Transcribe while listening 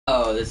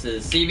Hello, this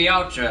is CB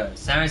Ultra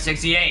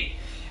 768,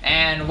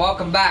 and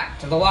welcome back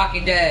to The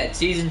Walking Dead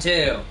Season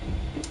 2.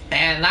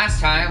 And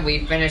last time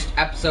we finished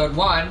Episode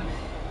 1,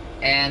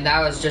 and that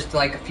was just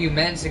like a few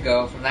minutes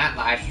ago from that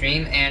live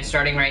stream. And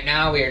starting right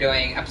now, we are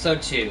doing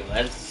Episode 2.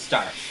 Let's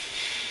start.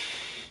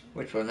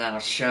 Which will now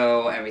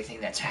show everything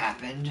that's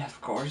happened,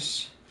 of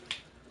course.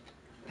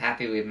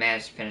 Happy we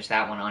managed to finish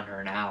that one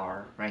under an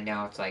hour. Right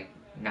now it's like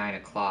 9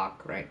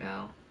 o'clock right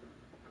now,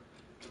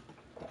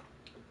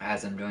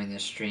 as I'm doing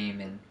this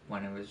stream and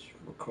when it was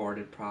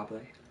recorded,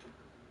 probably.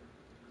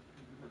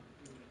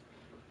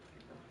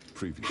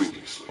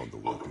 Previously on The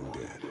Walking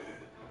Dead.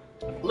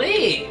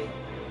 Lee!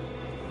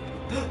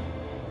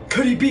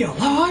 Could he be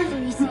alive?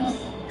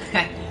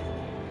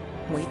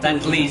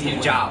 That's Lee's new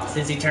job.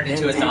 Since he turned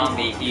into a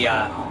zombie, he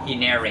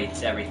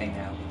narrates everything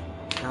now.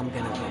 I'm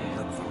gonna go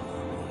look for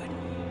more wood.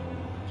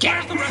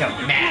 God, I'm so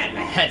mad.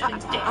 My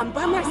husband's dead. I'm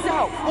by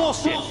myself.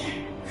 Bullshit.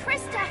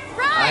 Krista, run!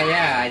 Oh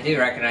yeah, I do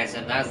recognize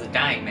him. That was the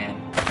dying man.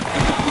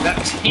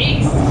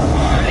 Jeez!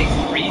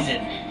 Everything's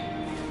freezing.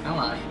 Come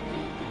on.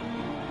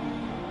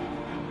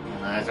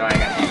 That's why I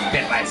got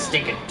bit by a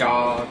stinking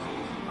dog.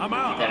 I'm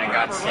out. Then I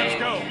got Let's saved.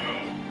 go.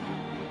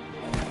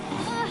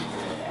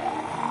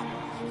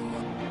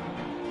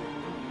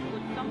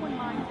 Would someone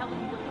mind telling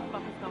me what the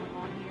fuck is going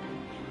on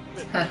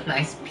here?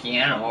 Nice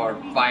piano or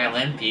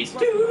violin piece. So,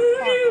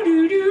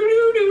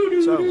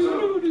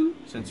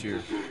 since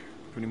you're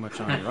pretty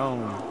much on your own,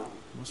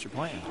 what's your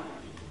plan?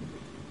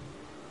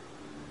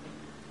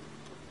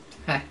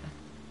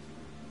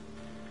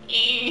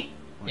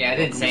 Yeah, I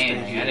didn't say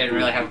anything. I didn't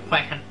really have a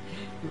plan.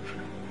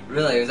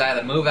 Really, it was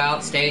either move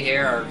out, stay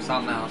here, or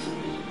something else.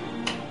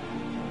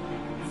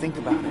 Think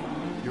about it.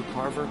 You're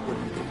Carver, what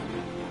do you do?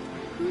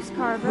 Who's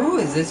Carver? Who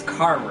is this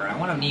Carver? I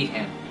want to meet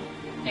him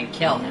and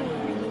kill him.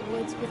 We're in the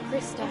woods with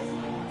Krista.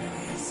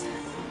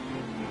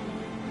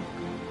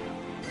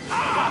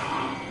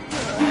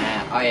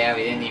 Oh yeah,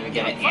 we didn't even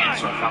get an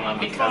answer from him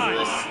because of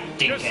this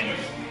stinking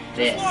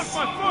this. Lost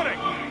my footing.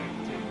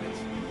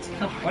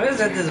 What is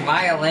it, this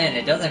violin?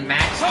 It doesn't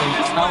match the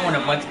tone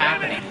of what's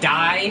happening.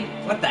 Die?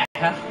 What the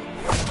hell?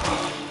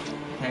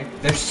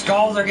 Their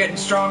skulls are getting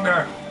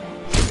stronger.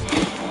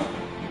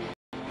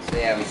 So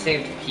yeah, we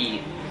saved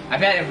Pete. I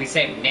bet if we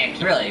saved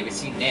Nick, really, if we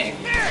see Nick,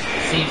 he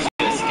seems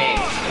to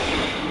escape.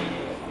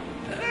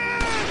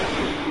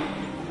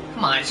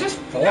 Come on, it's just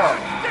 4 of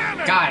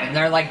them. God, and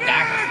they're like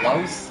that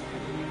close.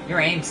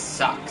 Your aim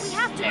sucks. We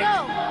have to Nick. go.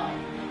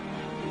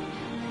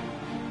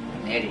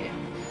 An idiot.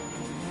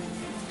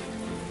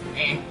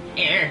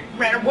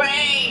 Run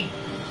away!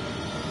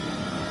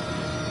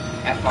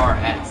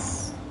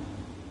 FRS. I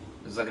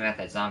was looking at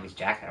that zombie's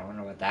jacket. I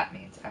wonder what that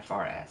means.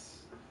 FRS.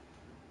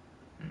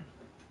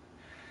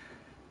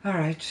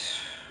 Alright.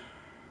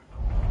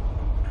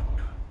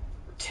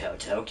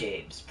 Telltale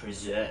Games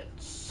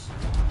presents,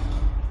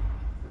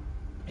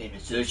 in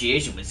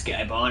association with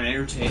Skybound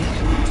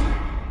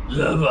Entertainment,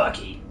 The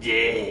Walking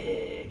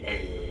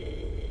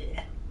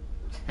Dead.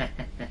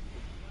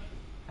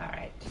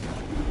 Alright.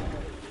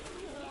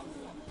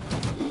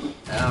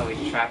 Oh, we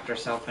trapped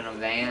ourselves in a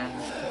van.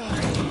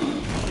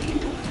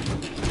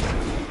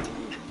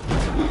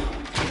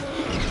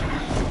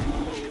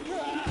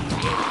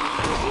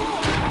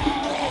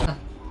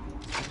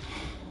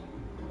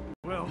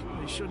 Well,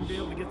 they shouldn't be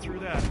able to get through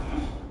that.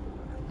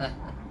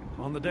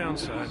 On the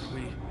downside,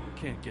 we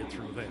can't get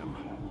through them.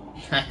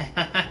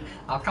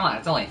 Oh, come on,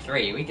 it's only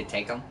 3. We could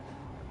take them.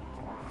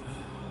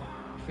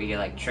 If we get,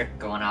 like, trick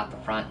going out the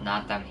front,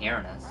 not them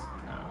hearing us.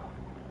 Oh.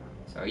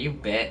 So, are you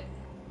bit?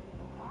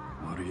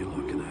 What are you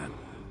looking at?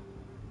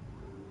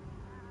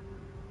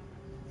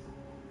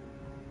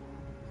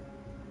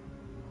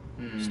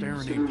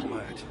 Staring ain't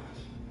polite.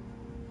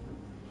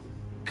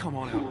 Come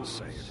on out and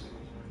say it.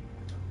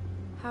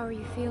 How are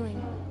you feeling?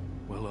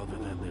 Well, other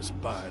than this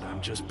bite,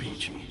 I'm just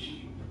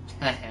peachy.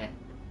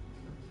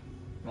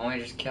 Want me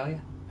to just kill you?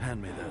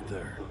 Hand me that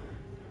there.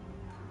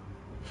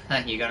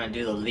 You gonna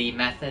do the Lee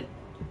method?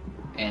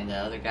 And the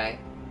other guy?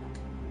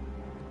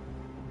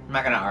 I'm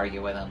not gonna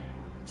argue with him.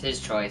 It's his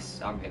choice.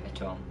 I'll give it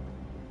to him.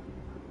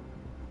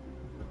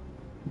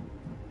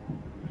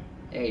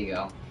 There you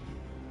go.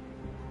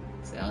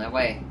 It's the only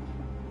way.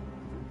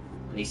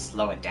 At least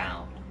slow it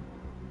down.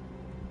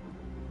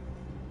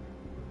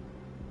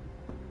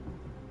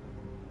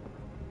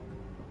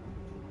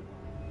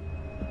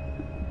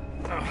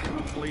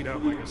 Laid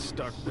out like a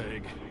stuck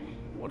pig.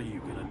 What are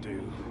you gonna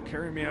do?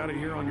 Carry me out of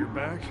here on your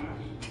back?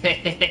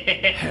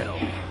 Hell.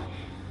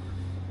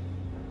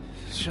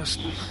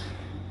 Just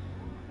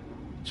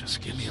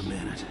give me a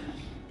minute.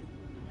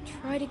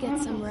 Try to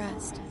get some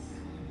rest.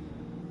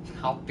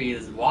 I'll be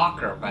his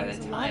walker by the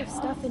There's a lot time. of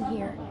stuff in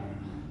here.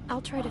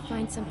 I'll try to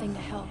find something to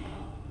help.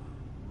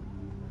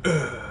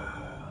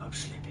 I'm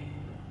sleepy.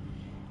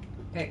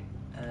 Hey,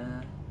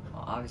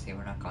 well, obviously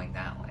we're not going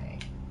that way.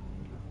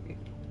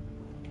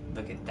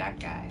 Look at that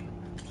guy.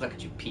 Look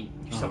at you, Pete.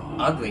 You're so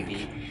ugly,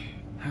 Pete.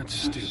 That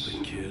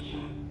stupid kid.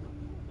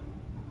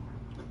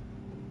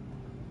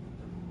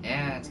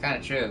 Yeah, it's kind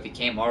of true. If he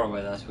came over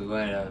with us, we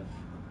would have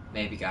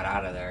maybe got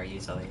out of there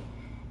easily.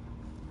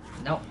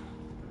 Nope.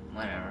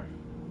 Whatever.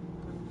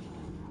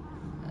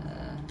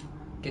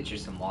 Get you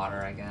some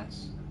water, I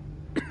guess.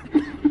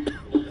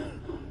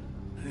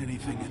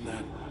 Anything in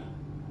that?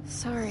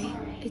 Sorry,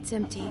 it's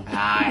empty.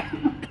 Ah,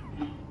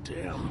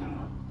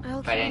 Damn.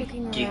 I'll if I keep didn't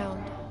looking give,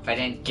 around. if I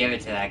didn't give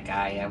it to that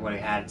guy, I would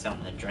have had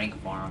something to drink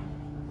for him.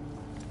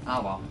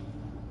 Oh well.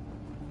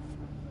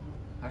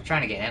 I was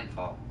trying to get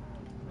info.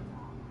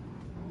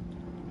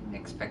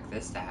 Didn't expect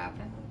this to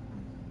happen.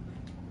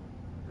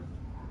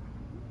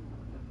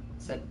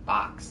 It said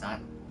box,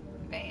 not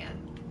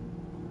van.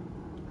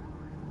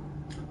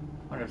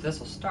 Wonder if this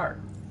will start.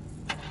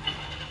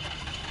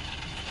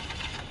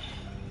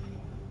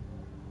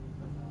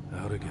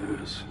 Out of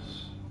gas.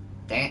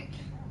 Dang it.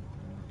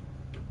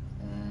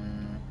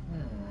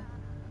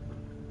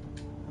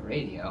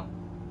 Radio.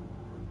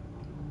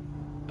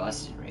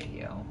 Busted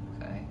radio.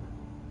 Okay.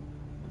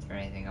 Is there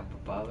anything up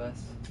above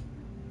us?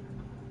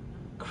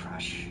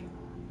 Crush.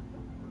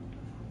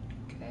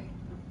 Okay.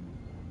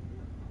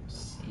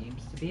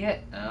 Seems to be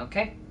it.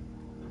 Okay.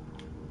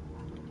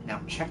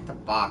 Now check the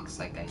box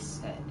like I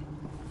said.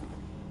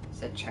 I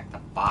said check the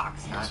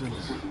box, not... What's in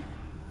there?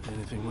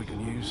 Anything we can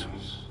use?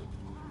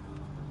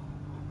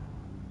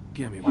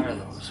 Give me What one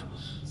are of those?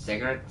 those.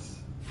 Cigarettes?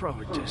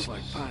 Probably tastes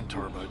like pine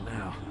tar by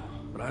now,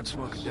 but I'd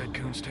smoke a dead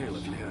coon's tail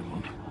if you had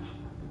one.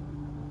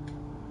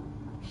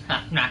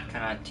 I'm not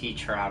gonna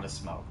teach her how to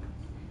smoke.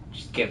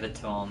 Just give it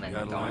to him and You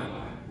got a don't...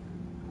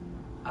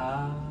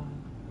 light?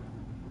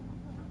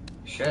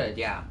 Should,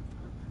 yeah.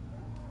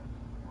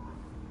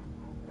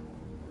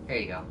 Here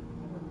you go.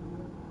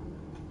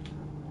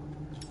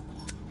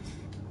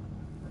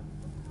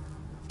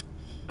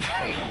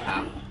 There you go,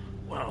 pal.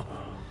 Well,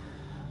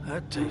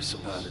 that tastes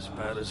about as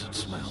bad as it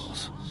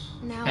smells.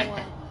 Now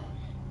what?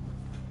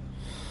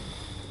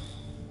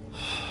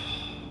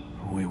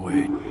 We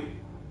wait.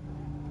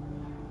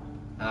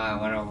 I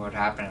wonder what would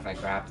happen if I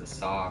grabbed the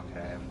saw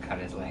and cut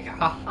his leg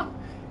off.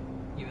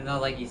 Even though,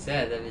 like you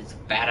said, that it's a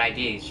bad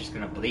idea, he's just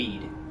gonna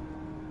bleed.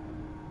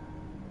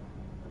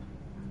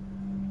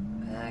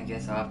 I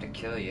guess I'll have to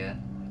kill you.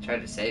 I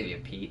tried to save you,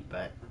 Pete,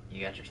 but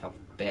you got yourself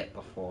bit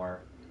before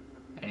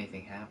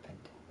anything happened.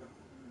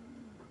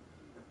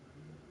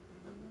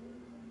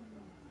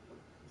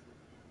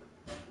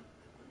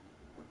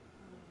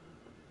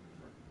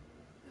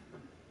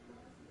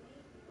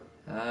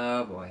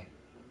 Oh boy.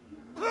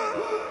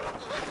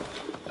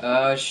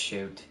 Oh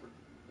shoot.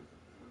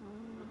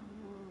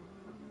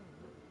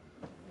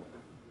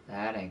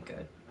 That ain't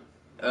good.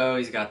 Oh,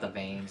 he's got the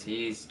veins.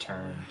 He's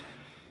turned.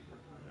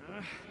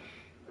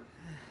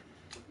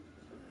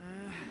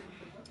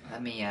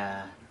 Let me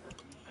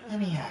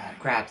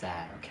grab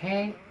that,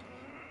 okay?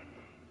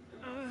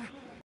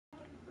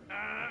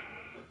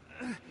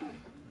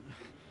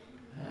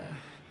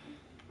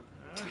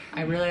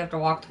 I really have to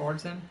walk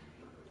towards him?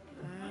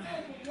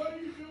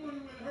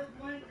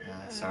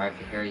 Sorry if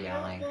you hear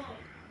yelling.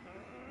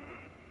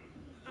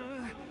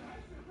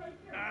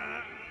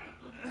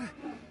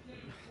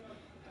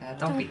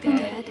 Don't be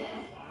dead.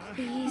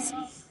 Please.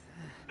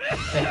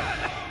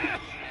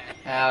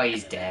 Oh,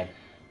 he's dead.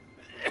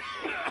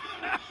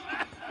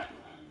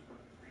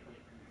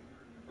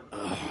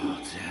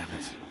 Oh, damn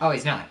it. Oh,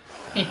 he's not.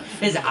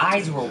 His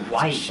eyes were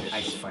white,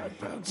 I swear.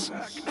 Bad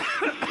sack.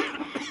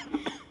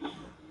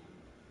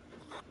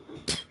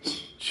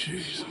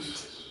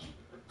 Jesus.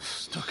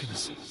 Stuck in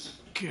his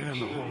skin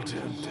the whole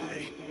damn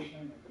day.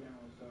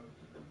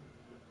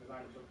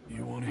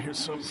 You want to hear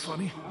something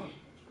funny?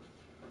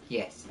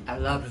 Yes, I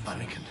love I've been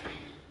funny. thinking.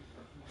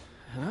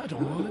 And I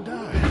don't want to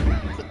die.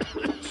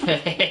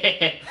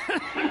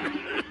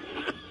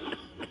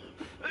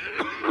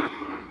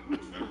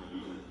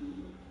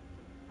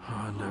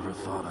 I never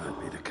thought I'd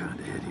be the kind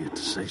of idiot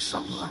to say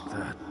something like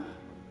that.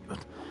 But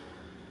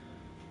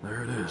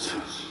there it is.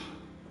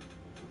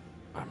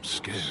 I'm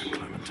scared,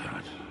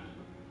 Clementine.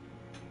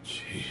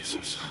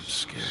 Jesus, I'm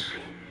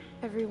scared.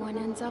 Everyone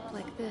ends up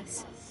like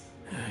this.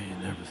 Yeah, you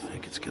never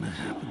think it's gonna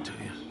happen to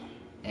you.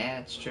 Yeah,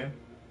 it's true.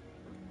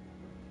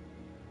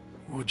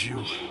 Would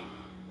you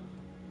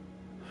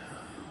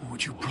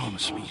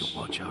promise me you'll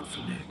watch out for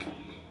Nick?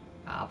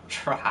 I'll I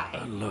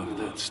try. love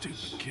that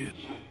stupid kid.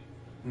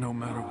 No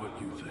matter what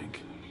you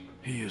think,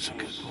 he is a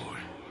good boy.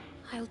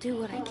 I'll do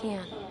what I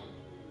can.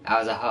 I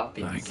was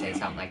hoping you'd Thank say you.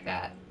 something like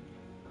that.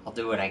 I'll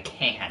do what I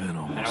can. Been I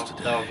almost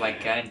don't a know day. if I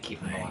can keep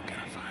him They alive. ain't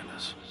gonna find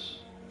us.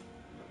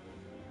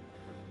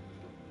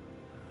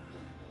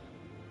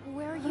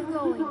 Where are you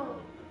going?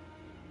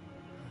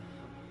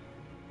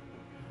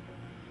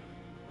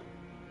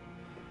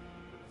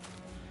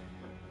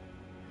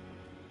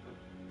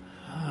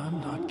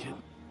 I'm not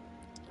kidding.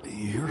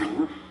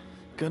 You're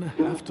gonna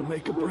have to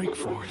make a break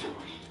for it.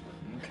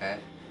 Okay.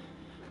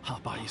 I'll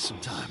buy you some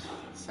time.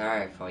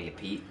 Sorry for you,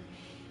 Pete.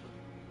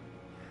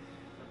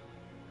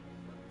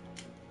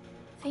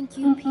 Thank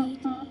you,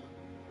 Pete.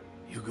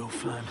 You go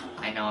find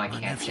I know I my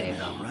can't nephew save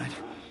now, him. right?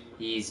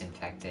 He's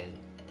infected.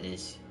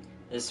 This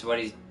is what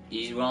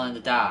he's willing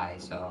to die,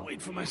 so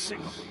Wait for my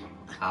signal.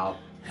 I'll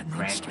And run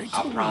grant straight to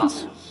I'll the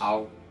promise woods.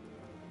 I'll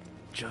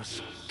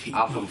Just keep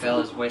I'll moving.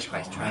 fulfill his wish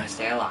by trying Alright. to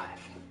stay alive.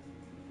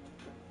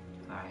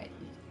 Alright.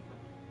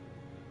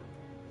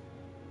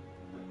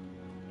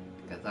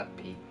 Good luck,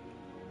 Pete.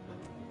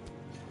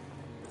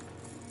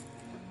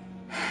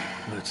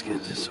 Let's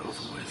get this over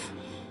with.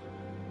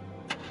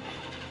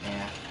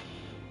 Yeah.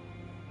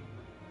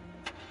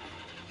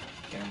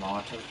 Get them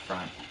all to the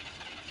front.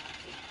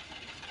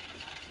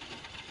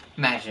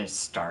 Imagine it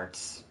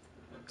starts.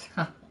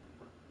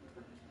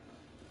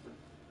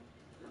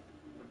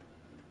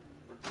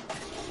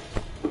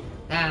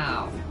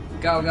 Now!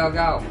 Go, go,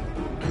 go!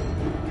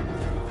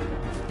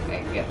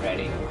 Okay, get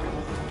ready.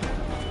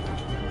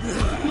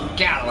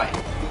 Get out of the way!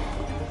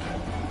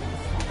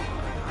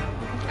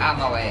 Out of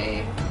my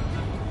way!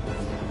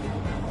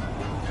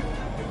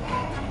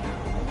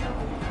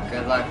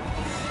 Good luck.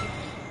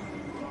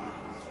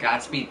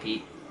 Godspeed,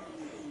 Pete.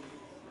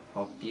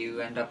 Hope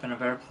you end up in a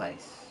better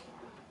place.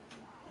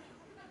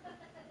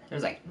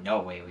 There's like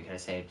no way we could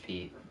have saved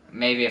Pete.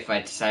 Maybe if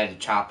I decided to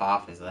chop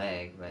off his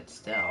leg, but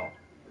still.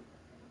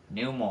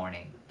 New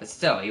morning. But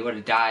still, he would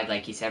have died,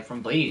 like he said,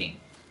 from bleeding.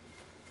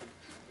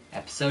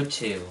 Episode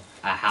 2.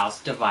 A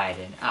House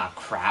Divided. Ah,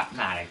 crap.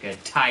 Not a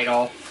good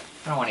title.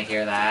 I don't want to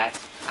hear that.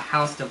 A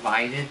House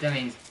Divided? That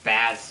means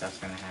bad stuff's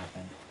gonna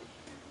happen.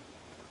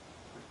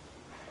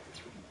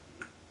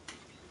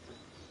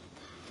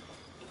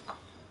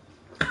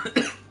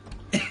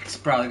 It's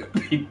probably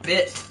gonna be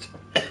pissed.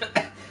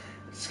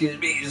 Excuse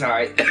me,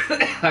 sorry.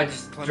 I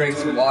just drank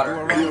some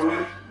water.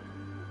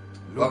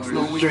 Looks Over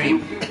no the we stream.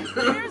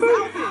 Where's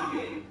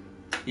Alvin?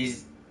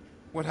 He's.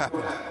 What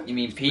happened? You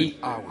mean Pete?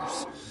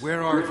 Hours.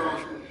 Where are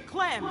they?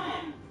 Clem.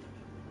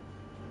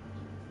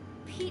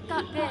 Pete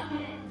got bit.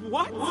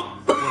 What?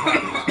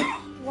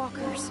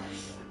 Walkers.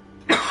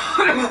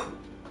 My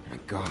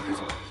God.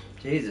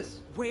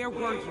 Jesus. Where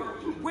were you?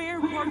 Where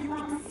were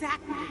you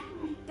exactly?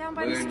 Down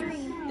by the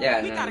stream.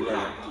 Yeah, We no, gotta no, go.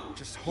 no.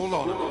 Just hold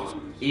on a minute.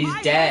 He's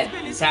My dead.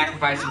 husband He is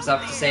sacrificed here.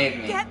 himself to save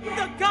me. Get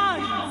the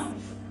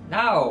guns.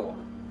 No.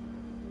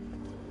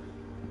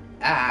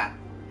 Ah.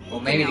 Well,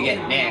 maybe to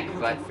get Nick,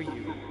 but. For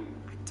you.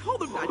 I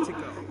told him not to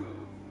go.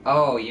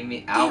 Oh, you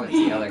mean Alvin's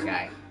the other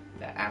guy.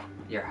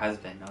 Your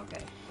husband,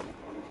 okay.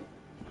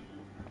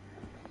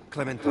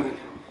 Clementine,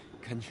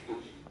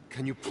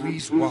 can you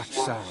please watch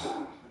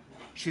Sarah?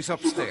 She's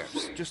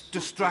upstairs. Just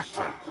distract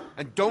her.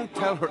 And don't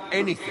tell her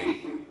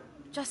anything.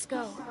 Just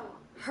go.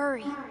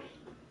 Hurry.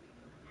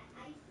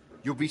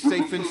 You'll be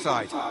safe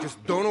inside.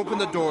 Just don't open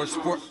the doors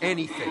for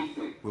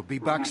anything. We'll be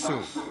back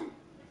soon.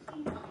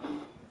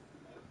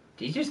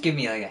 Did you just give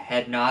me like a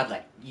head nod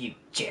like, you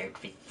jerk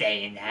for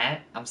saying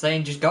that? I'm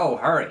saying just go,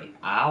 hurry.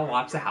 I'll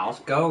watch the house.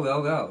 Go,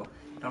 go, go.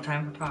 No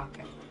time for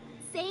talking.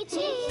 Say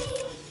cheese.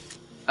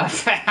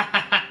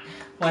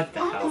 What the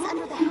Found this hell?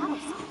 under the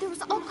house. There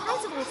was all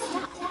kinds of old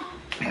stuff.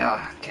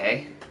 Oh,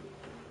 okay.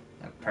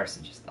 That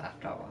person just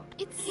laughed out loud.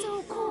 It's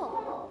so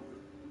cool.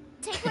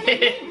 Take one of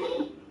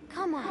me.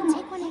 Come on,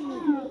 take one of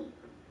me.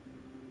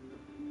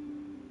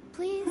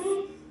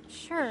 Please?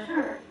 Sure.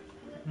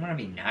 I want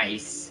to be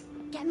nice.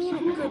 Get me in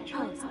a good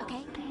pose,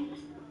 okay?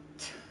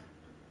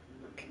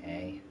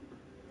 Okay.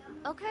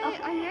 Okay,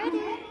 I'm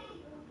ready.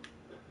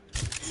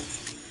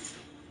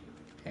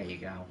 There you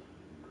go.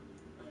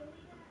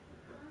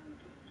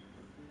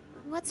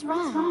 What's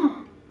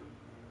wrong?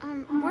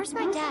 Where's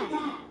my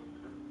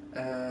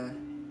dad?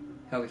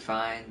 He'll be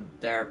fine.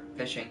 They're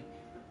fishing.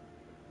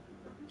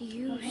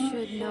 You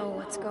should know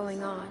what's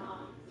going on.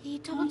 He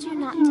told you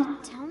not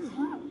to tell me,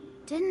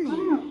 didn't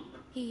he?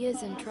 He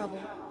is in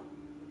trouble.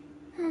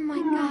 Oh my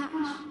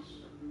gosh.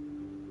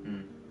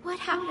 Hmm. What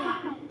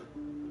happened?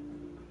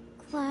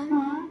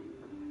 Clem?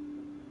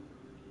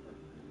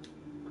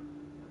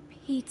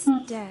 Pete's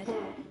dead.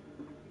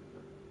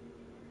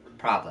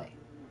 Probably.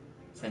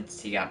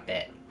 Since he got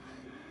bit.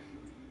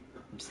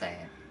 I'm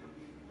saying.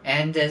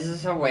 And this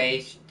is a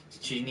way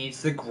she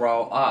needs to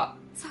grow up.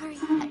 Sorry,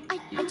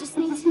 I just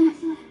need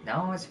to...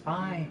 No, it's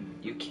fine.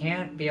 You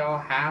can't be all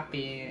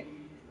happy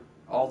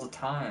all the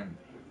time.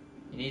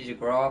 You need to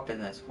grow up in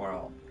this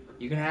world.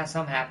 You can have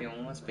some happy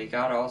moments, but you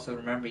gotta also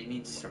remember you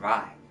need to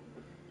survive.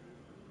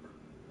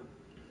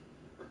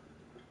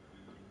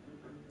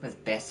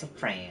 With best of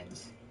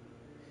friends.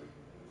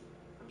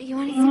 You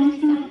want to see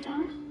what I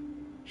found?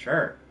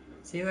 Sure.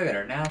 See, look at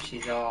her. Now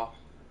she's all...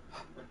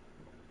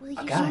 Will you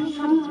I show got me it.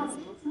 how to use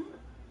it?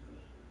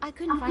 I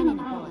couldn't find any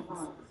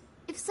bullets.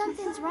 If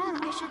something's wrong,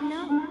 I should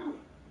know.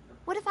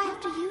 What if I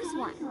have to use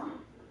one?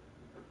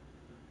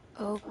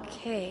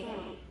 Okay,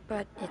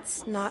 but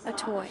it's not a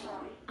toy.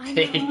 I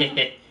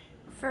know.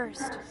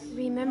 First,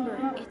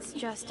 remember, it's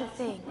just a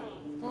thing.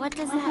 What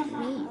does that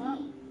mean?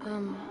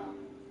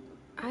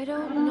 I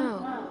don't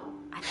know.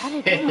 I thought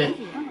I'd believe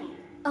you.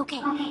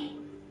 Okay.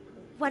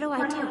 What do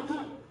I do?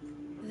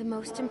 The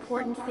most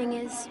important thing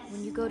is,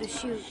 when you go to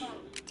shoot,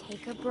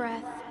 take a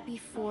breath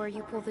before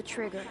you pull the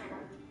trigger.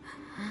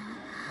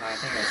 I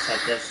think I said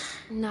this.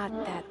 Not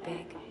that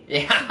big.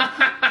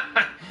 Yeah.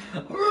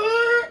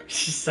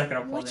 She's sucking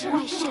up on What should there.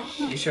 I shoot?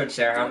 You showed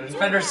Sarah how to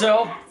defend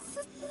herself.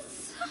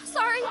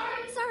 Sorry.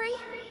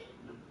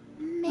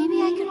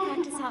 Maybe I could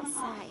practice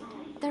outside.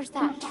 there's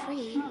that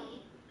tree.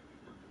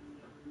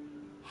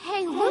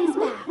 Hey, Luke's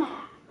back.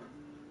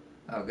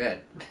 Oh,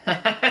 good.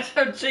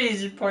 So, jeez,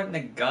 he's pointing the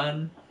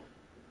gun.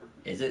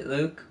 Is it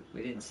Luke?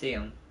 We didn't see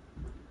him.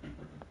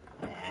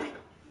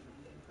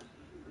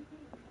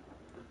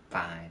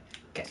 Fine.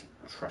 Guess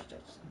trust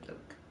us,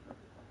 Luke.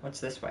 What's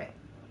this way?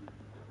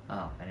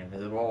 Oh, an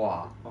invisible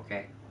wall.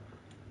 Okay.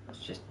 Let's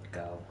just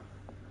go.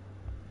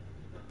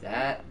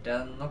 That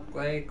doesn't look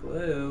like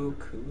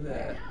Luke. Who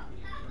the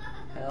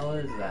hell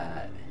is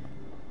that?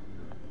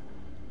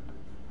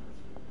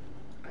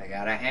 I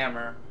got a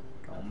hammer.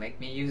 Don't make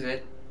me use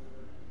it.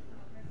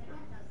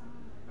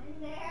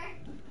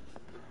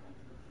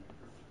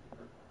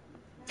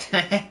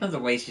 The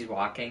way she's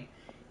walking.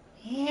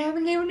 Yeah, I'm a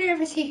little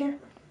nervous here.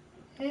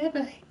 Oh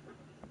boy.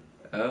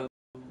 Oh.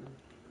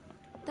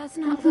 That's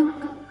not Luke.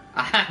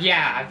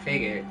 Yeah, I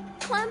figured.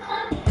 Clem!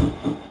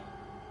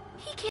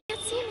 He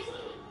can't see me.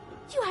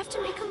 You have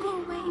to make him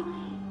go away.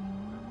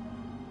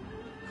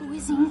 Who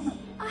is he?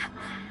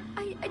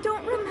 I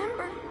don't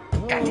remember.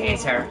 God,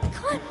 it's her.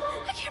 Clem,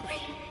 I can't breathe.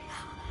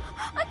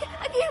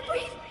 I can't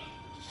breathe.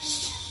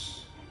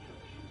 Shh.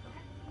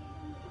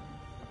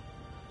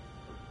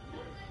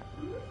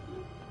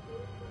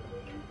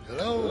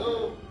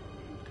 Hello?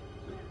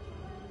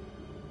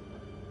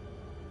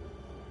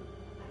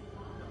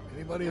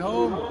 Anybody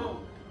home?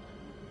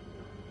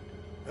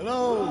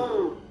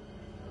 Hello?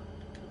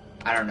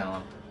 I don't know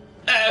him.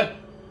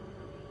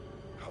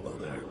 Hello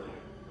there.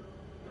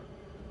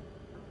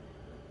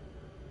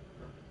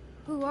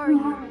 Who are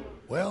you?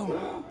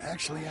 Well,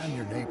 actually, I'm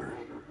your neighbor.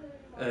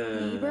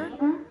 Neighbor?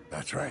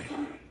 That's right.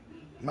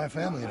 My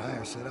family and I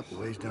are set up a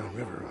ways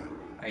downriver.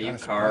 Are you kinda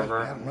surprised Carver?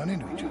 we haven't run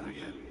into each other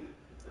yet.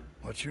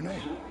 What's your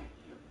name?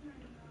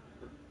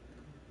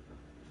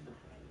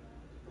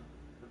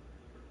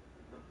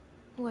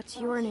 What's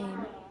your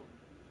name?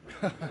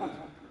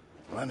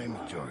 My name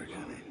is George,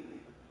 honey.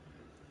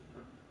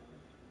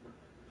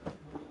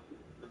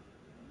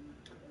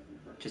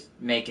 Just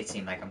make it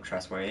seem like I'm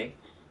trustworthy.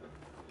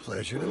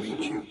 Pleasure to meet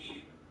you.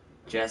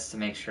 Just to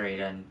make sure he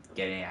doesn't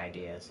get any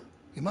ideas.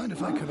 You mind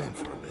if I come in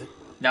for a bit?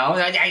 No,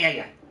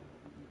 yeah.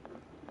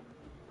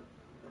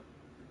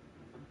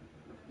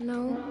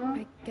 No,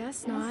 I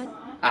guess not.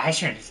 I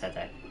shouldn't have said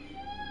that.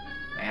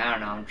 Man, I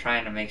don't know. I'm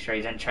trying to make sure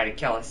he doesn't try to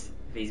kill us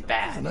if he's It's a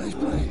bad. nice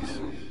place.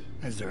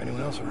 Is there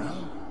anyone else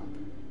around?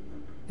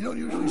 You don't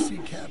usually see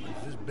cabins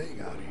this big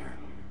out here.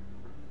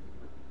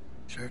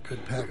 Sure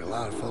could pack a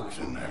lot of folks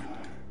in there.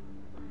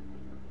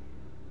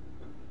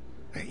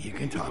 Hey, you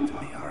can talk to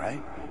me, all right?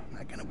 I'm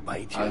not gonna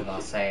bite I was you. about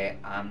to say,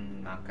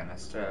 I'm not gonna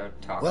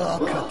start talking. Well,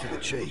 I'll cut to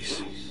the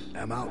chase.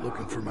 I'm out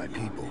looking for my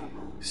people.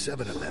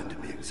 7 of them, to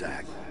be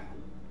exact.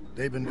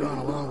 They've been gone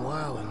a long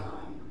while, and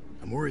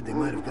I'm worried they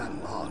might have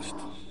gotten lost.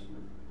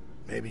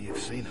 Maybe you've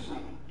seen them.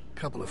 A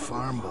couple of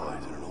farm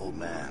boys and an old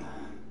man.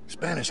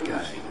 Spanish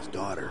guy and his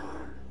daughter.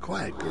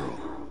 Quiet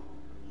girl.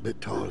 Bit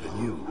taller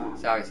than you.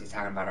 So obviously he's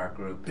talking about our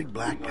group. Big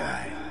black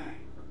guy.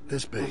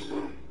 This big.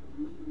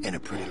 And a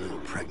pretty little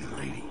pregnant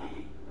lady.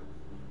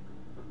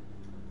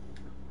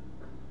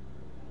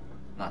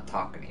 I'm not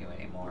talking to you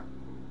anymore.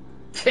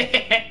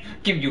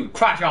 Give you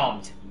cross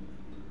arms.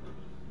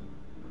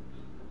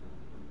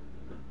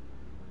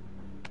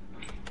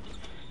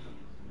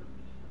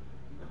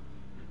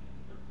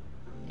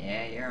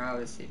 Yeah, you're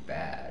obviously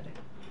bad.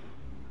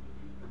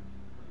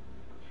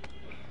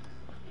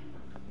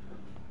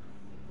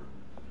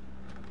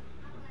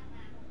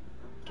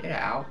 Get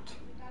out.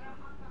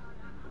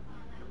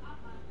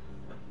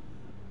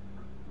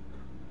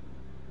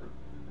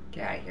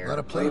 Get out of here. A lot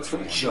of plates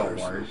for George.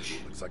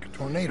 Looks like a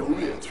tornado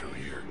ran through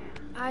here.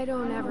 I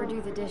don't ever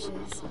do the dishes.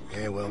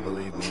 Yeah, well,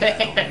 believe me, I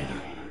don't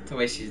either. The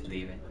way she's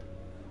leaving.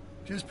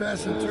 Just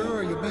passing through,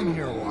 or you been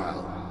here a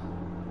while?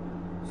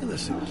 Hey,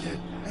 listen, kid,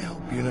 I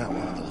hope you're not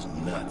one of those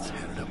nuts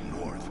headed up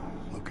north,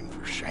 looking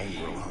for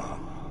Shangri-La.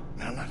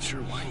 Now, I'm not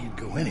sure why you'd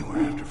go anywhere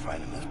after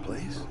finding this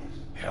place.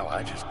 Hell,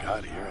 I just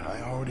got here, and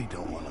I already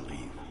don't want to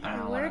leave. I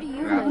don't Where want do to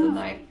you grab the live?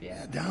 knife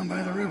yet. Down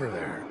by the river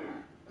there.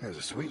 There's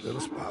a sweet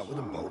little spot with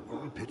a boat where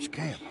we pitched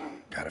camp.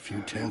 Got a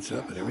few tents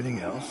up and everything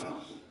else.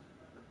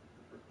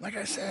 Like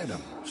I said,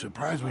 I'm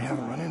surprised we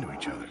haven't run into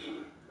each other.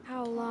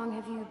 How long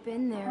have you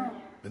been there?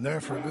 Been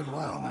there for a good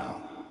while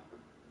now.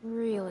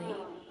 Really?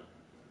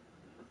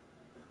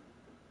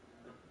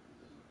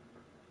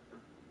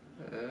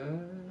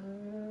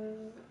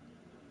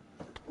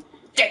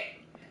 Get.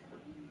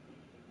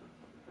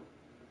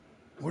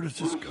 Where does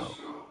this go?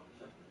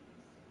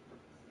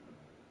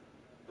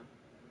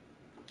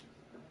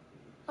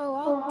 Oh,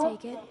 I'll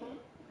take it.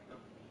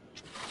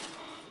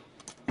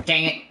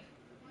 Dang it.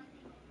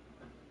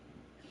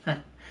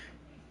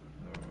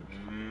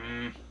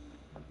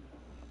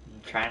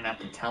 Trying not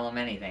to tell him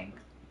anything.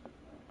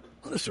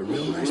 Well, it's a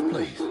real nice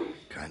place.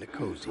 Kinda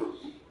cozy.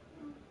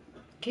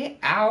 Get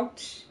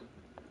out.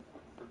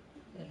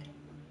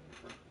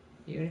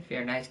 Even if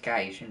you're a nice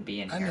guy, you shouldn't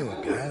be in I here. knew a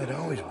guy that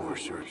always wore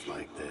shirts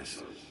like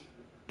this.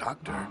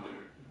 Doctor.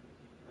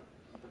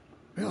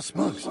 Real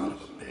smug son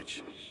of a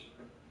bitch.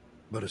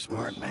 But a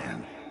smart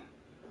man.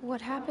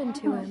 What happened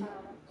to him?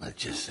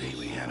 Let's just say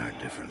we had our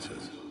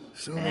differences.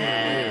 Sooner or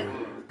later,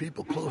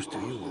 people close to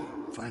you will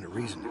find a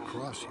reason to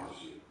cross you.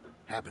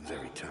 Happens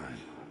every time.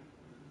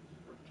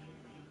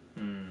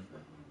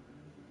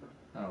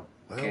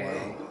 Okay.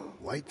 Well,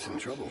 White's in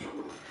trouble.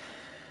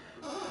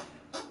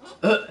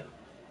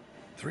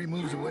 3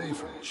 moves away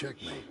from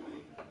checkmate.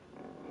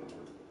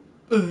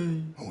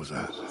 What was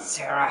that?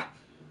 Sarah.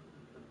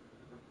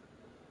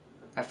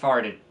 I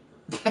farted.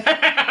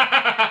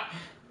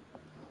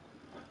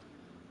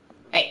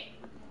 Hey.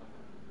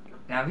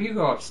 Now, if you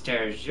go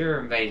upstairs, you're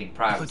invading I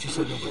privacy. thought you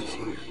said nobody's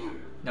here.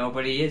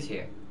 Nobody is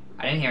here.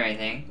 I didn't hear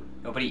anything.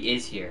 Nobody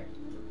is here.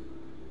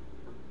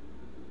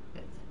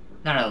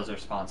 None of those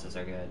responses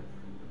are good.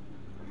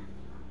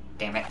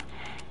 Damn it.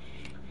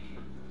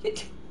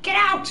 Get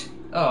out!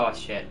 Oh,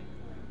 shit.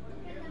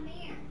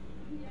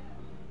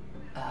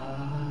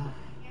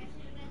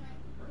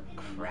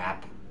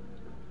 Crap.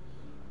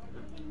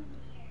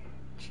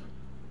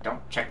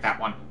 Don't check that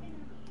one.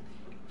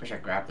 Wish I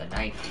grabbed the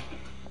knife.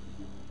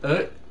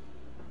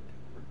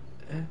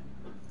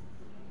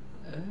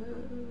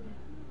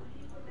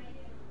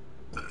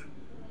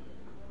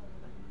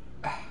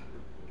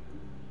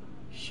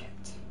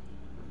 Shit.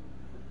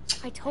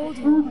 I told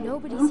you,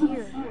 nobody's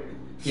here.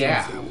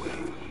 Yeah. Seems that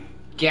way.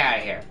 Get out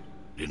of here.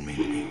 Didn't mean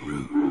to be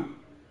rude.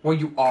 Well,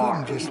 you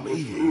are. Couldn't just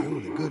leave you here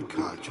with a good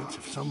conscience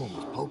if someone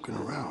was poking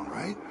around,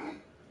 right?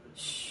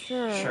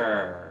 Sure.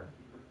 Sure.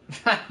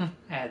 I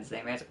had the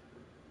same answer.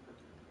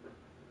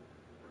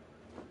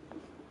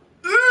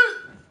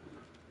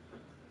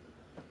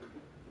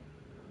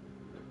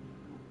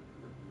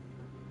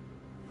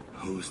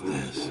 Who's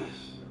this?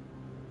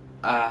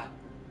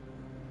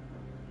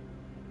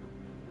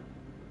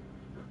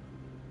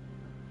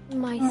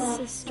 My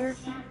sister.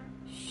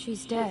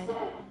 She's dead.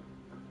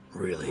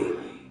 Really?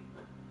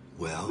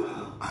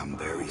 Well, I'm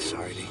very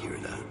sorry to hear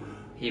that.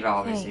 He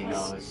obviously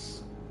Thanks.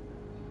 knows.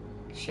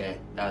 Shit,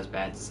 that was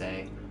bad to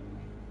say.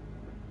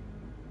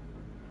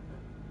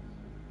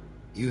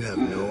 You have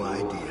no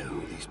idea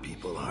who these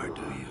people are,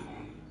 do you?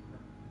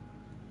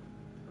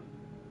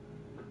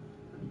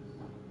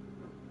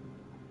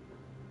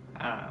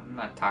 I don't know, I'm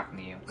not talking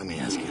to you. Let me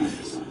ask you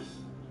this.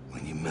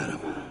 When you met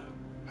them,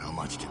 how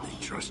much did they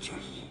trust you?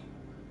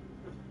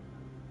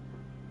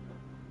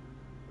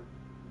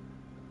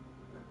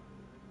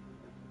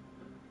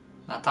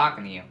 Not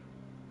talking to you.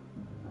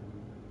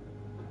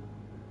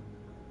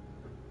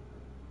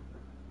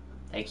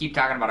 They keep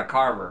talking about a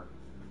carver.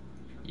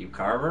 You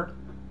carver?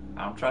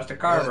 I don't trust a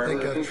carver. I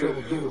think I've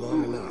troubled you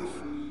long enough.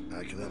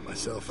 I can let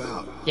myself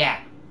out.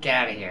 Yeah, get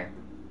out of here.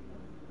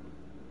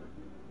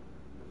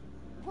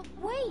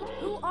 Wait,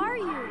 who are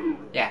you?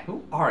 Yeah,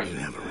 who are You you?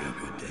 have a real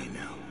good day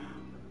now.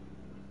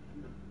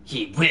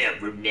 He will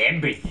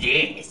remember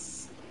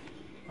this.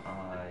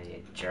 Oh,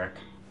 you jerk.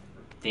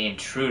 The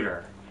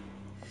intruder.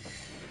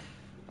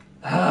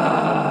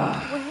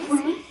 Where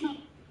is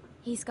he?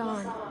 He's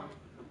gone.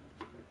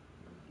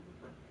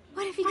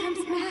 What if he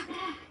comes back?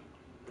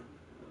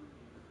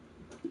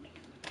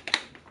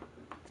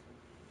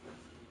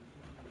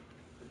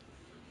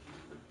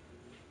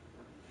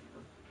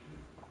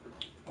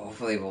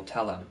 Hopefully we'll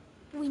tell him.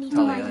 We need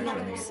Tell to the find others the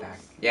when they others. get back.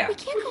 Yeah. We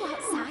can't go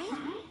outside.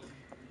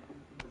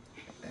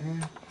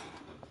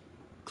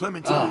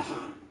 Clementine.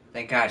 Oh,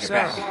 thank God you're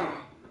Sarah. back.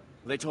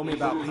 They told me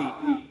about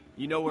Pete.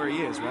 You know where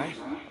he is, right?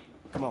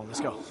 Come on, let's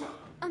go.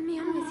 A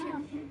man was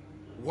here.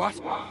 What?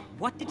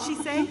 What did she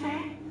say?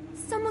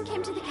 Someone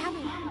came to the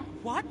cabin.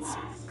 What?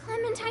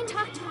 Clementine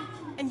talked to him.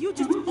 And you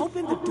just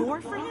opened the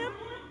door for him?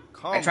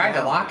 Calm I tried to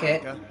down, lock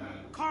it. Rebecca.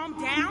 Calm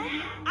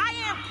down? I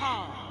am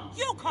calm.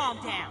 You calm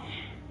down.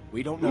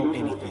 We don't know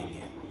anything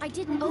yet. I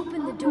didn't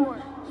open the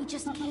door. He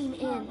just came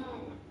in.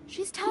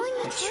 She's telling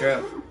the It's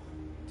truth. true.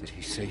 Did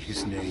he say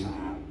his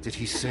name? Did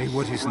he say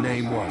what his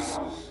name was?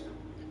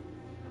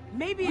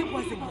 Maybe it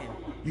wasn't him.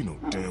 You know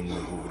damn well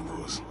who it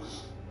was.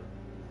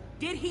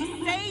 Did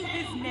he say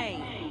his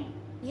name?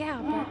 Yeah,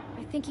 but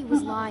I think he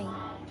was lying.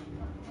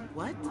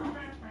 What?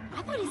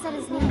 I thought he said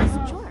his name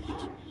was George.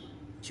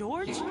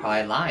 George? He's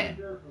probably lying.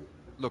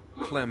 Look,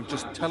 Clem,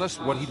 just tell us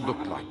what he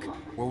looked like.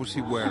 What was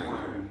he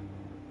wearing?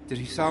 Did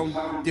he sound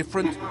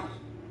different?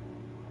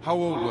 How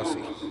old was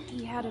he?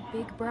 He had a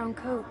big brown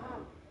coat.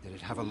 Did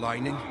it have a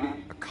lining?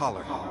 A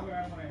collar?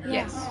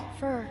 Yes.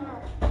 Fur.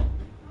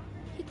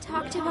 He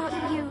talked about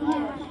you,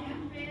 Dad.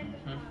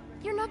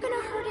 You're not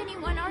gonna hurt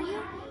anyone, are you?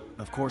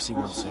 Of course he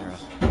won't, Sarah.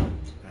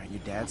 Your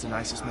dad's the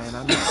nicest man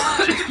I know,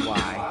 which is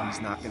why he's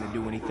not gonna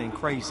do anything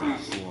crazy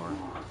or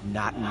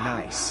not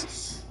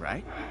nice,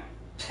 right?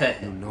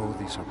 You know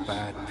these are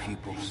bad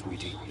people,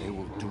 sweetie. They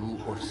will do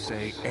or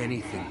say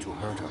anything to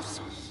hurt us.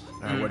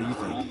 All right, what do you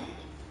think?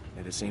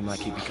 Did it seem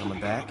like he'd be coming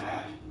back?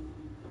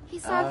 He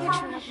saw a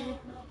picture of you.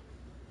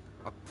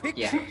 A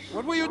picture? Yeah.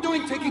 What were you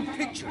doing taking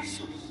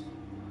pictures?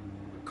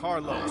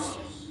 Carlos,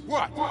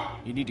 What?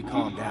 you need to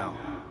calm down.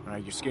 All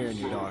right, you're scaring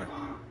your daughter.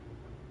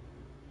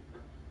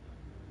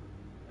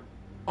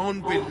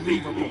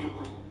 Unbelievable.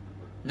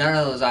 None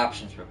of those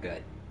options were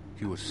good.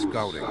 He was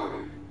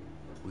scouting.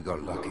 We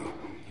got lucky.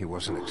 He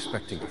wasn't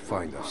expecting to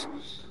find us.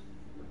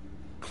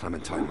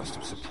 Clementine must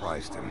have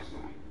surprised him.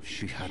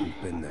 She hadn't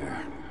been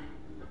there.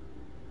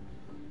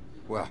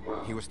 Well,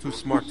 he was too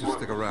smart to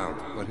stick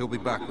around, but he'll be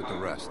back with the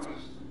rest.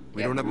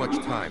 We don't have much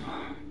time.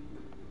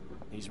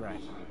 He's right.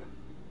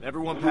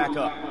 Everyone pack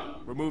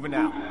up. We're moving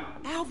out.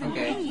 Alvin,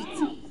 Okay.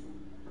 wait!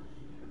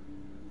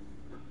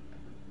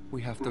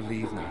 We have to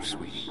leave now,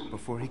 sweetie,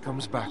 before he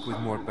comes back with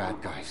more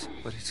bad guys.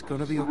 But it's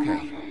gonna be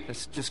okay.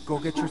 Let's just go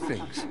get your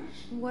things.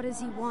 What does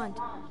he want?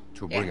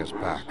 To bring us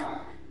back.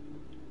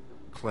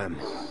 Clem,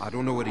 I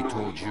don't know what he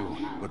told you,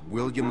 but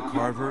William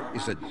Carver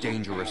is a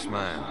dangerous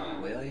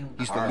man. William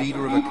He's the Carver.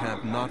 leader of a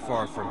camp not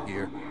far from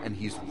here, and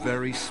he's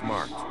very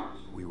smart.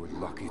 We were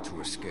lucky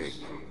to escape.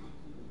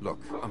 Look,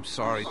 I'm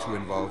sorry to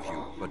involve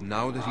you, but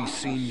now that he's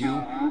seen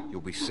you, you'll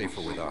be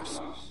safer with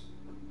us.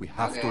 We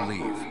have to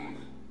leave.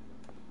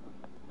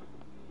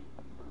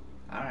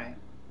 Alright.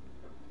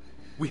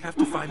 We have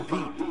to find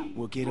Pete.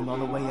 We'll get him on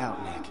the way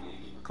out, Nick.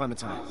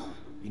 Clementine,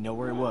 you know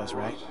where he was,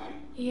 right?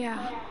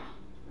 Yeah.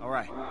 All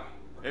right.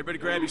 Everybody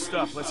grab your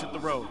stuff. Let's hit the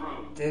road.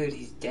 Dude,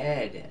 he's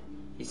dead.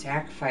 He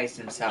sacrificed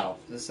himself.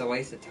 This is a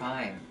waste of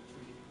time.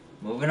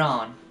 Moving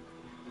on.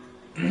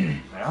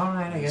 But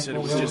alright, I You guess said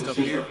we'll it was go. just up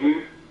here?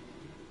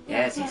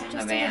 Yes, he's in the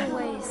Just a van.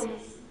 little ways.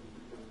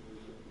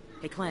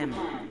 Hey, Clem.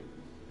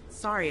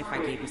 Sorry if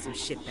I gave you some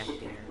shit back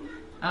there.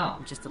 Oh.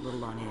 I'm just a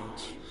little on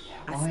edge.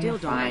 Oh, I you're still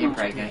don't fine, know you're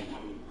what you pregnant.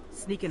 did.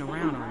 Sneaking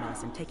around on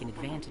us and taking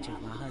advantage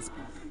of my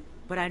husband.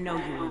 But I know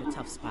you were in a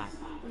tough spot.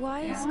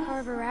 Why is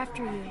Carver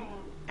after you?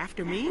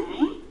 After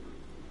me?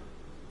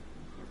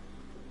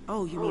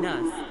 Oh, you mean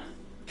us?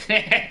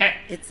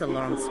 It's a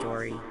long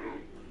story.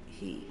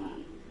 He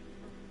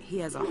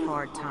has a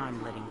hard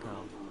time letting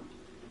go.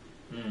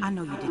 I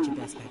know you did your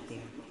best back there.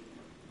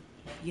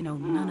 You know,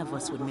 none of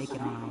us would make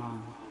it on our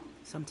own.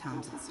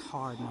 Sometimes it's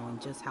hard knowing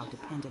just how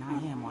dependent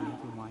I am on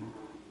everyone.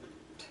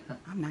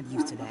 I'm not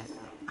used to that.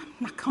 I'm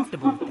not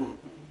comfortable with that.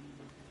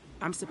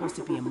 I'm supposed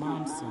to be a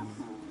mom soon.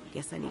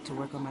 Guess I need to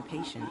work on my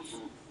patience.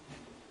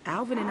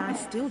 Alvin and I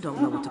still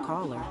don't know what to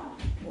call her.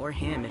 Or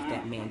him if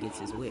that man gets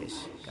his wish.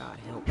 God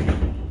help me.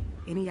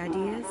 Any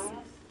ideas?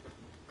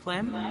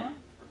 Clem?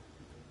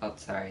 Oh,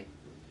 sorry.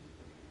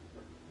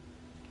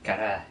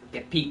 Gotta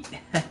get Pete.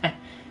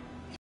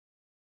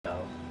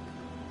 So.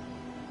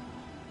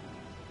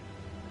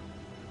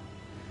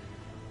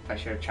 If I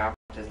should have chopped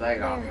his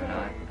leg off or not.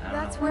 I don't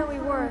That's know. where we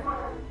were.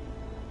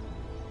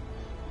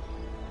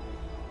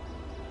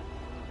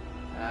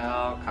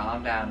 Oh,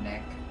 calm down,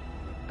 Nick.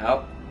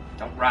 Oh,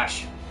 don't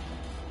rush.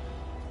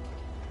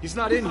 He's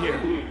not in here.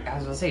 I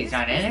was gonna say, he's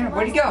not in there?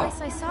 Where'd he Last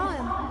go? place I saw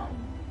him.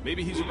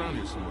 Maybe he's around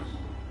here somewhere.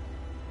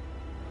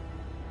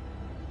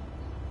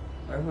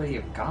 Where would he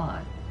have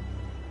gone?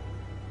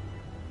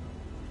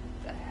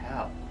 The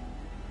hell?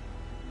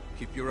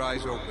 Keep your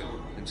eyes open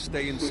and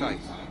stay in sight.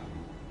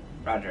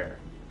 Roger.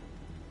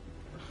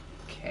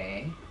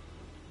 Okay.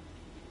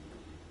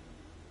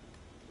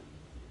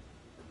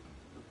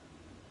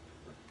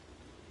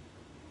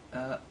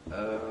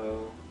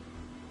 Uh-oh.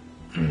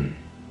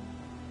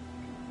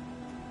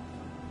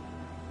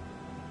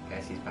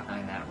 Guess he's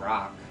behind that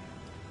rock.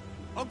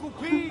 Uncle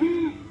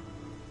Pete!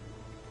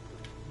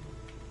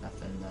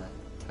 Nothing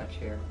to touch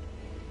here.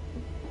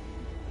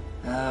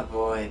 Oh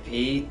boy,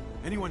 Pete.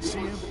 Anyone see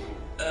him?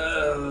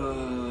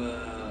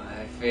 Oh,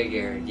 I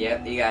figured.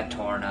 Yep, he got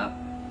torn up.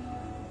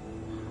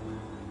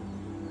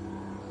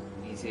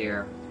 He's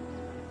here.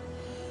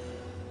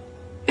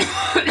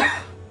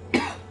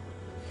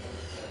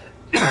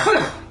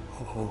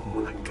 Oh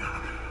my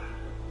god.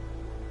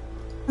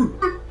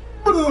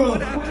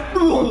 What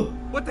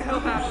happened? What the hell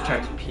happened?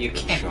 Tried to puke.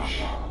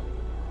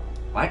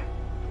 What?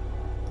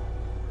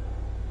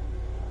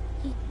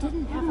 He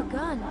didn't have a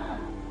gun.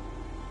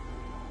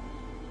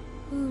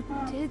 Who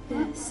did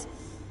this?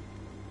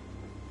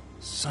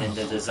 And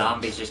did the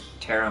zombies just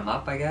tear him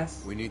up, I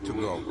guess? We need to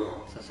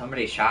go. So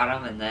somebody shot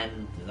him and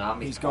then the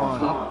zombies He's tore him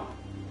gone. up?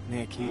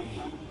 Nick,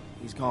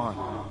 he's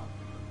gone.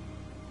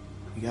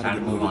 We gotta Time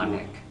get to move moving. on,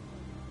 Nick.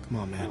 Come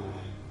on, man.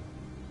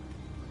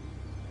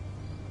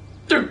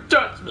 Don't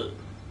touch me!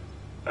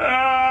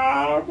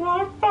 Ah,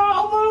 my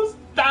father's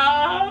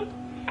died!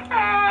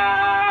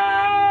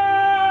 Ah!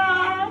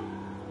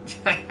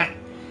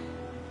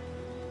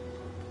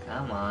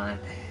 Come on.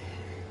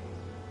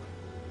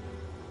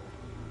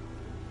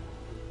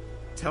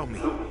 Tell me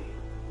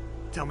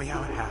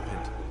how it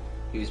happened.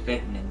 He was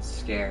bitten and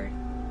scared.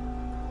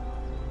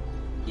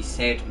 He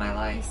saved my He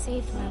life.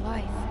 saved my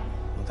life.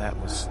 Well, that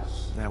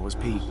was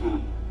Pete.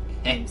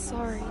 I'm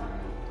sorry.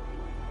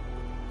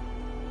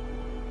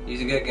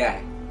 He's a good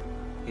guy.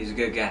 He's a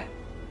good guy.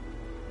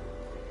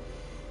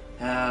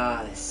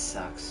 Ah, this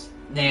sucks.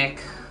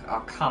 Nick. Oh,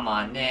 come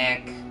on,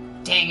 Nick.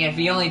 Dang it, if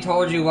he only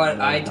told you what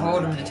I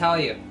told him to tell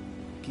you.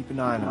 Keep an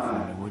eye on him for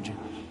me, would you?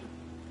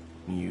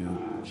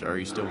 You sure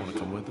you still want to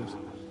come with us?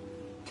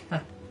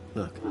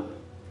 Look,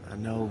 I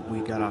know we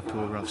got off to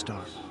a rough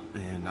start,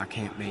 and I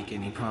can't make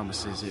any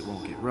promises it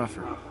won't get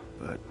rougher,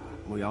 but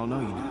we all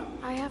know you now.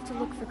 I have to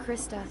look for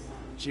Krista.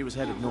 She was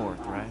headed north,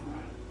 right?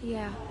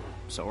 Yeah.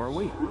 So are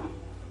we.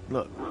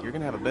 Look, you're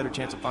gonna have a better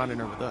chance of finding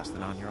her with us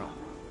than on your own.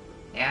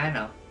 Yeah, I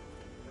know.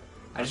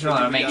 I just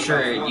want to make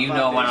sure you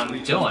know what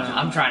I'm doing.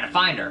 I'm trying to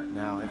find her.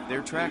 Now, if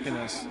they're tracking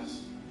us,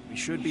 we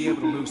should be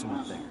able to lose them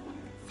up there.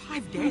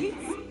 5 days?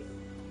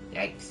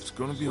 Yikes. It's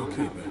gonna be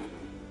okay, man.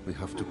 We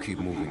have to keep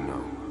moving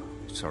now.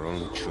 It's our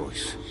only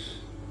choice.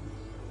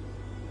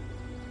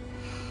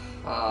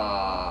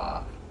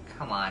 Oh,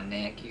 come on,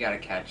 Nick. You gotta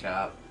catch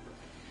up.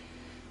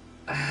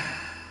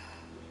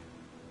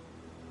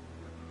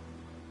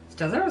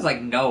 So there was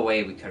like no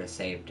way we could have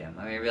saved him.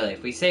 I mean, really,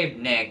 if we saved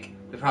Nick,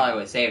 we probably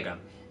would have saved him.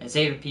 And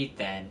saving Pete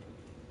then,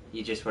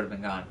 he just would have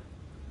been gone.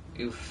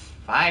 Oof.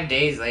 5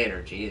 days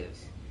later,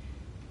 Jesus.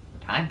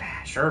 Time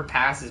sure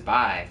passes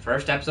by.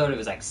 First episode, it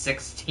was like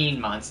 16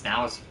 months.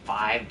 Now it's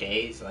 5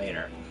 days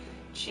later.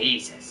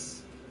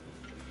 Jesus.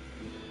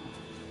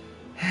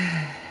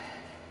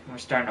 We're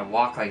starting to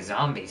walk like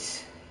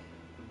zombies.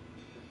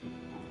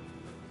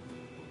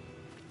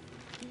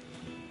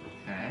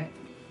 Alright.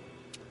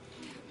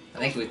 I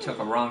think we took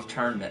a wrong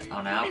turn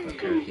on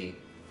Albuquerque.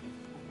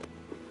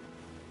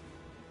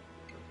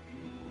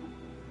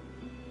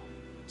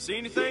 See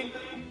anything?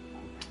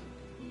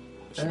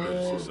 I should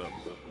better see something.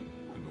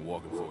 We've been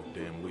walking for a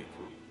damn week.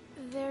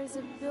 There's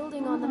a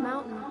building on the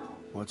mountain.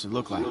 What's it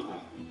look like?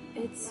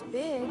 It's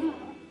big.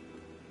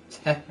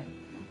 That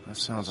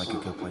sounds like a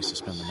good place to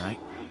spend the night.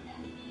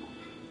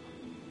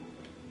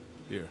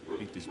 Here,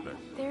 eat these back.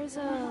 There's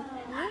a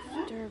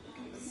lift or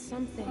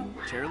something.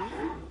 Chairlift?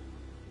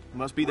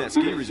 Must be that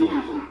ski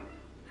resort.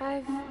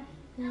 I've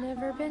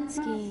never been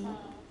skiing.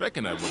 Beck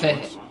and I went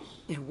once.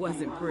 It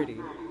wasn't pretty.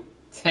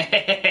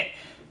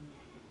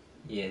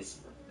 Yes.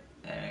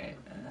 Alright.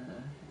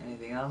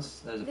 Anything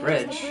else? There's a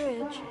There's bridge. the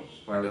bridge.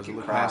 Where we Does it can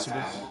look cross.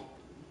 passable?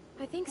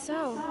 I think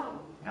so.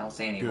 I don't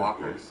see any Good.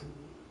 walkers.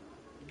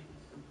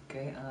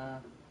 Okay,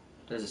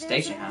 there's a There's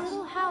station a house.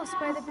 little house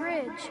by the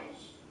bridge.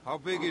 How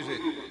big is it?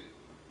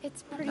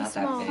 It's pretty Not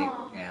small. that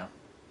big, yeah.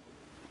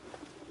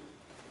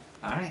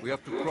 Alright. We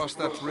have to cross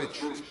that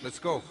bridge. Let's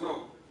go.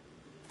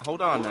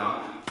 Hold on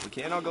now. We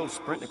can't all go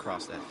sprinting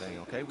across that thing,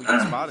 okay? We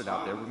get spotted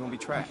out there, we're gonna be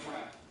tracked.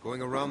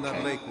 Going around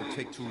that lake will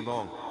take too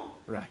long.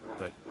 Right,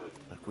 but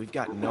look, we've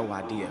got no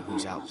idea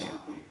who's out there.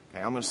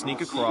 Okay, I'm gonna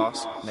sneak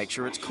across, make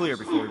sure it's clear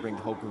before we bring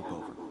the whole group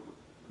over.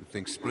 You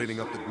think splitting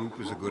up the group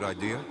is a good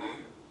idea?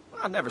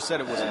 Well, I never said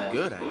it was a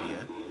good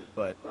idea,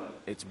 but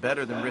it's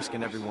better than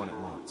risking everyone at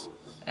once.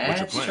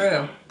 That's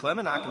true. Clem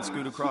and I can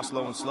scoot across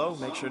low and slow,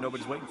 make sure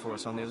nobody's waiting for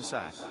us on the other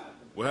side.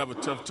 We'll have a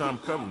tough time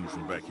covering you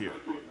from back here.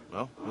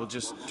 Well, we'll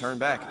just turn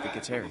back if it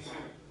gets hairy.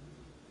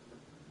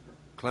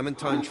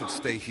 Clementine should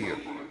stay here.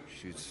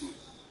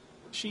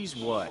 She's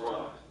what?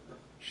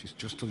 She's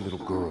just a little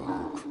girl,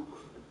 Luke.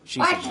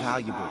 She's a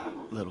valuable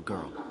little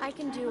girl. I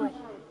can do it.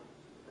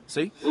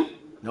 See?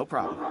 No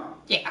problem.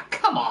 Yeah,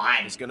 come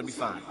on. It's gonna be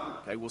fine.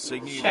 Okay, we'll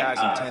signal you guys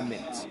in 10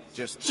 minutes.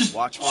 Just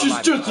watch for She's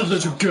my just a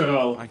little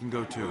girl. I can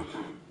go too.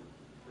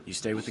 You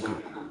stay with the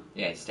group.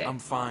 Yeah, stay. I'm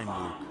fine,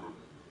 Luke.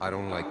 I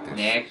don't like this.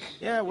 Nick.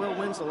 Yeah, well,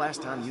 when's the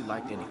last time you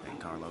liked anything,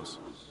 Carlos?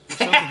 If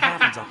something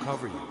happens, I'll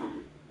cover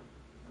you.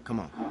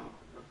 Come on.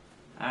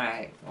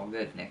 Alright, well,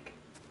 good, Nick.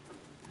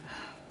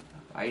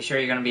 Are you sure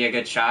you're gonna be a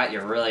good shot?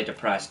 You're really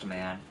depressed,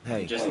 man.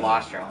 Hey, You just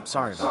lost your I'm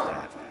sorry about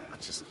that. I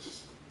just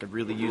could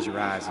really use your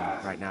eyes,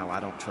 and right now I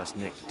don't trust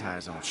Nick to tie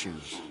his own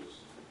shoes.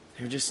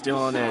 They're just still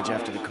on edge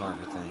after the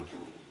Carver thing.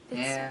 It's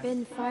Yeah.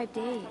 been 5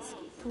 days.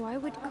 Why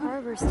would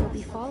Carver still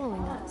be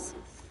following us?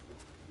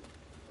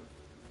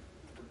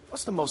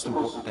 What's the most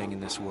important thing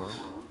in this world?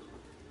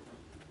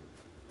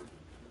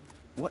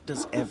 What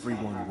does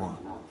everyone want?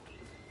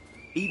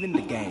 Even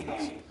the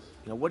gangs.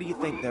 You know, what do you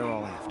think they're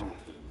all after?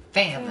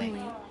 Family.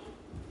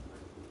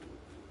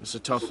 It's a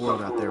tough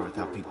world out there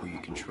without people you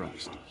can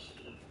trust.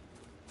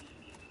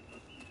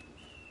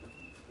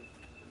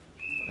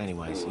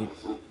 Anyways,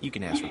 you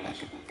can ask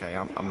Rebecca, okay?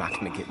 I'm not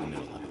gonna get in the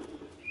middle of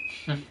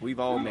it. We've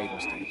all made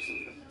mistakes.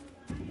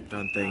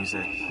 Done things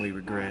that we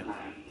regret.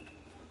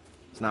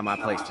 It's not my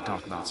place to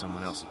talk about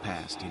someone else's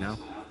past, you know?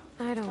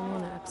 I don't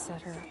want to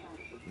upset her.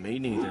 Me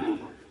neither.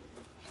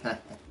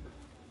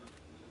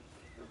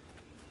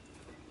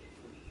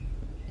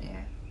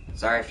 Yeah.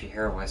 Sorry if you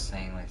hear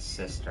whistling with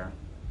sister.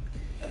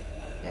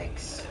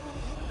 Yikes.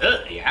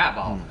 Ugh, your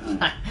eyeball.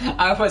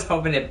 I was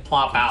hoping it'd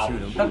plop out.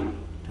 Shoot 'em.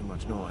 Too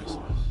much noise.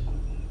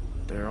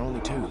 There are only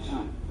 2.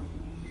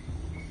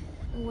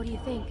 What do you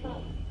think?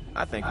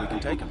 I think we can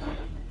take them.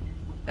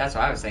 That's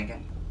what I was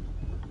thinking.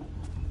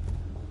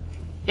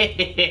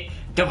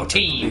 Double Big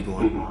team.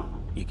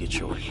 one. You get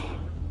shorty.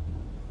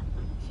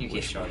 You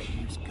get short.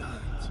 Use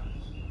guns.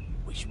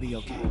 We should be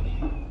okay.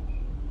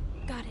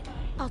 Got it.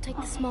 I'll take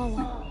the small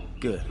one.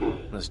 Good.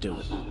 Let's do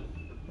it.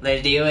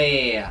 Let's do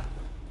it.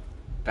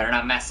 Better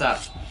not mess up.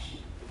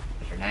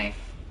 With your knife.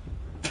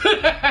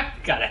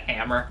 Got a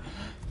hammer.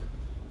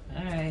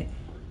 Alright.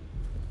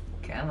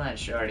 Come on,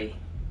 shorty.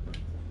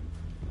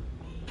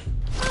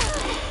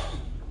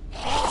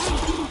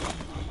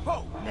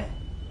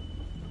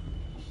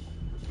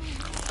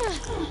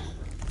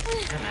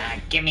 Come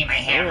on, give me my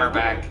hammer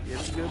back.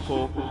 It's a good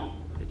pull.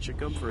 It should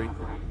come free.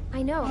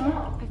 I know.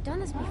 I've done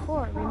this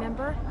before,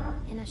 remember?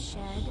 In a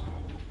shed.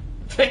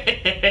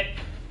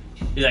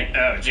 He's like,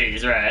 oh,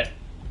 geez, right.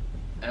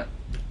 Oh.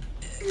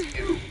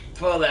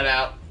 Pull that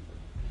out.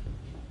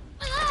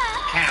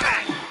 Come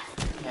on.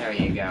 There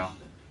you go.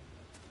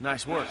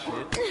 Nice work,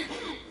 kid.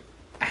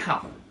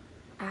 Ow.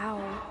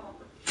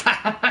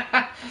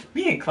 Ow.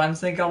 Me and Clem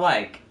think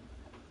alike.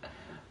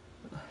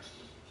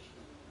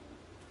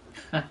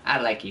 I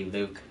like you,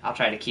 Luke. I'll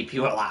try to keep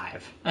you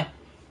alive.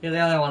 You're the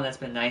only one that's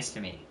been nice to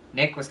me.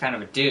 Nick was kind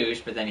of a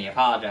douche, but then he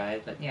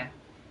apologized. But yeah.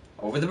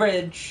 Over the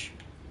bridge.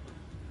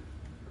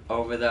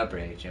 Over the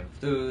bridge and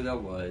through the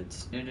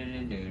woods. No, no, no,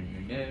 no,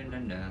 no, no,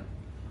 no.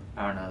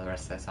 I don't know the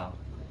rest of that song.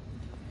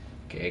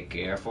 Okay,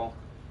 careful.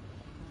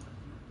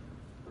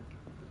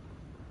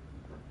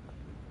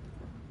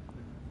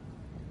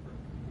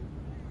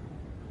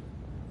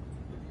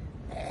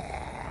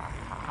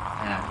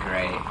 Ah,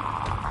 great.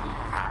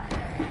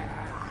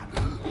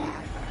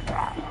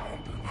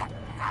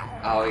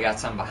 Oh, we got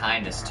some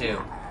behind us, too.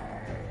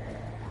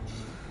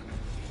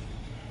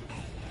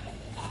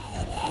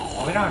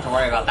 Well, we don't have to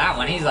worry about that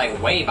one. He's,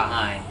 like, way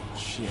behind.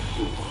 Shit.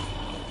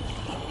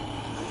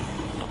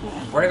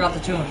 Worry about the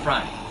two in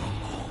front.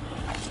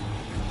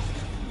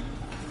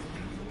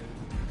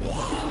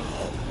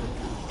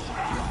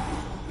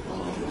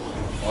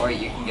 Or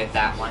you can get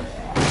that one.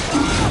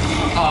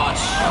 Oh,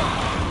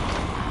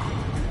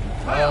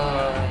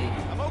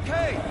 I'm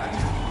okay.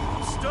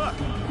 I'm stuck.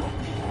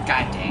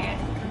 God dang it.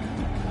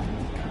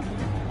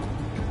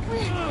 I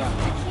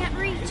can't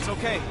reach. It's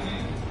okay.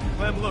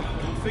 Clem, look,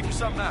 we'll figure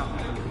something out.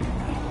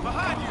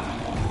 Behind you.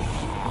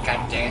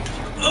 God dang it.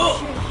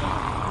 Ugh!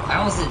 I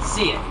almost didn't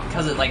see it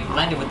because it like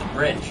blended with the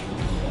bridge.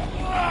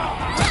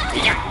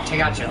 Yeah,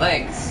 take out your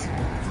legs.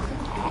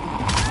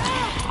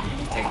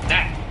 Take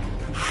that.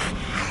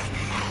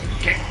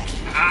 Get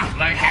off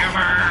my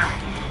hammer.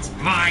 It's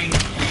mine.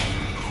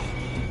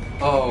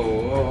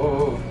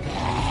 Oh.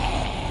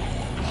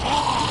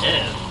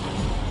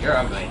 Ew. You're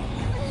ugly.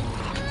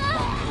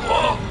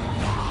 Whoa.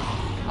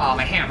 Oh,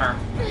 my hammer.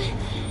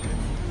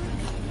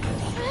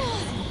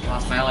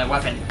 Lost my only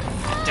weapon.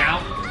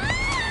 Down.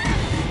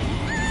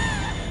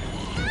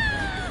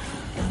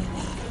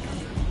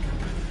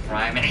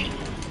 Rhyming.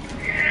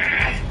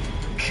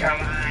 Come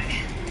on.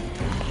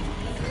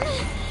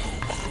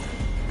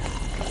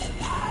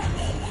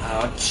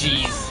 Oh,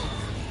 jeez.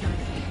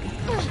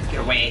 Get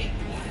away.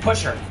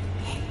 Push her.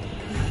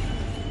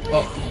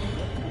 Whoa.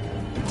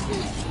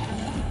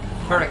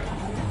 Perfect.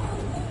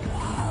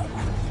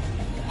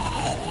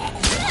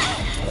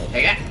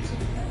 Take that.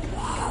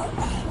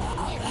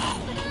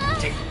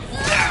 Take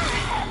that.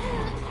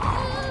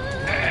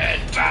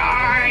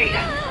 Die!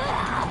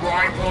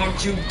 Why won't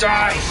you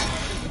die?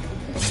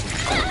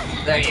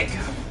 There you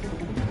go.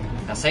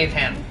 Now save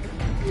him.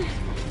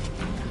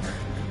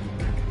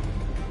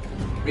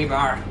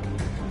 Rebar.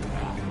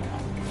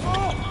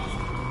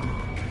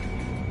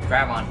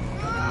 Grab one.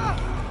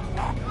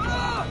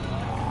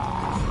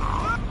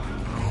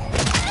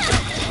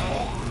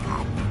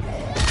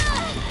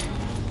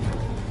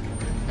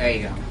 There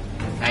you go.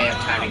 Now you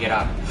have time to get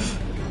up.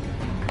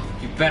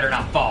 You better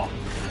not fall.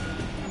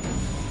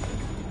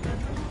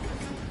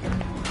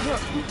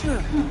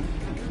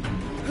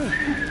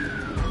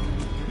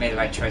 Made the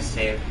right choice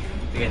to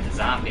get the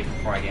zombie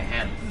before I get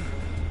him.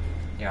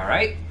 You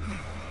alright?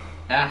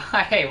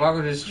 Hey,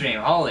 welcome to the stream.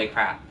 Holy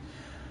crap.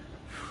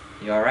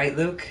 You alright,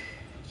 Luke?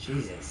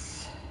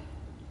 Jesus.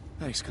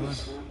 Thanks, Clem.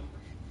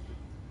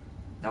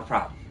 No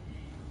problem.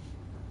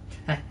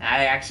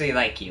 I actually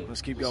like you.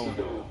 Let's keep going.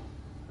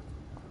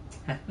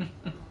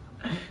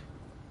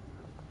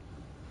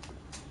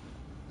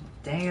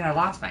 Dang it, I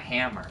lost my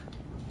hammer.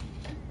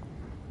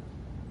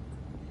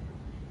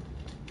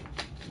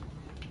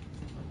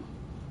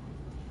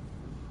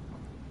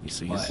 You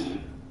see What? us?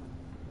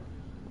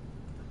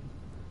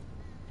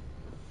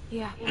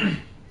 Yeah.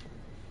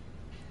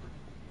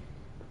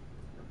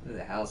 Who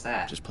the hell's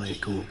that? Just play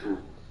it cool.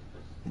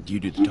 You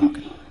do the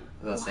talking.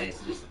 They'll say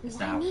it's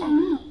not a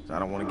problem. I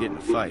don't want to get in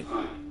a fight.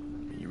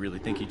 You really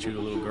think he'd shoot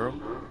a little girl?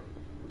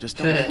 Just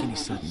don't make any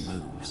sudden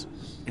moves.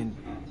 And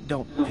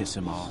don't piss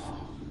him off.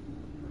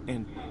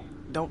 And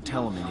don't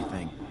tell him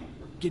anything.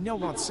 You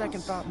know, on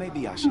second thought,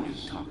 maybe I should do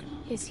the talking.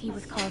 Is he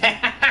with Carver?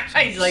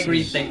 He's like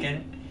rethinking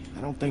it.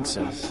 I don't think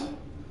so.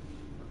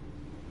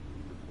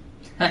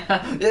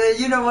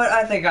 You know what?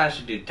 I think I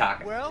should do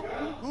talking. Well,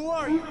 who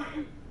are you?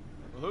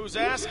 Well, who's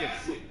asking?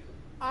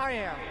 I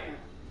am.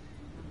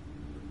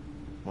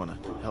 Wanna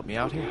help me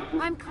out here?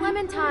 I'm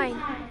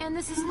Clementine, and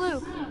this is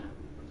Luke.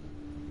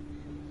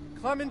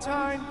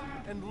 Clementine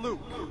and Luke.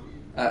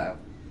 Uh-oh.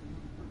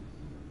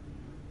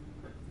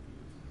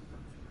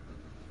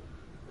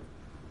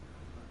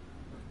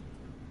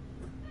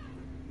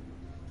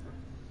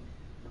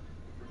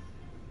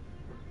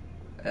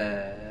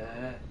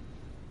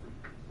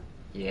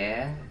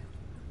 Yeah?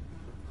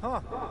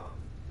 Huh.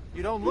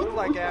 You don't look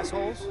like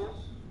assholes.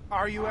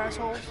 Are you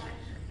assholes?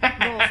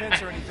 No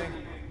offense or anything,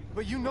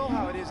 but you know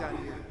how it is out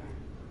here.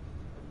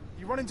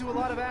 You run into a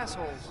lot of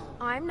assholes.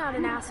 I'm not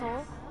an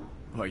asshole.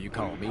 Are you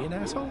calling me an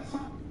asshole?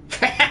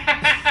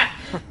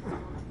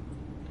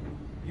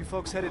 You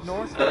folks headed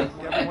north?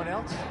 Everyone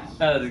else?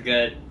 That was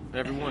good.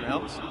 Everyone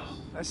else?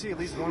 I see at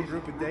least one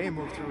group a day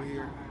move through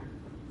here.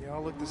 They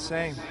all look the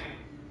same.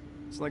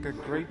 It's like a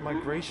great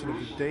migration of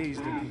the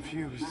dazed and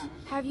confused.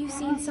 Have you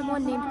seen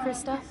someone named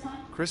Krista?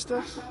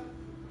 Krista?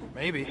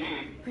 Maybe.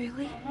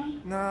 Really?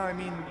 No, I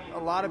mean, a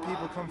lot of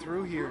people come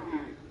through here.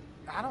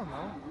 I don't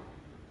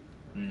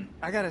know.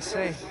 I gotta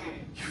say,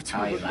 you two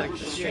look like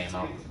shit.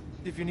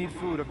 If you need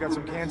food, I've got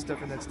some canned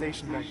stuff in that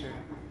station back there.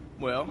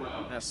 Well,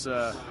 that's,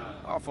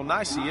 awful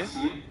nice of you.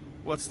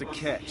 What's the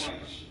catch?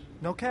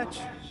 No catch.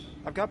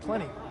 I've got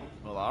plenty.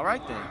 Well, all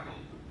right then.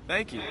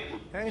 Thank you.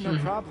 Hey, no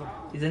problem.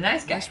 He's a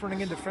nice guy. Nice running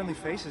into friendly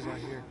faces out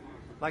here.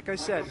 Like I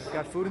said, I've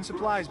got food and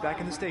supplies back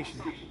in the station.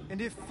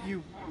 And if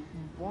you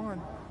want...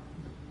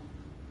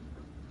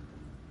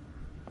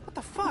 What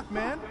the fuck,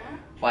 man?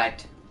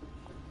 What?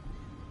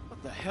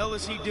 What the hell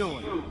is he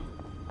doing?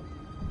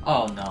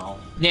 Oh no.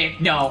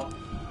 Nick, no.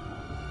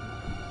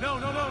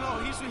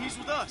 No, he's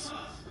with us.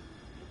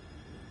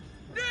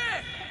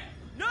 Nick!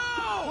 No!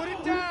 Put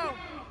it down!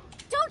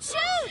 Don't shoot!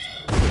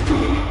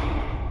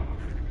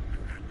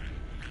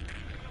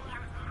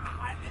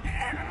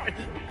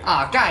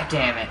 Oh, god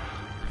damn it.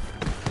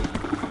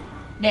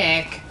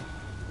 Nick.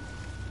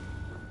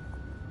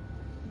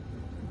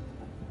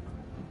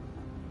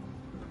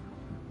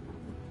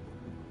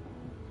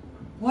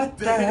 What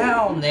the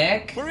hell,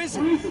 Nick? Where is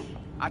it?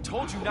 I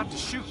told you not to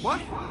shoot.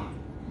 What?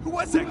 Who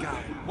was that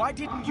guy? Why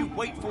didn't you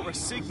wait for a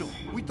signal?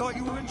 We thought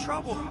you were in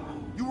trouble.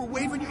 You were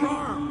waving your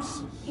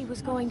arms. He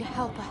was going to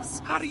help us.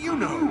 How do you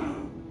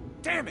know?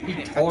 Damn it!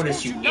 He told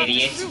us, you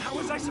idiot. How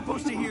was I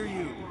supposed to hear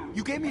you?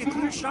 You gave me a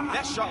clear shot.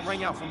 That shot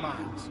rang out for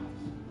miles.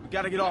 We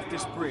gotta get off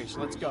this bridge.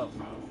 Let's go.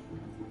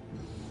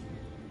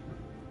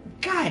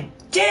 God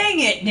dang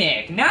it,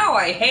 Nick! Now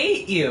I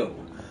hate you!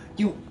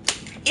 You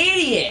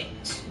idiot!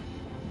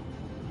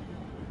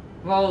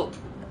 Well,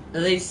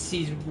 at least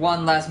he's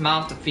one less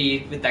mouth to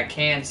feed with that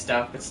canned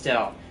stuff, but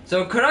still.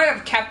 So could I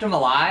have kept him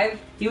alive?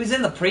 He was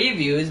in the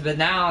previews, but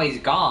now he's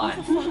gone.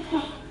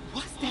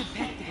 What's that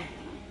back there?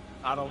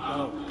 I don't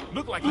know.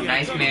 Looked like A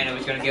nice man who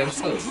was gonna give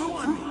us food. drew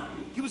on me.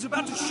 He was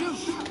about to shoot.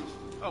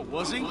 Oh,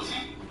 was he?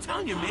 I'm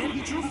telling you, man,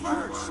 he drew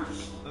first.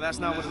 Well, that's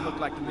not what it looked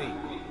like to me.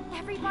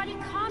 Everybody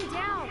calm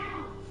down.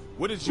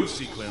 What did you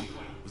see, Clem?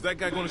 Was that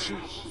guy gonna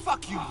shoot?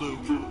 Fuck you, Luke.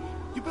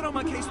 You've been on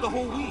my case the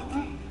whole week.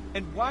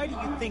 And why do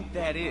you think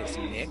that is,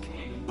 Nick?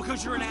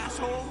 Because you're an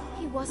asshole?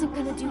 He wasn't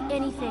gonna do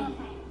anything.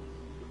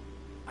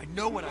 I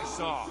know what I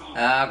saw.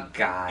 Oh,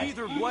 God.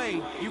 Either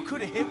way, you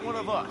could have hit one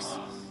of us.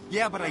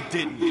 Yeah, but I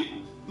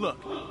didn't. Look,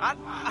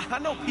 I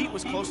know Pete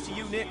was close to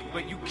you, Nick,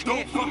 but you Don't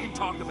can't... fucking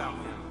talk about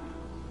him.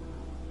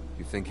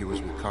 You think he was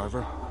with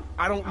Carver?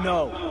 I don't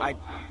know.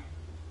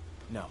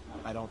 No,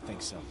 I don't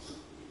think so.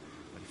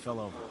 But he fell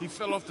over. He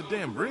fell off the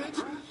damn bridge?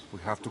 We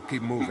have to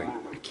keep moving.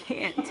 I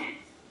can't.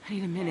 I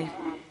need a minute.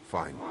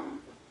 Fine.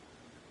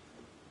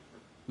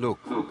 Luke,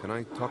 can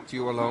I talk to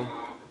you alone?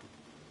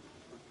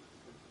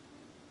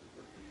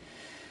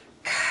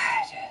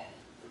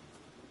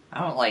 I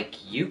don't like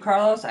you,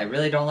 Carlos. I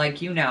really don't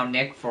like you now,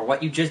 Nick, for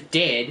what you just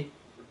did.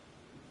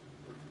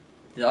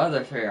 The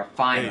other three are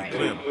fine right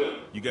Clem, now.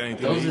 you got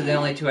anything? Those are the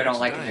only two I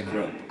don't like in the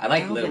group. I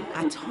like Luke.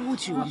 I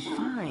told you I'm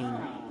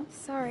fine.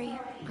 Sorry,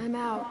 I'm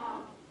out.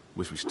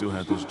 Wish we still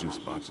had those juice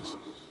boxes.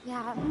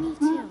 Yeah, me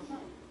too.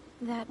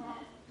 That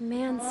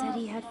man said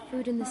he had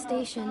food in the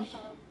station.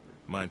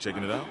 Mind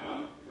checking it out?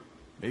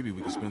 Maybe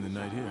we could spend the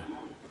night here.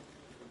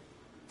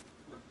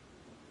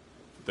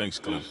 Thanks,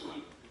 Clem.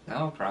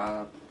 No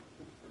problem.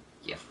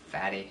 You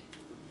fatty.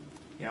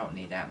 You don't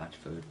need that much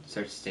food.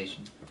 Search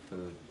stations for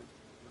food.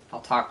 I'll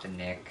talk to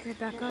Nick.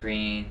 Rebecca?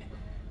 Green.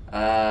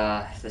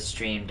 The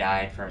stream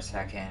died for a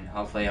second.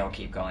 Hopefully it'll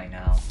keep going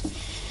now.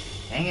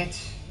 Dang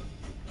it.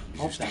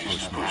 Hope that won't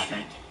have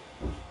happened.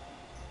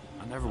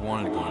 I never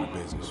wanted to go into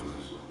business with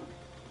him.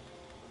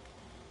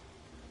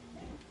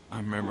 I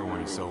remember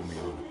when he sold me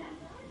on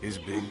his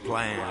big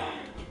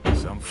plan.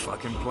 Some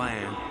fucking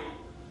plan.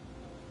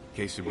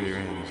 Case of beer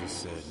in, he just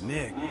said,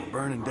 "Nick, we're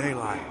burning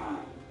daylight."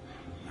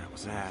 That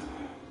was that.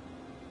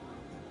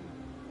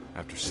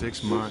 After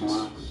 6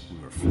 months, we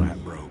were flat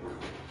broke.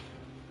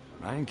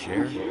 I didn't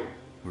care.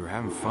 We were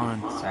having fun.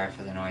 Sorry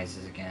for the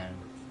noises again.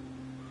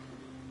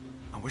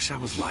 I wish I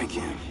was like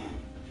him.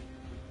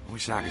 I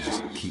wish I could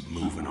just keep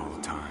moving all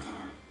the time.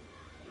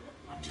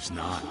 I'm just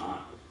not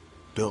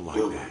built like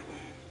that.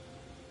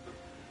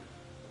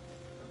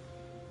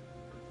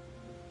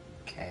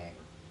 Okay.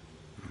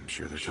 I'm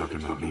sure they're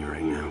talking about me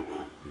right now.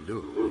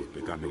 Luke is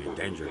becoming a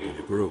danger to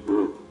the group.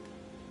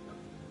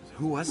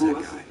 Who was that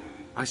guy?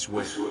 I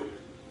swear,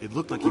 it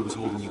looked like he was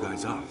holding you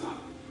guys up.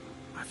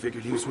 I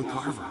figured he was with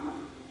Carver.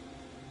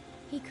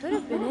 He could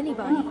have been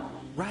anybody.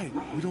 Right,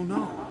 we don't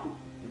know.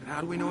 And how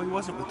do we know he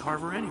wasn't with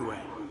Carver anyway?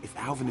 If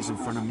Alvin is in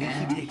front of me,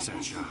 he takes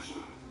that shot.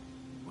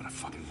 What a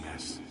fucking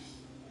mess.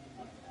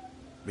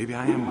 Maybe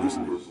I am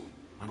losing it.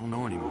 I don't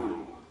know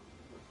anymore.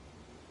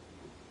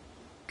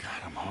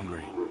 God, I'm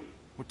hungry.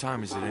 What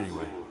time is it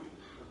anyway?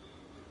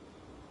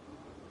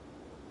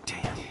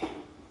 Damn.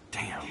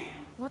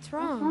 What What's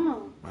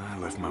wrong? I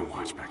left my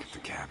watch back at the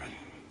cabin.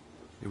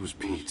 It was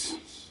Pete's.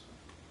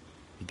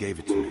 He gave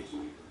it to me.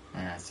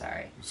 Ah,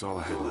 sorry. That's all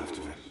I had left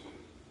of it.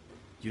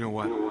 You know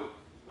what?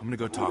 I'm gonna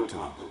go talk to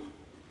him.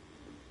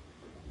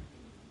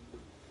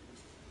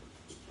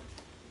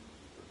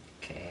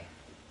 Okay.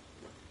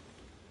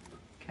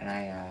 Can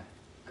I,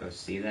 go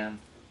see them?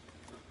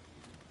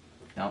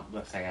 Nope,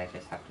 looks like I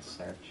just have to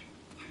search.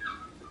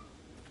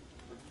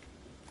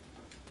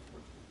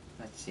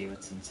 Let's see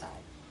what's inside.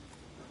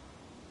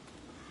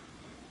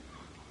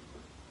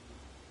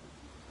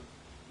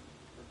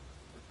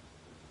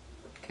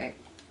 Okay,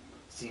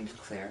 seems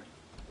clear,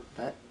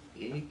 but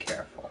be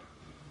careful.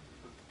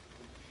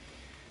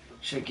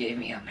 Should've gave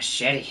me a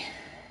machete.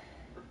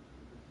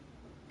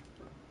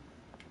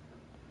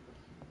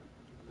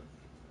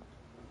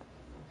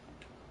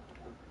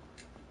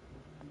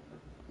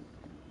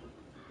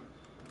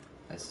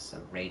 This is a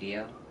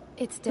radio.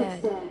 It's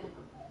dead.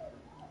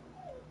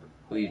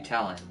 Who are you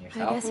telling?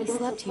 Yourself? I guess he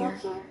slept here.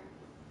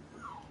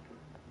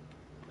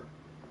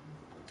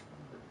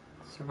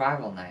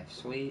 Survival knife,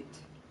 sweet.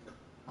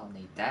 I'll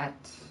need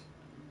that.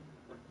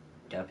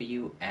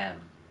 WM.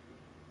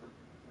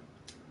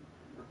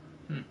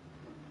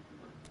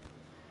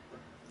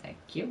 Thank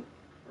you.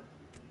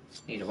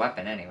 Just need a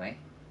weapon anyway.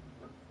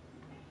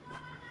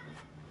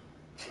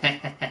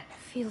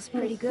 Feels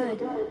pretty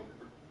good.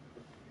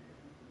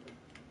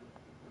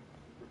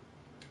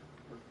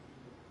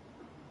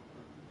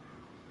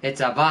 It's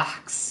a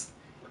box.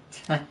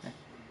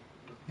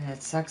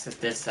 It sucks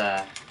that this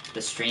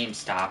the stream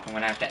stopped. I'm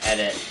gonna have to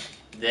edit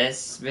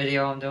this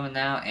video I'm doing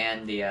now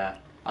and the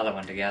other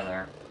one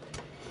together.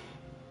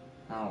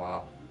 Oh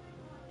well.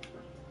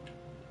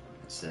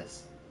 What's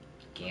this?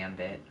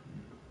 Gambit.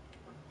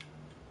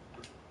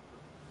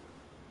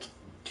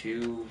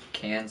 2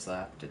 cans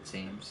left, it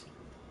seems.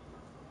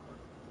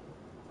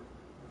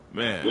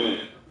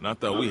 Man, I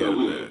thought we had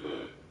it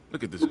bad.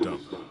 Look at this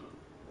dump.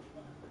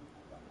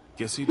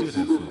 Guess he did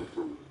have food.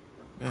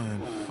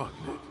 Man, fuck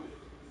Nick.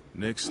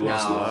 Nick's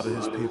lost a lot of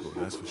his people,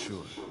 that's for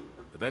sure.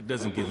 But that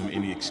doesn't give him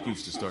any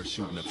excuse to start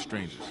shooting up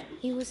strangers.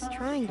 He was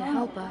trying to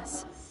help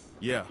us.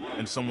 Yeah,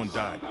 and someone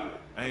died.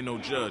 I ain't no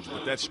judge,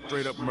 but that's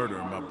straight up murder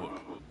in my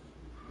book.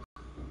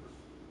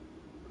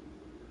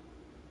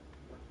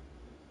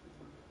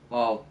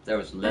 Well, there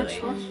was Lily.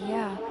 Actually,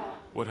 yeah.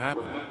 What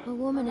happened? A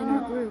woman in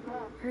our group.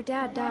 Her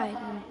dad died,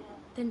 and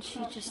then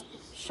she just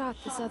shot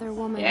this other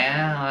woman.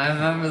 Yeah, I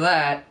remember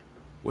that.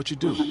 What you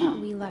do?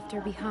 We left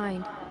her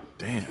behind.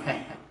 Damn.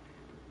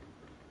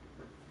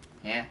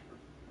 Yeah.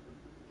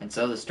 And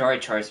so the story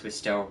choice was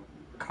still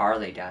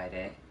Carly died,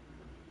 eh?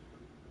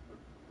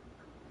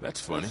 That's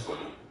funny.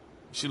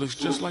 She looks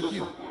just like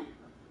you.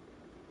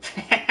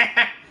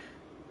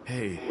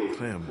 Hey,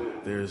 Clem,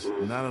 there's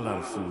not a lot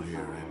of food here,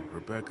 and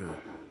Rebecca,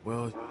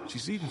 well,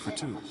 she's eating for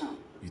 2.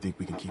 You think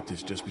we can keep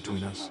this just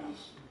between us?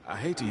 I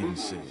hate to even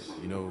say it,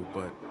 you know,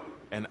 but...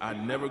 And I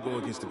never go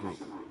against the group.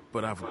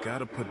 But I've got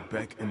to put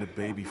Beck and the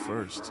baby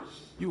first.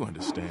 You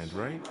understand,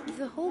 right?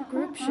 The whole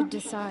group should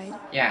decide.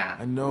 Yeah.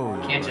 I know.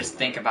 You can't just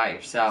think about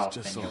yourself it's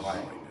just and your so wife.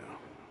 hard right now.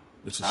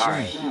 It's a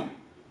Sorry, shame.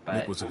 but...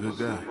 Nick was a good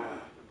guy.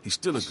 He's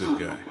still a good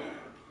guy.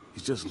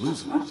 He's just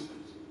losing it.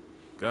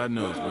 God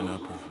knows we're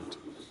not perfect.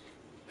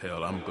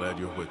 Hell, I'm glad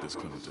you're with us,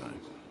 Clementine.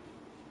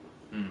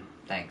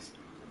 Thanks.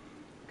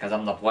 Because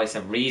I'm the voice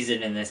of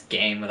reason in this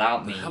game.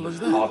 Without me,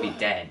 I'll be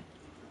dead.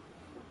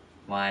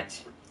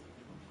 What?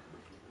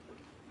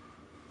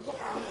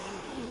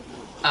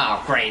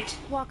 Oh, great.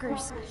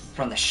 Walkers.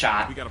 From the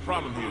shot. We got a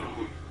problem here.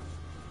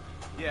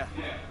 Yeah,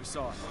 we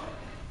saw it.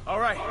 All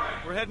right,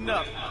 we're heading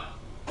up.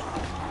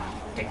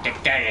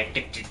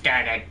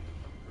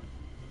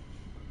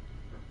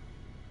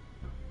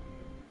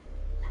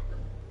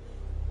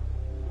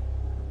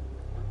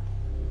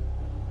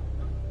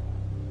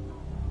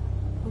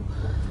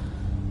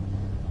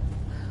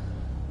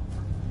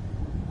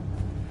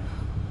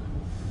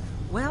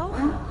 Well,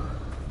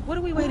 what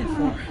are we waiting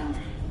for?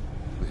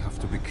 We have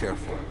to be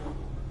careful.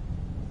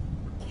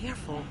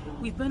 Careful.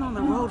 We've been on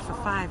the road for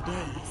 5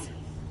 days.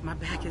 My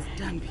back is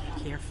done being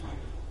careful.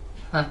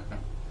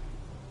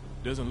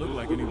 Doesn't look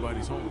like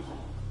anybody's home.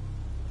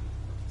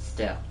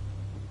 Still,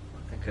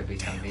 there could be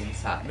somebody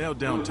inside. Nailed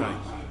down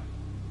tight.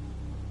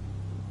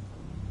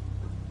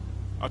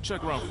 I'll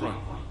check around front.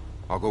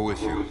 I'll go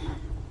with you.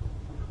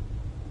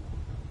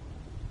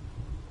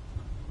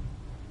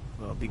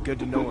 Well, it'd be good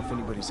to know if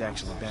anybody's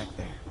actually back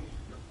there.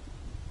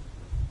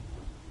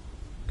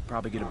 Could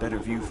probably get a better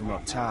view from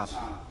up top.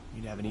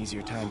 You'd have an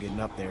easier time getting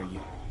up there. You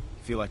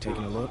feel like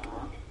taking a look?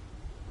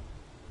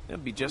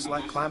 It'd be just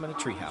like climbing a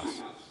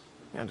treehouse.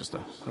 Yeah, just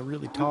a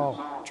really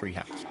tall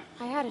treehouse.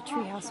 I had a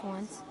treehouse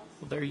once.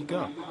 Well, there you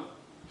go.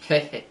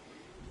 I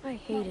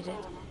hated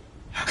it.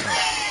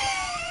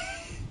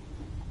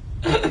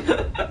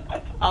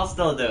 I'll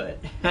still do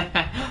it.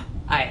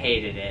 I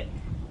hated it.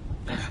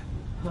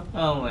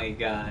 Oh my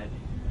god.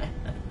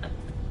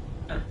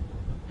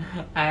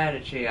 I had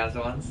a treehouse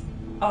once.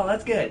 Oh,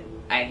 that's good.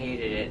 I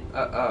hated it.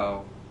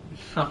 Uh-oh.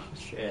 Oh,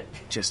 shit.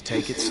 Just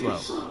take it slow,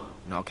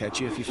 and I'll catch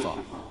you if you fall.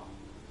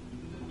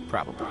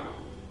 Probably.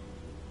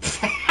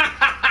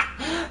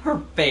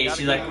 Her face, Gotta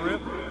she's get like, a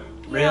grip.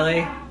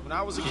 really? When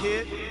I was a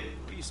kid,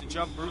 we used to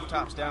jump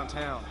rooftops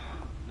downtown.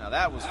 Now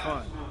that was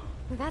fun.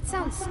 That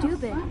sounds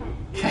stupid.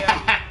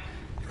 Yeah.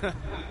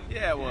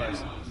 Yeah, it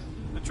was.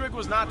 The trick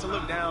was not to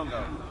look down,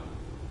 though.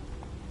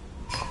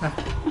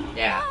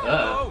 Yeah.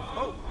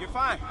 Oh, you're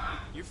fine.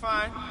 You're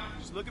fine.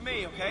 Just look at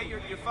me, okay? You're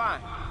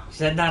fine. She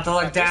said not to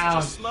look Now, down.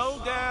 Just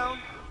slow down.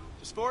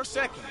 Just for a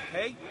second,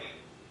 okay?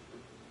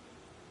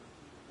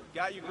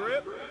 Got your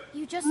grip?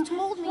 You just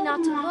told me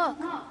not to look.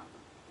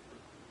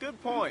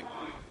 Good point.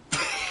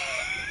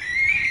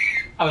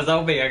 I was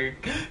hoping I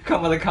could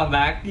come with a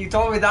comeback. You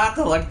told me not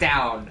to look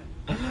down.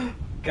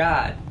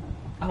 God.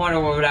 I wonder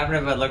what would happen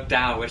if I looked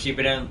down. Would she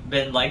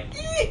been like,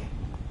 eee!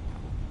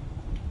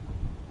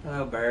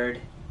 Hello, bird.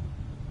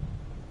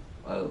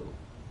 Whoa.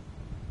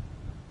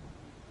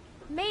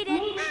 Made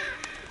it.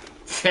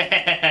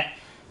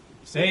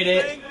 Made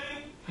it.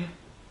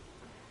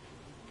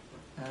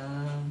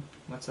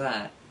 What's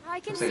that? I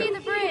can Looks like see a-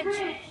 the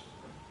bridge.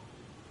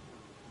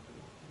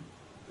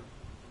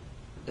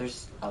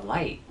 There's a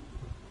light.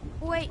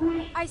 Wait,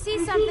 I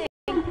see something.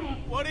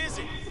 What is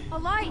it? A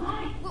light.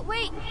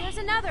 Wait, there's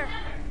another.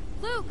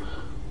 Luke.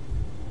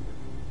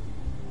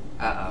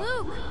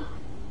 Uh-oh. Luke.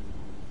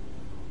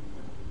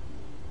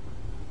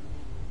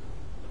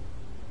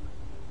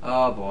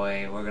 Oh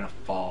boy, we're gonna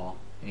fall.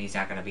 And he's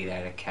not gonna be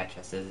there to catch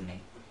us, isn't he?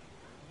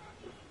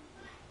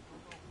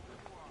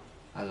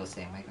 I was gonna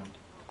say, Mike.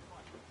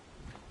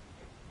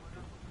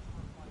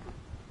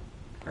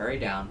 Hurry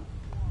down.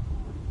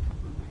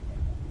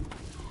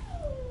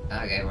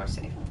 Okay, we're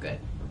safe. Good.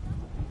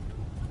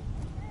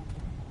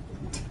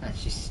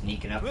 She's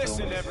sneaking up to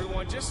Listen, him.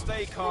 everyone, just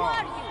stay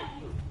calm.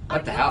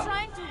 What the hell?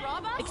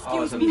 Oh,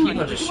 Excuse some me, people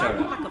honey. just Do I showed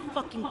look up. like a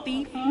fucking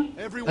thief?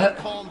 Everyone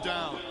calm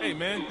down. Hey,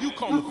 man, you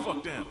calm the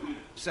fuck down.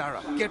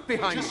 Sarah, get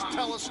behind me. Just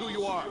tell us who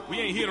you are. We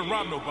ain't here to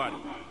rob nobody.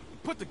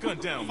 Put the gun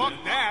down, Fuck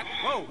man. that.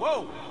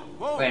 Whoa.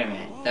 Wait a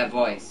minute, that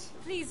voice.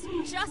 Please,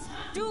 just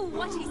do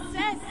what he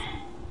says.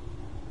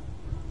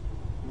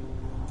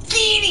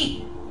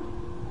 Beanie!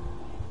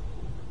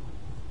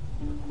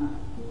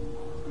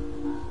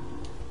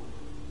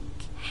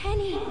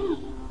 Kenny.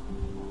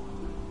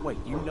 Wait,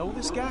 you know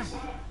this guy?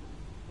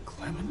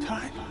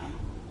 Clementine?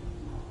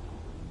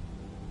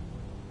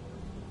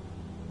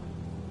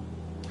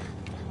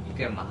 You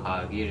give him a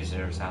hug. You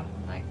deserve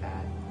something like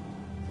that.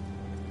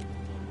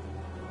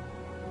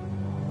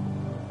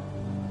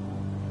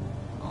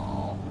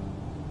 Oh.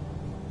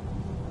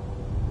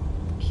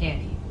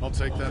 Kenny. I'll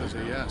take that as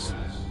a yes.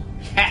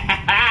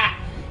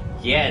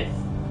 Yes.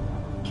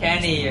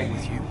 Kenny.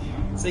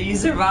 So you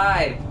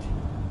survived.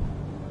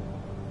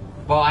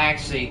 Well, I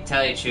actually,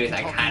 tell you the truth,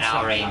 I kind of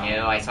already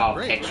knew. I saw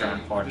a picture,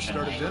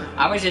 unfortunately.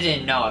 I wish I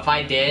didn't know. If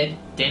I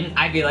didn't,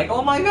 I'd be like,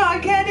 oh my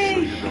god,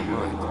 Kenny!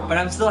 But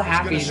I'm still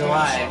happy he's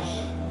alive.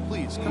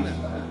 Please, come in.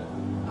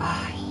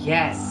 Ah,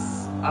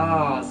 yes.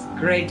 Oh, it's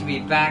great to be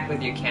back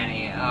with you,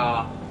 Kenny.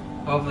 Oh,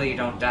 hopefully you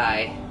don't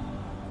die.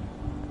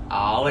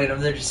 Oh, look at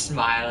them, they're just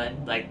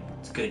smiling. Like,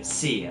 it's good to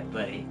see you,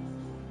 buddy.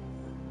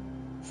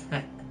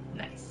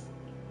 Nice.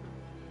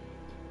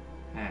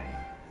 Alright.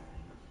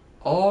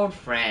 Old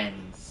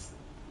friends.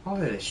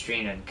 Hopefully the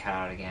stream doesn't cut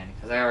out again,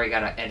 because I already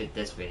gotta edit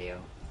this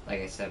video, like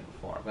I said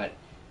before, but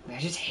I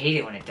just hate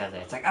it when it does it.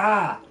 It's like,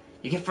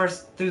 you get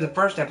through the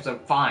first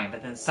episode fine,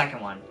 but then the second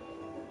one,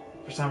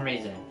 for some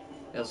reason,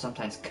 it'll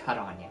sometimes cut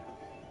on you.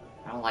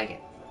 I don't like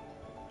it.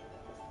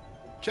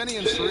 Kenny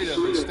and Sarita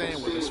have been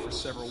staying with us for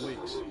several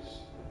weeks.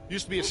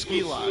 Used to be a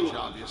ski lodge,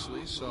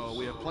 obviously, so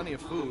we have plenty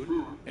of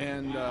food.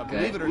 And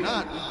believe it or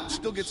not, we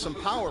still get some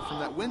power from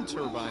that wind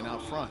turbine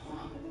out front.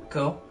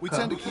 Cool. We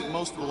tend to keep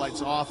most of the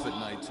lights off at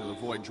night to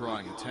avoid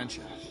drawing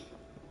attention.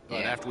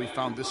 But after we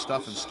found this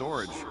stuff in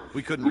storage,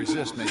 we couldn't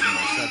resist making an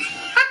exception.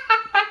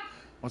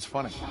 What's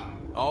funny?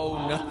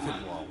 Oh,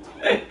 nothing, Walt.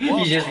 You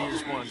Walt just-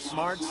 here's one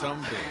smart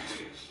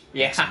bitch.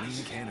 Yeah. Some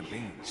mean can of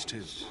beans,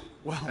 too.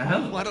 Well,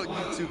 why don't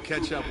you two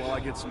catch up while I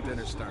get some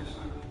dinner started?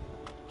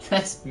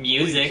 That's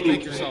music. Please, make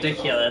It's yourself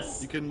ridiculous.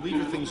 You can leave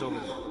your things over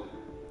there.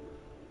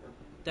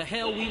 The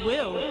hell we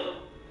will.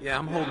 Yeah,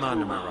 I'm holding on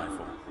to my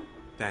rifle.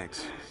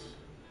 Thanks.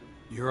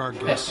 You're our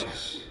guest.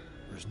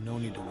 There's no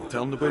need to worry.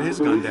 Tell him to put his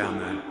gun down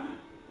then.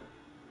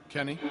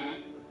 Kenny?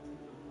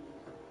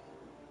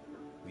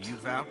 Will you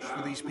vouch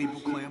for these people,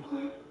 Clem?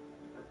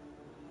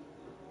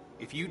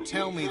 If you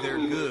tell me they're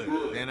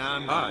good, then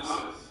I'm Us.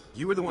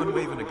 You were the one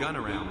waving a gun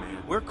around,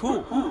 man. We're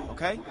cool,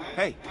 okay?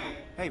 Hey,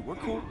 we're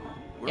cool.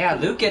 Yeah,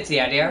 Luke gets the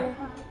idea.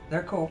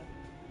 They're cool.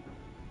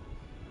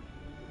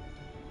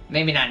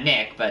 Maybe not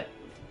Nick, but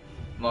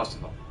most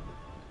of them.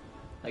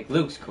 Like,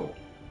 Luke's cool.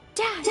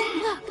 Dad,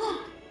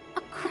 look.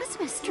 A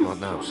Christmas tree. What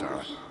now,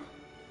 Sarah?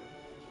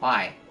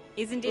 Why?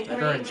 Isn't it Let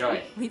her great? enjoy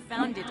it. We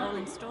found it all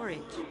in storage.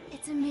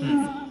 It's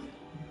amazing.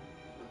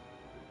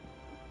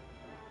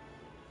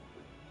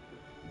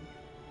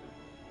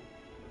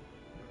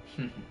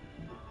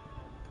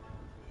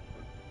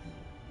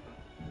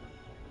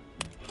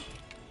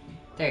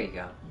 There you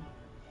go.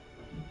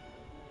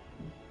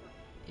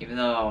 Even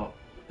though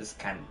This is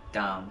kind of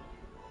dumb.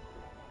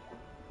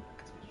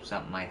 'Cause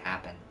something might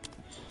happen.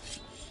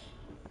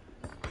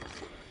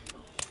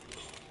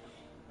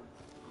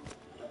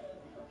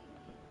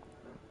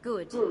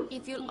 Good.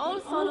 If you'll all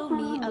follow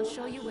me, I'll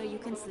show you where you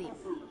can sleep.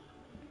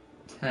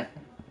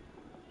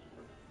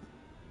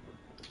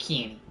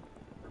 Kenny.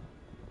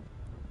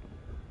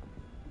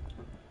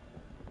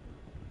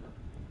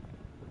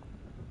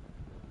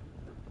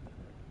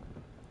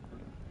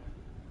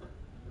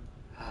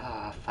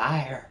 Ah,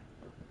 fire.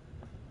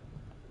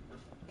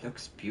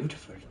 Looks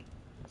beautiful.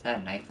 Is that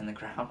a knife in the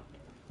ground?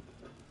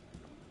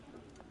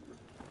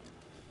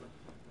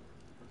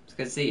 It's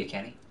good to see you,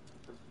 Kenny.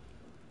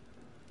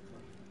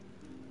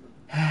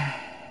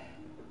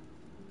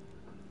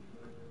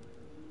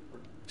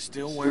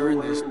 Still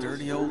wearing this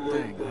dirty old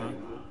thing,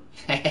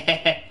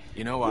 huh?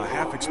 You know, I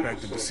half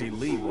expected to see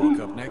Lee walk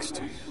up next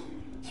to you.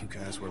 You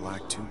guys were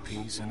like two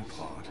peas in a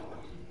pod.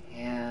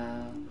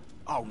 Yeah.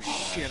 Oh,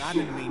 shit, I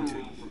didn't mean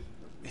to.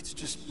 It's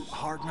just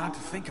hard not to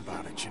think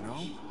about it, you know?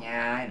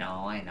 Yeah, I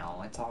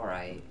know. It's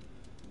alright.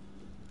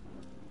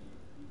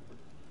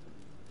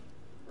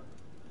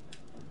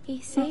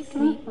 He saved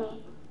me.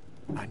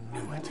 I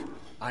knew it.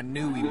 I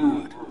knew he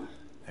would.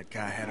 That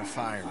guy had a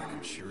fire in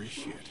him, sure as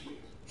shit.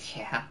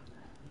 Yeah.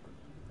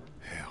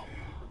 Hell.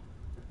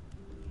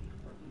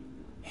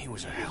 He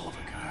was a hell of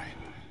a guy.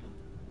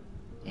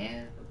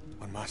 Yeah.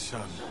 When my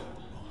son...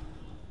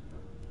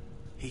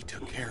 he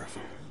took care of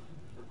him.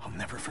 I'll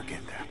never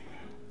forget that.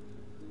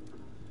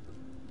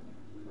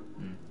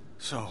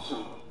 So,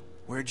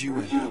 where'd you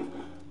end up?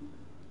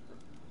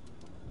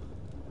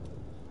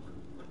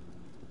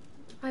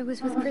 I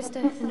was with Krista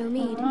and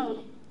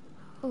Omid.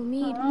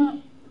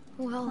 Omid,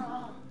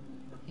 well...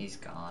 He's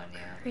gone,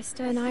 yeah.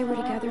 Krista and I were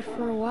together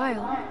for a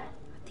while,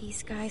 but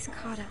these guys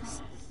caught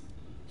us.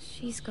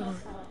 She's gone.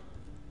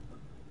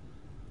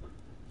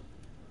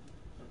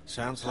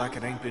 Sounds like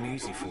it ain't been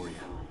easy for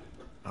you.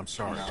 I'm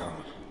sorry,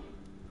 darling.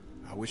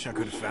 I wish I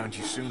could have found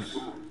you sooner.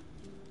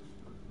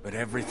 But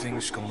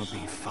everything's gonna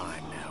be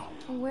fine now.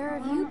 Where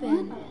have you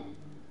been?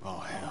 Oh,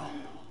 hell.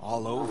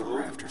 All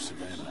over after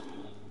Savannah.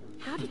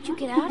 How did you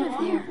get out of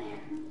there?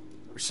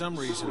 For some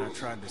reason, I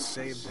tried to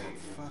save that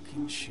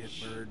fucking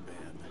shitbird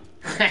band.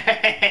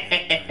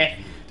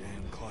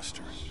 Damn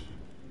cluster.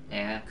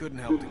 Yeah. Couldn't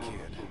help the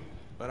kid,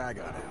 but I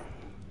got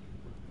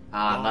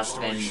out. Must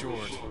have been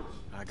short,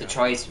 the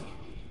choice.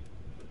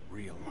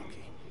 Real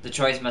lucky. The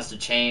choice must have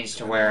changed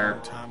to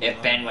where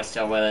if Ben was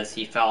still with us,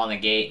 he fell on the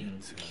gate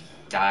and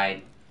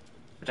died.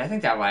 Which I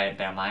think that might have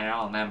been mine. I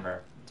don't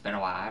remember. It's been a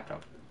while. I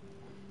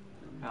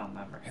don't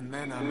remember. And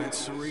then I met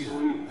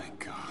Sarita. Thank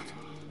God.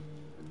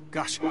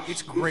 Gosh,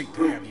 it's great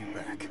to have you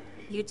back.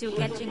 You two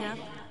catching up?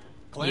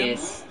 Clem,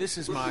 yes. This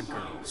is my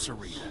girl,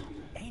 Sarita.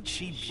 Ain't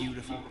she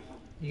beautiful?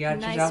 You got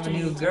yourself a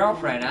new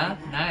girlfriend, huh?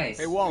 Nice.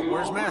 Hey, Walt,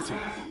 where's Matthew?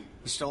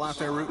 He's still out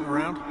there rooting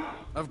around?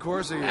 Of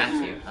course he is.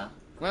 Matthew, huh?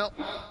 Well,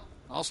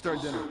 I'll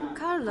start dinner.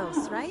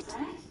 Carlos, right?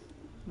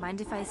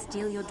 Mind if I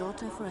steal your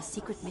daughter for a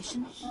secret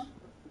mission?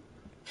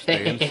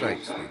 Stay in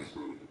sight,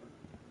 sweetie.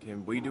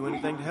 Can we do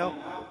anything to help?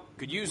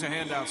 Could use a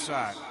hand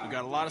outside. We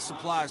got a lot of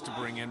supplies to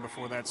bring in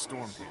before that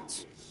storm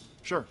hits.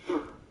 Sure.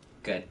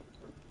 Good.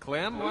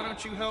 Clem, why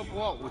don't you help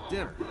Walt with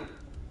dinner?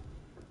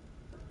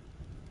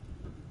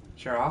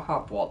 Sure, I'll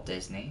help Walt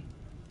Disney.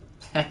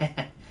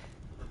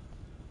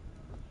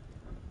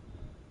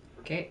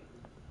 Okay.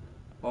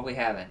 What we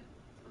having?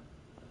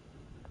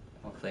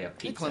 Hopefully a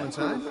pizza. Hey,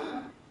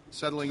 Clementine.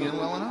 Settling in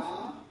well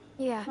enough?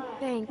 Yeah,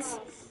 thanks.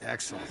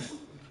 Excellent.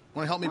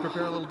 Want to help me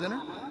prepare a little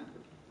dinner?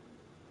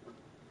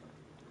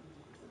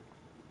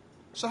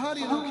 So how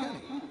do you know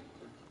Kenny?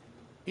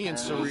 He and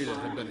Sarita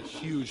have been a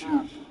huge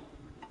help.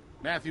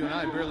 Matthew and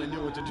I barely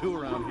knew what to do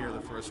around here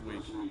the first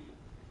week.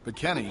 But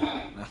Kenny,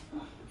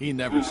 he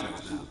never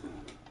slows down.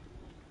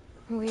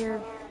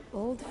 We're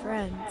old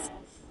friends.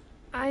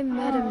 I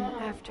met him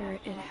after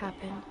it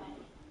happened.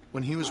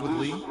 When he was with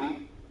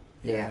Lee?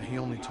 Yeah. He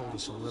only told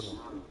us a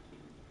little.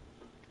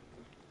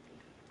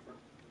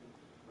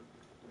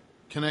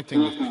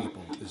 Connecting with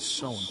people is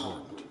so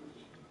important.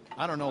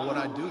 I don't know what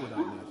I'd do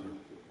without Matthew.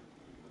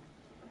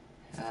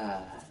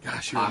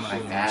 Gosh, you're Talk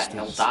like that.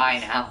 He'll die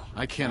now.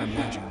 I can't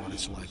imagine what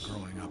it's like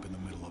growing up in the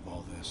middle of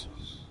all this.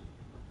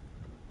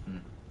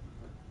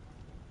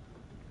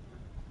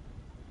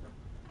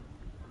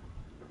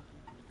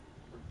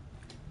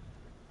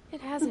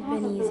 It hasn't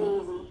been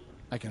easy.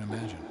 I can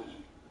imagine.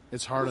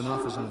 It's hard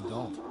enough as an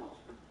adult.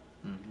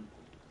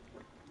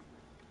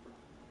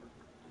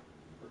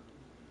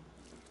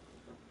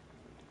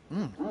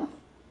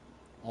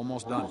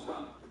 Almost done.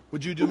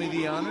 Would you do me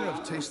the honor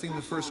of tasting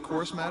the first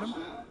course, madam?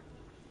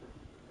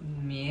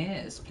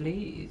 Yes,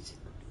 please.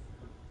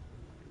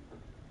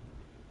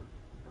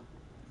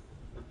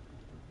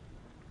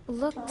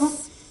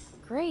 Looks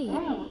great.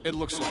 It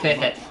looks like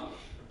much.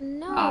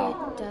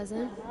 No, it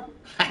doesn't.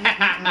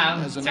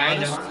 As an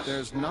artist,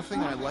 there's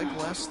nothing I like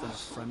less than a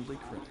friendly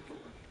critic.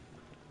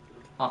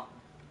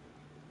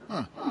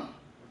 Huh.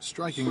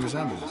 Striking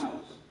resemblance.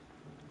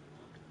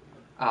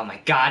 Oh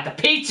my god, the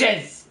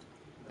peaches!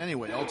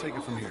 Anyway, I'll take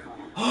it from here.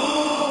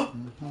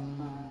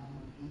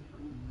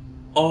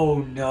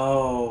 Oh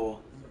no.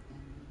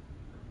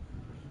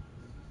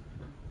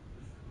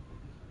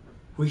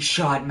 We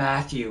shot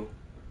Matthew.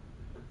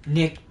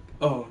 Nick.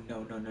 Oh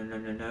no, no, no, no,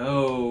 no,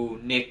 no.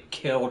 Nick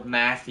killed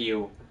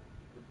Matthew.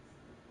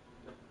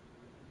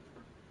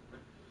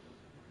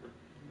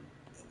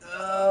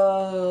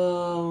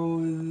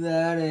 Oh,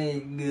 that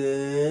ain't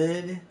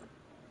good.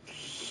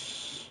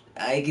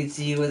 I can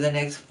see where the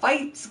next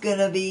fight's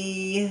gonna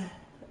be.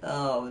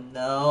 Oh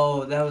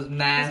no, that was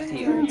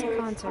Matthew. Prison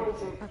Guards concert,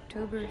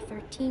 October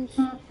 13th,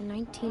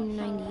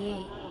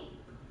 1998.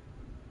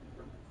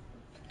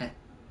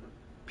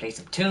 Play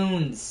some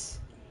tunes.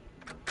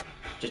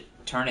 Just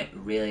turn it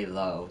really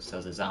low so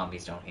the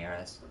zombies don't hear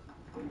us.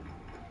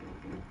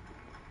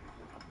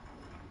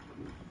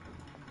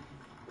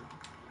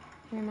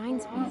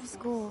 Reminds me of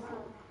school.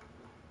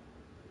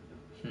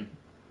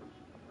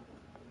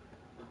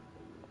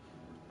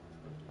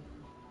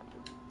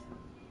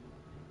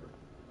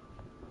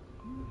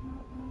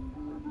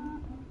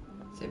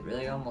 Is it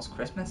really almost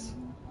Christmas?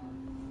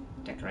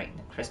 Decorating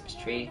the Christmas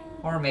tree?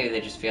 Or maybe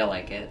they just feel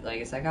like it. Like,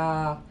 it's like,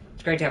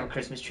 it's great to have a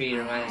Christmas tree to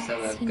remind us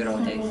of the good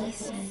old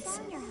days.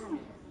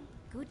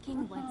 Good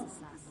King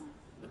Wenceslas.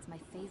 It's my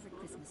favorite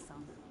Christmas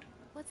song.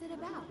 What's it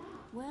about?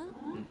 Well,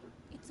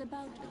 it's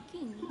about a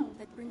king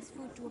that brings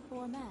food to a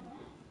poor man.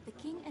 The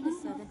king and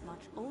his servant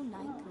march all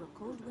night through a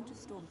cold winter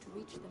storm to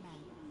reach the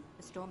man.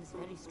 The storm is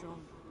very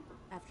strong.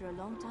 After a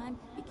long time,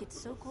 it gets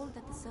so cold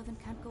that the servant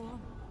can't go on.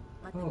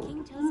 But the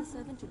king tells the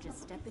servant to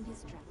just step in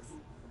his tracks.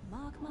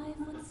 Mark my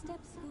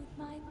footsteps, scoot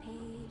my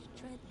page,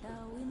 tread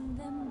thou in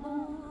them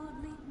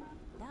boldly.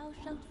 Thou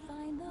shalt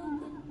find the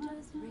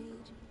winter's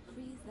rage,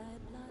 freeze thy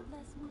blood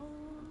less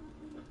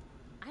coldly.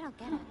 I don't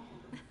get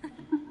it.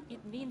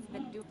 It means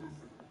that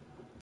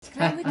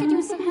Clem, we could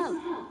use some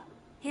help.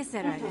 Here,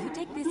 Sarah, you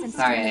take this and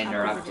Sorry I stand up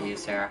over interrupted there. you,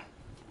 Sarah.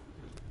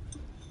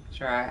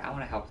 Sure, I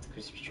want to help with the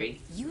Christmas tree.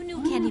 You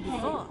knew Kenny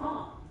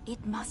before.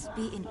 It must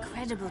be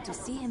incredible to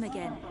see him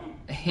again.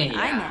 Yeah.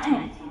 I met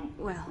him.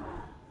 Well,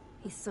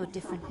 he's so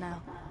different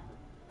now.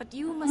 But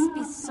you must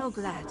be so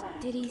glad.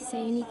 Did he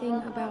say anything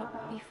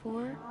about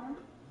before?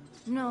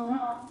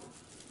 No.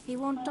 He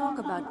won't talk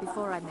about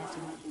before I met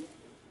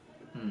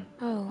him.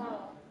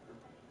 Oh.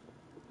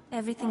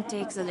 Everything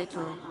takes a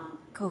little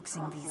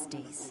coaxing these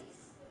days.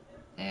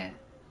 Yeah.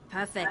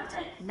 Perfect.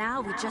 Now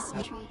we just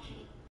need...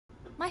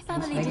 My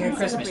family Make it a didn't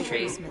Christmas celebrate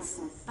tree. Christmas.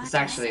 It's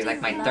actually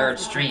like my third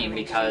stream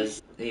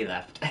because he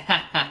left.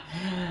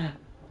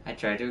 I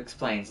tried to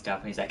explain stuff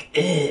and he's like,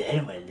 ugh, I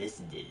don't want to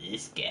listen to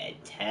this guy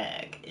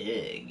talk.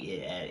 Ugh,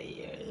 get out of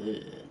here.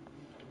 Ugh.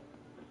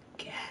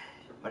 God,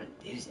 what a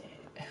loser.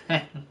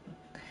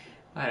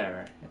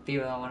 Whatever. If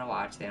people don't want to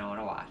watch, they don't want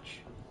to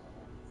watch.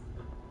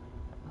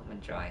 I'm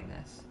enjoying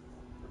this.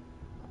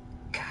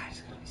 God,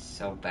 it's gonna be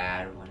so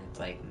bad when it's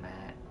like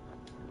matte.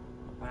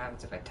 What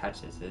happens if I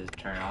touch this? Does it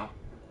turn off?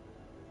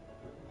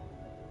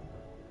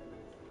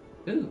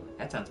 Ooh,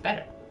 that sounds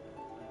better.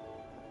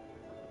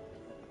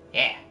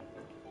 Yeah.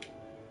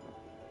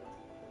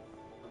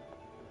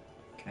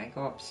 Can I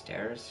go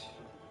upstairs?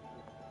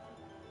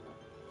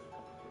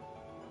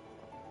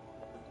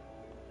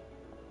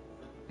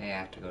 Maybe I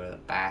have to go to the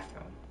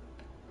bathroom.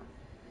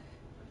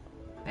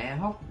 Man, I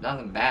hope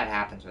nothing bad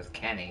happens with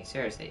Kenny.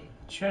 Seriously,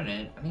 it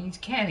shouldn't. I mean, he's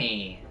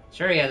Kenny.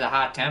 Sure, he has a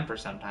hot temper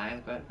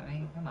sometimes, but, I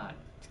mean, come on.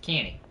 It's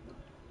Kenny.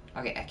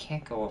 Okay, I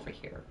can't go over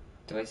here.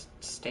 Do I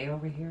stay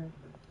over here?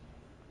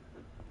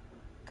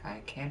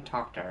 I can't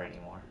talk to her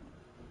anymore.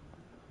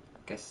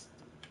 Guess...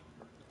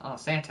 Oh,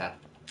 Santa.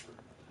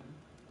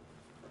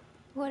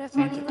 What a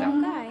funny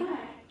little guy.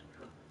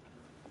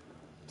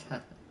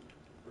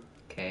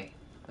 Okay,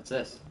 what's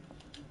this?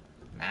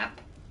 Map?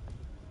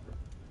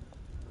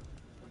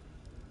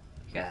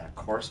 You got a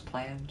course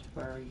planned?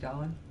 Where are we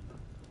going?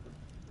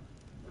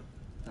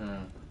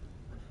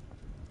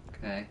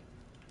 Okay.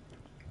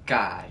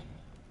 God.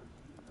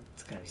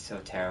 It's gonna be so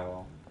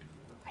terrible.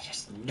 I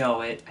just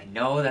know it. I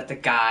know that the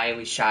guy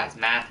we shot is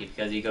Matthew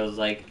because he goes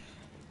like,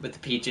 with the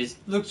peaches,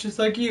 looks just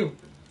like you.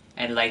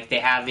 And like they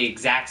have the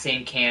exact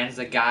same cans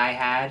the guy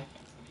had.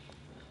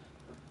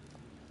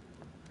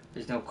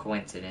 There's no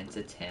coincidence,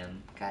 it's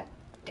him. God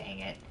dang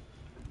it.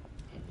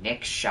 And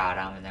Nick shot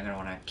him and they're gonna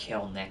wanna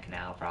kill Nick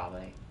now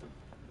probably.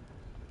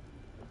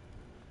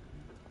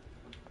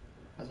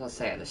 I was about to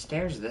say, are the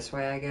stairs this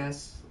way I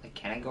guess? Like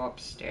can I go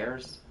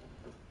upstairs?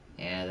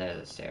 Yeah, there are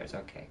the stairs.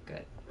 Okay,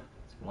 good. I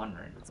was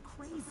wondering. It's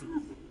crazy.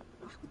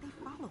 Why would they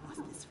follow us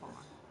this far?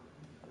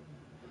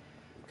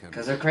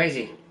 Because they're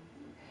crazy.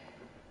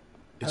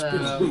 It's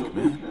been a week,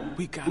 man.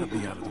 We gotta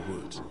be out of the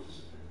woods.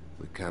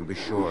 We can't be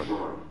sure.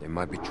 They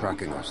might be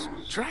tracking us.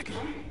 Tracking?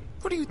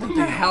 What do you think? What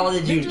the hell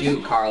did you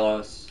do,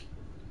 Carlos?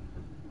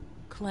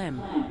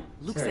 Clem,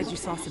 Luke says you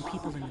saw some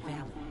people in the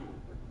valley.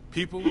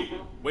 People?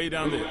 Way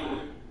down there.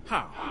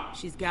 How?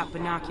 She's got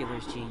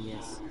binoculars,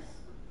 genius.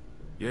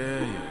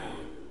 Yeah.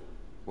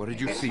 What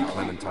did you see,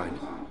 Clementine?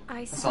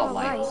 I saw saw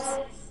lights.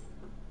 lights.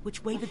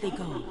 Which way did they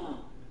go?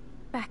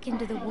 Back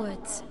into the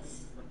woods.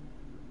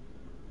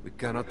 We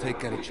cannot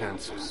take any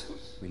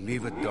chances. We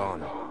leave at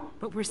dawn.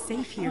 But we're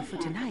safe here for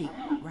tonight,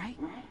 right?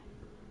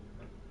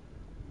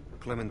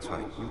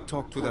 Clementine, you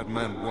talked to that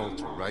man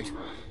Walter, right?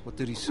 What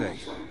did he say?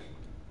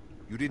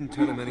 You didn't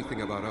tell him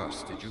anything about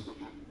us, did you?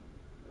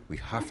 We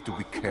have to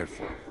be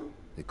careful.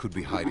 They could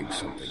be hiding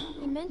something.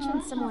 He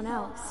mentioned someone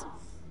else.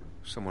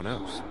 Someone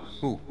else?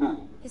 Who?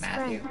 His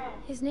friend.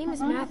 His name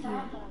is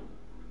Matthew.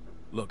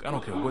 Look, I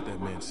don't care what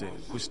that man said.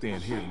 We're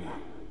staying here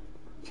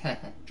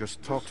tonight.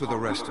 Just talk to the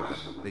rest of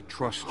them. They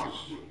trust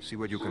you. See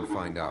what you can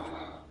find out.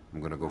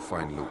 I'm gonna go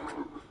find Luke.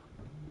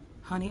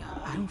 Honey,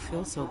 I don't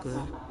feel so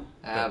good.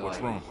 What's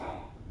wrong?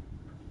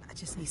 I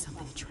just need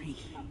something to drink.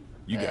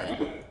 You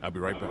got it. I'll be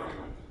right back.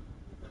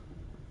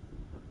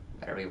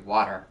 Better be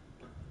water.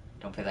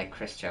 Don't be like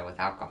Christian with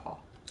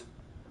alcohol.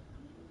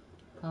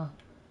 Huh.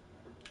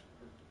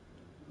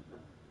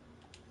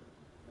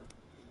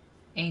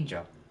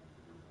 Angel.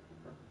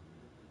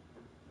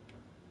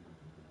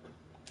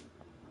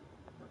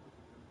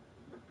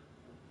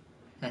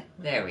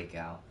 There we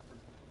go.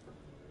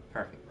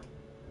 Perfect.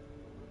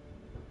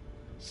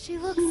 She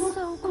looks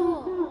so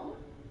cool.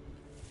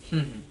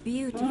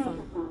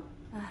 Beautiful.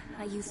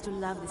 I used to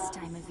love this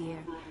time of year.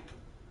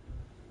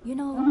 You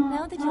know,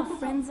 now that your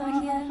friends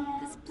are here,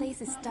 this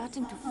place is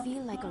starting to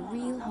feel like a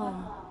real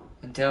home.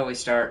 Until we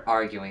start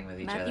arguing with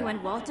each Matthew other.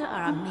 and Walter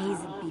are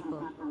amazing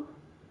people.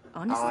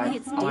 Honestly,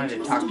 it's I wanted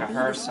dangerous to talk to be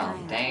her this some.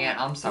 kind. Dang it,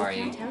 I'm sorry,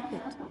 You can't help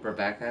it.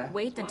 Rebecca.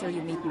 Wait until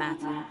you meet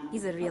Matthew.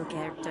 He's a real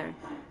character.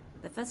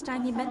 The first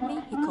time he met me,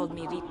 he called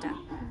me Rita.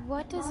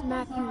 What does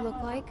Matthew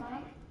look like?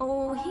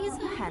 Oh, he's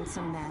a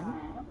handsome man.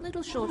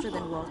 Little shorter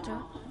than Walter.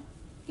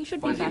 He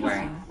should What be is he back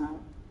wearing? soon.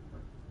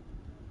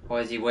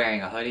 What is he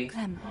wearing, a hoodie?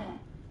 Clem,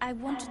 I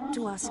wanted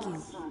to ask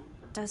you,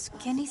 does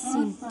Kenny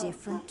seem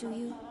different to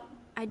you?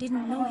 I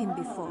didn't know him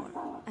before,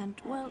 and,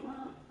 well,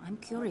 I'm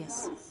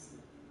curious.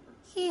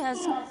 He has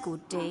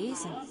good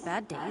days and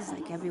bad days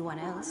like everyone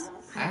else.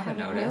 I haven't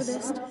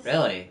noticed.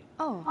 Really?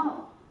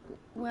 Oh,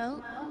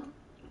 well,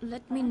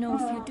 let me know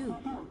if you do.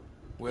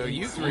 Well,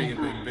 you three have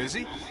been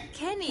busy.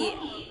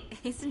 Kenny,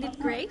 isn't it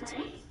great?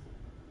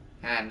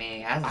 I mean,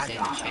 he hasn't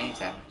seemed to change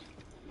that much.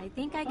 I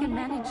think I can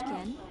manage,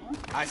 Ken.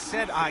 I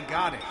said I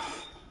got it.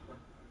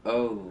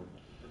 Oh.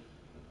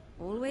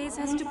 Always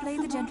has to play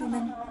the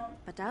gentleman.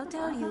 But I'll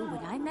tell you,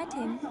 when I met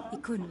him, he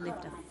couldn't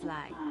lift a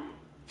fly.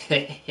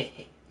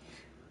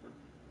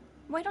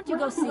 Why don't you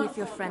go see if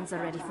your friends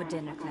are ready for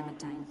dinner,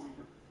 Clementine?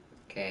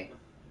 Okay.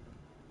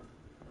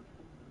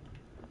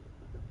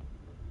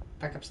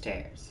 Back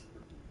upstairs.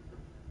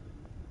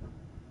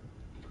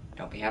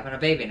 Don't be having a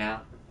baby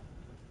now.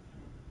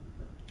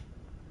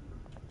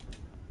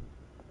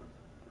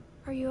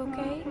 Are you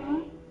okay?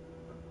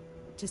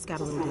 Just got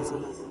a little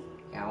dizzy.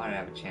 Yeah, I wanted to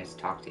have a chance to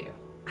talk to you.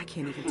 I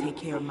can't even take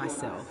care of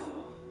myself.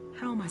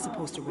 How am I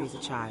supposed to raise a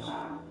child?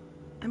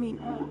 I mean,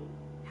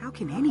 how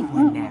can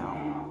anyone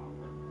now?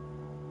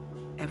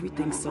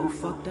 Everything's so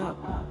fucked up.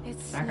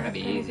 It's not gonna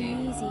be easy,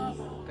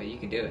 but you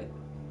can do it.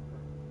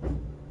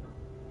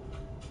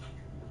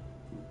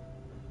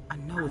 I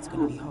know it's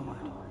gonna be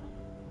hard,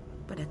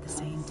 but at the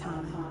same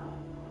time,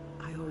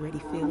 I already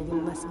feel a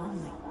little less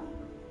lonely.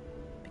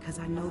 Because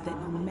I know that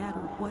no matter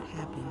what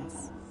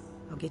happens,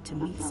 I'll get to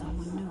meet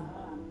someone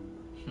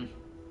new.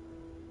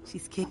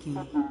 She's kicking.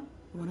 You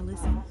wanna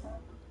listen?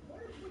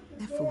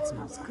 That food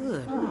smells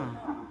good, huh?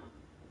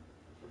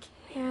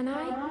 Can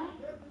I?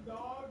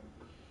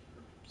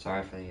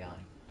 Sorry for the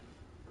yelling.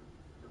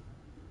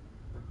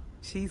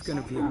 She's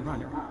gonna be a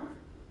runner.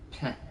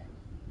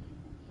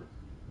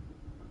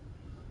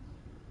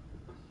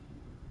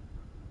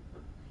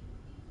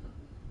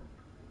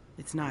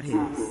 It's not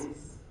his.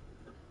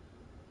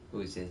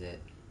 Whose is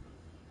it?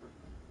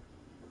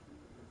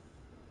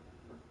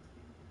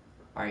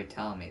 Why are you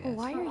telling me this?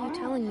 Why are you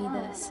telling me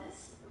this?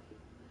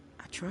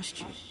 I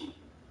trust you.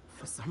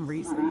 For some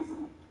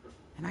reason.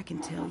 And I can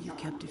tell you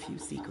kept a few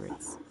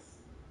secrets.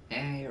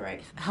 Yeah, you're right.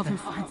 If Alvin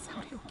finds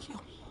out, he'll kill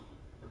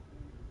me.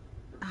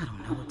 I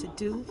don't know what to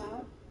do.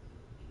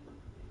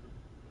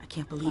 I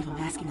can't believe I'm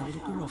asking a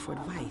little girl for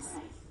advice.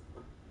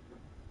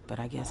 But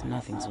I guess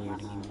nothing's weird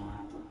anymore.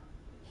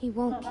 He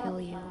won't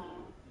kill you.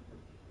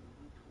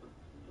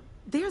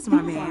 There's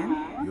my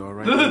man. You all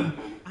right?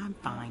 I'm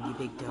fine, you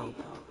big dope.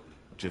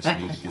 Just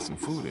need to get some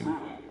food in.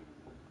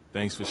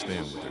 Thanks for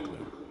staying with her,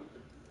 Clem.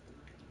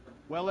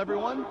 Well,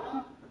 everyone,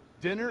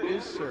 dinner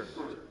is served.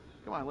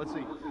 Come on, let's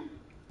eat.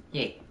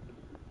 Yeah.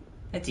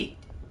 Let's eat.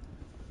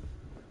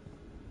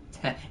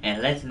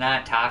 And let's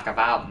not talk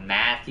about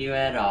Matthew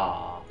at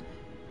all.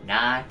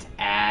 Not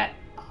at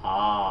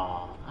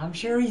all. I'm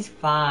sure he's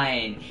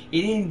fine.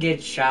 He didn't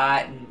get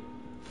shot and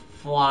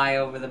fly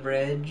over the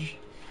bridge.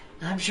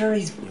 I'm sure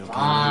he's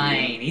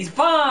fine. He's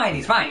fine.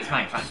 He's fine. He's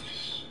fine. He's fine.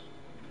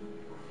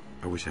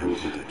 I wish I hadn't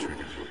pulled that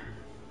trigger.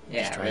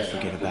 Yeah, Just try really. to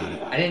forget about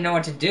it. I didn't know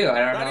what to do. I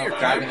don't Right know here, if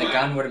driving Clem. the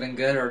gun would have been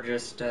good or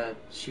just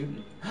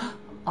shooting.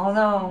 Oh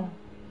no.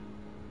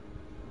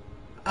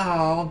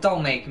 Oh,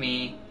 don't make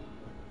me.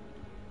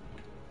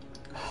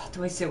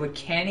 Do I sit with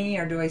Kenny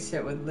or do I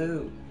sit with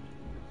Luke?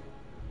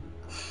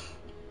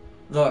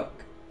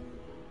 Look,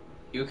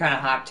 you're kind of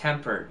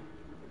hot-tempered.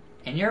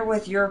 And you're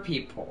with your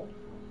people.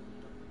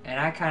 And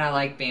I kind of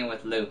like being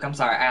with Luke. I'm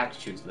sorry, I have to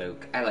choose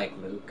Luke. I like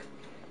Luke.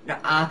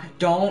 No,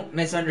 don't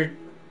misunderstand.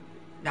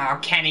 No,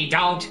 Kenny,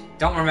 don't.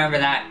 Don't remember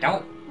that.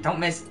 Don't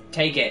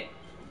mistake it.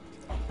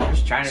 I'm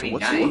just trying to be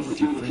what's nice. wrong with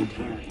your friend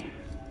here?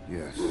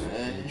 Yes, we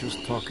were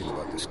just talking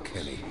about this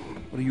Kenny.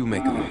 What do you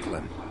make of him,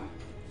 Clem?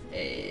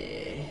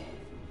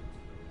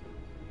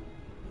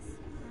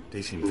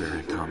 They seem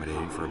very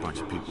accommodating for a bunch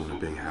of people in a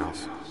big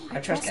house.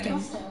 I trust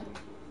Kenny.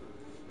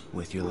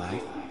 With your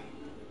life?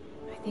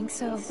 I think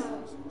so.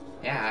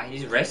 Yeah,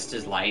 he's risked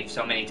his life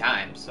so many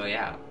times, so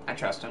yeah, I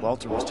trust him.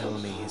 Walter was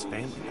telling me his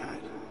family died.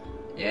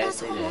 Yes,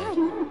 they did.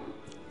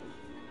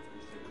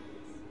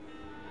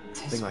 A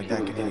thing like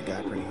that can hit a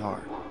guy pretty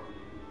hard.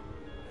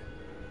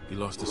 He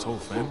lost his whole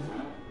family?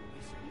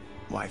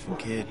 Wife and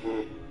kid.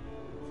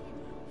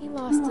 He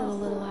lost it a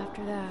little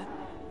after that.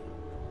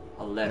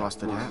 A little.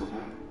 Lost it how?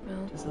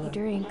 Well, he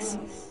drinks.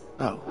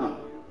 Oh.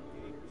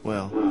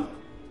 Well.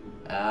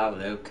 Oh,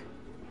 Luke.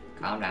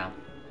 Calm down.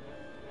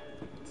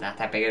 It's not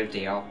that big of a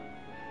deal.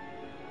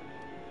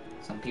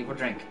 Some people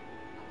drink.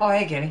 Oh,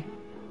 hey, Kenny.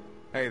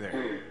 Hey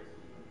there.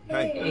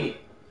 Hey.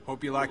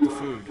 Hope you like the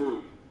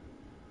food.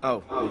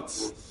 Oh,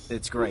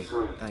 it's great.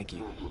 Thank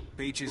you.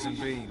 Peaches and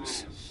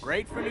beans.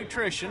 Great for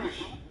nutrition.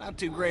 Not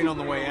too great on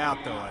the way out,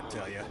 though, I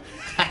tell you.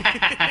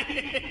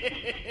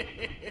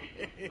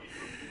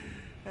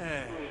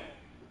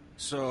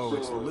 So,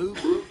 it's Luke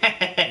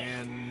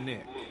and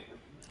Nick.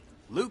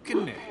 Luke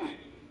and Nick.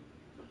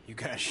 You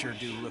guys sure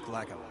do look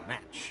like a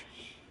match.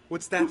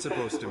 What's that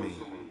supposed to mean?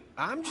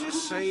 I'm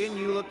just saying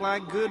you look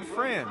like good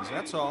friends,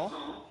 that's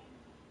all.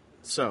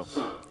 So,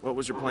 what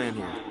was your plan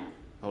here?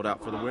 Hold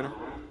out for the winter?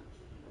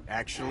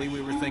 Actually,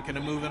 we were thinking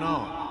of moving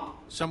on.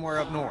 Somewhere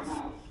up north.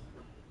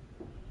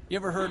 You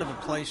ever heard of a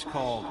place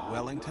called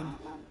Wellington?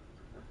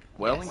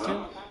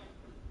 Wellington?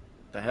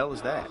 The hell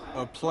is that?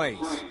 A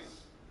place.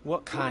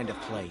 What kind of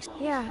place?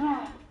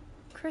 Yeah.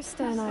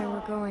 Krista and I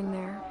were going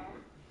there.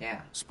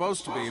 Yeah.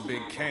 Supposed to be a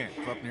big camp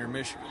up near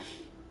Michigan.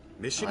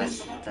 Michigan?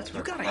 That's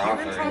where You got a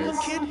Crawford hearing problem, is.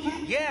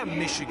 kid? Yeah,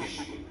 Michigan.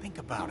 Think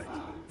about it.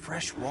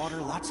 Fresh water,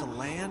 lots of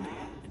land,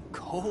 and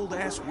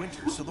cold-ass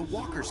winters, so the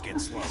walkers get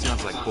slow.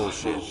 Sounds like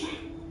bullshit.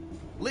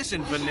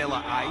 Listen,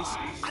 Vanilla Ice,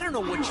 I don't know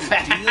what your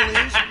deal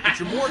is, but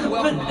you're more than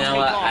welcome to take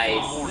Vanilla off Ice.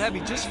 one more. That'd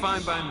be just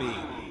fine by me.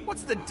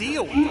 What's the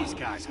deal with these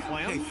guys,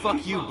 Clem? Hey,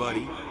 fuck you,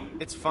 buddy.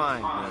 It's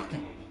fine, Nick.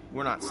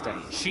 We're not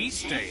staying. She's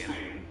staying.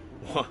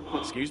 What?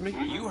 Excuse me?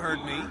 You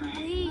heard me.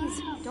 Please,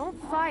 don't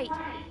fight.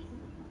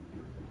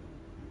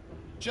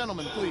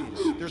 Gentlemen,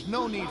 please. There's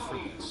no need for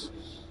this.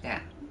 Yeah.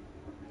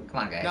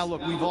 Come on, guys. Now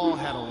look, we've all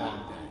had a long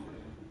day.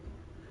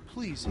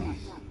 Please eat.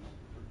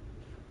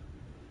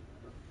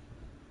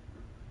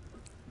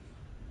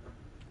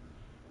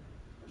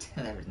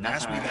 There was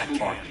Pass nothing me on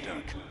that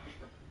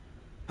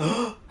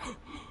that fork.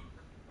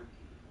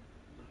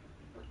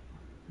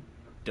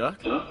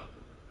 Duck?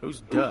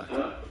 Who's Duck?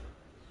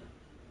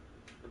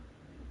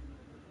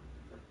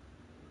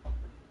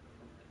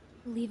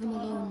 Leave him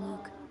alone,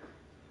 Luke.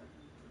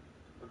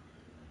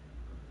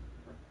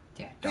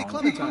 Yeah, Hey, don't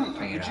Clementine,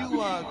 bring it could up.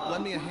 you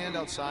lend me a hand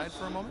outside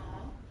for a moment?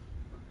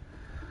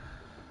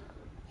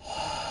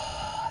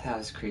 That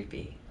was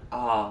creepy.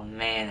 Oh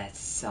man, that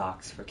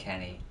sucks for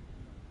Kenny.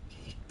 Can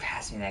you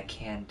pass me that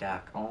canned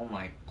duck? Oh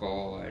my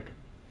god.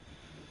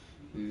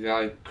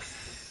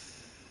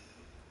 Yikes.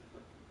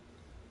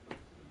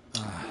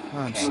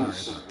 I'm sorry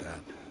about that.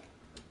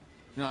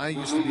 You know, I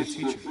used to be a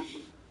teacher,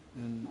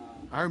 and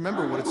I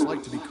remember what it's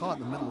like to be caught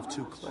in the middle of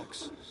two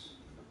cliques.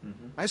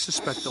 I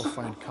suspect they'll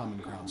find common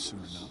ground soon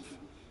enough.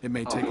 It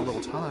may take a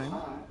little time,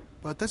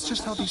 but that's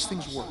just how these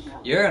things work.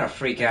 You're gonna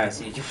freak out as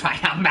soon as you find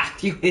out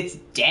Matthew is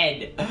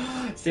dead.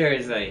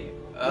 Seriously.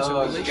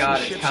 Oh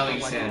god, it's coming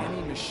like soon.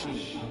 any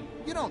machine.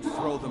 You don't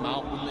throw them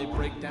out when they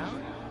break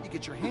down. You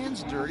get your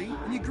hands dirty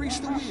and you grease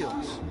the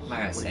wheels. I'm not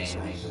gonna say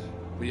anything.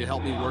 Will you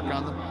help me work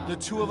on them? The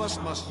two of us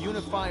must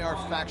unify our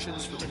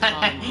factions for the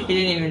common He good.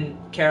 didn't even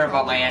care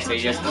about my answer, he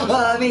just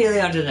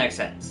immediately on to the next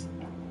sentence.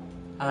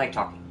 I like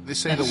talking. They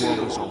say the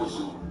world is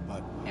over,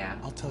 but Yeah.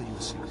 I'll tell you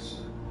a secret.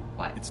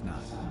 What? It's not.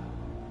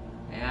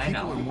 Yeah, I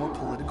People know. are more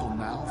political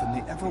now than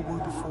they ever were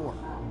before.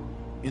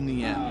 In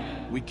the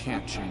end, we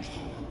can't change the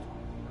world.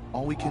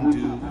 All we can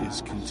do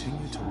is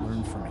continue to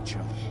learn from each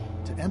other,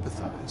 to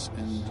empathize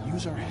and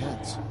use our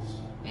heads.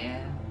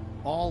 Yeah.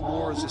 All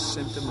war is a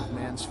symptom of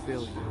man's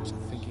failure as a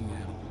thinking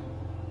animal.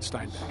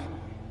 Steinbeck.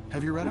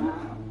 Have you read him?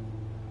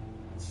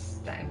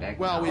 Steinbeck.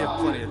 Well, we have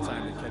plenty of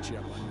time to catch you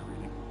up on your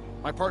reading.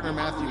 My partner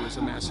Matthew is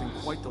amassing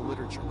quite the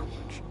literature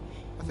collection.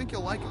 I think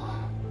you'll like it.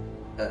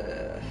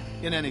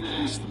 In any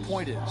case, the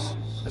point is,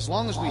 as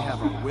long as we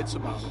have our wits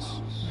about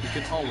us, we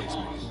can always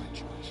make the right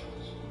choice.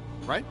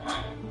 Right?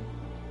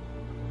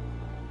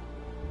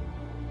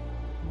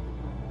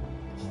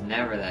 It's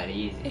never that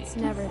easy. It's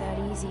never that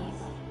easy.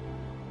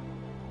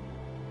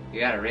 You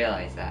gotta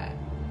realize that.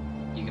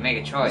 You can make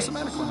a choice. What's the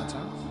matter,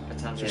 Clementine? But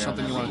Is there sometimes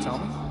something you want to tell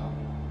me?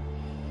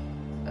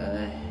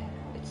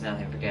 It's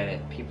nothing, forget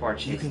it. People are You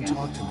chasing can us.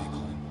 talk to me,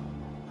 Clem.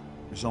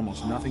 There's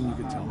almost nothing you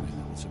could tell me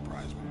that will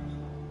surprise me.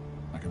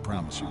 I can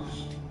promise you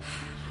that.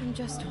 I'm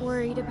just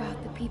worried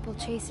about the people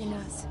chasing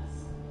us.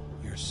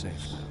 You're safe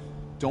now.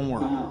 Don't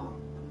worry.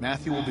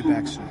 Matthew will be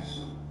back soon.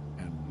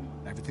 And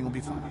everything will be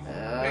fine.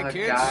 Hey,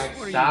 kids, God,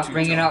 what are stop you two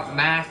bringing talking up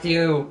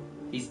Matthew.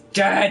 He's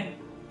dead.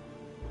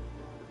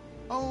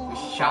 Oh, We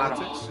shot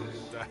him. politics.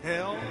 The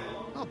hell?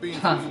 Well, being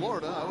from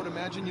Florida, I would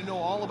imagine you know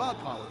all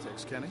about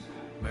politics, Kenny.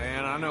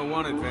 Man, I know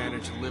one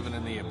advantage of living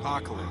in the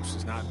apocalypse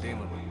is not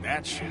dealing with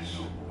that shit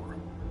no more.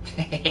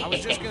 I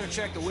was just gonna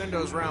check the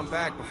windows round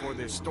back before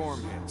this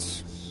storm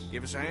hits.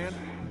 Give us a hand?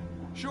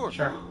 Sure.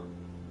 Sure.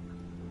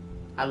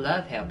 I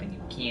love helping you,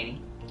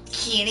 Kenny.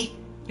 Kenny,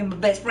 you're my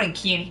best friend,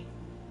 Kenny.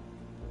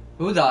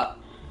 Who the?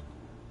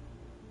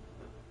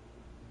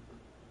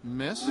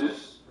 Miss?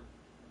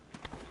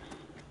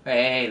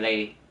 Hey,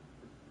 lady.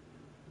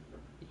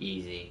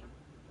 Easy.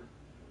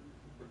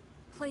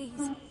 Please,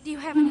 do you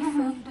have any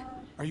food?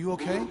 Are you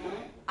okay?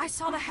 I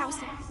saw the house.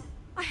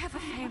 I have a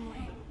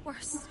family. We're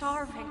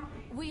starving.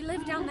 We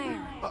live down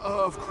there.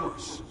 Of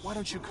course. Why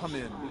don't you come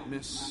in,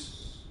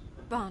 Miss...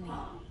 Bonnie.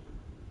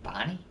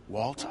 Bonnie?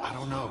 Walt, I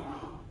don't know.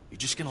 You're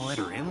just gonna let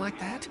her in like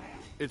that?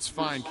 It's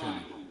fine,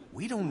 Kenny.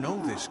 We don't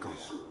know this girl.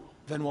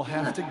 Then we'll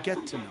have to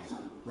get to know her.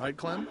 Right,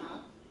 Clem?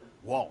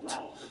 Walt.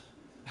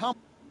 How...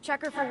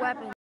 Check her for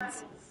weapons.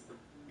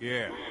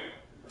 Yeah.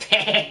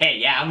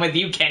 Yeah, I'm with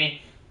you,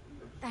 Kenny.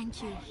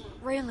 Thank you.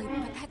 Really,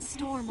 but that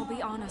storm will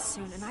be on us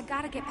soon, and I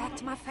gotta get back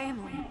to my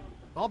family.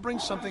 I'll bring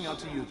something out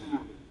to you then.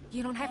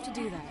 You don't have to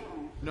do that.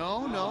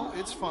 No,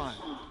 it's fine.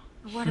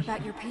 What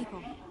about your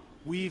people?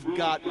 We've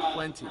got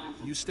plenty.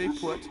 You stay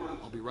put.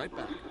 I'll be right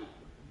back.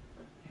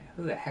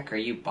 Who the heck are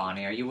you,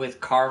 Bonnie? Are you with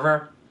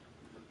Carver?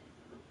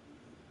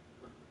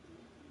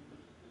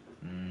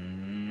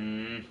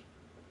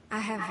 I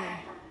have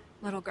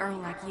a little girl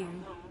like you.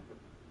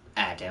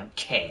 I don't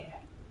care.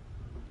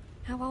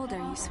 How old are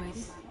you,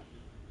 sweetie?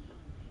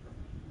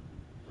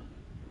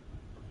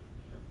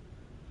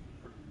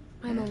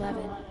 I'm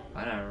 11.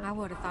 Whatever. I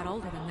would have thought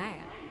older than that.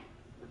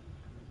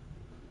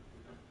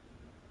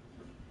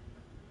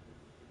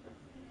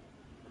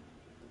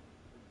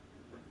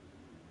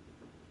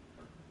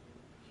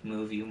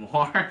 Move you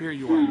more. Here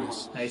you are,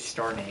 Miss. Nice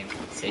store name.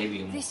 Save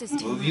you more. This is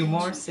too Move you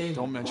much. more. Save.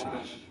 Don't mention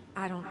it.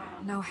 I don't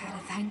know how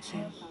to thank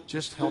you.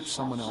 Just help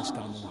someone else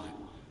down the line.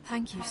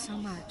 Thank you so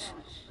much.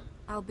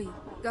 I'll be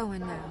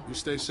going now. You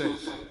stay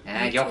safe.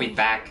 And you'll be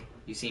back.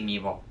 You seem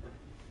evil.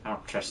 I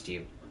don't trust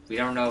you. We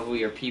don't know who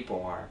your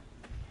people are.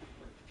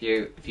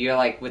 If you're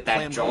like with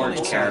that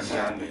George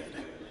character,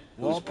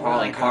 who's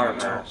probably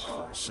Carver,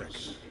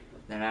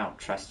 then I don't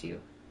trust you.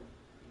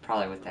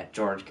 Probably with that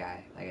George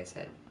guy, like I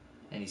said,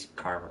 and he's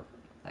Carver,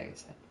 like I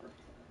said.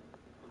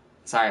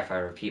 Sorry if I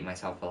repeat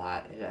myself a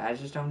lot. I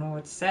just don't know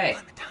what to say.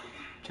 I'm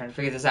trying to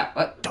figure this out.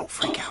 What? Don't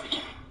freak out.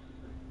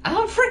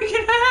 I'm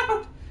freaking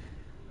out.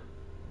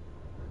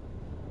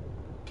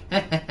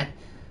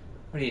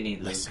 What do you need,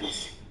 Luke? Listen,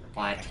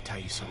 What? I gotta tell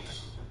you something.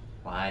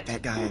 What?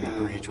 That guy on the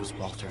bridge was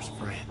Walter's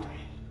friend.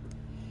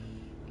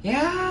 Yeah,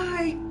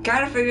 I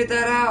gotta figure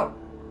that out.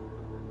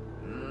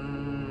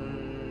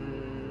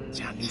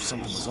 See, I knew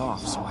something was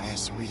off, so I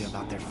asked Sarita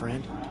about their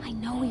friend. I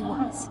know he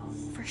was.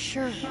 For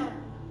sure.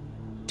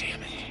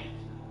 Damn it.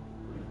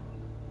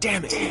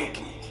 Damn it, Nick.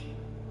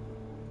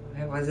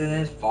 It wasn't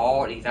his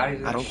fault. He thought he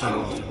was. I don't think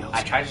Walter knows.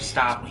 I tried to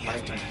stop We him.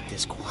 have to keep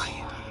this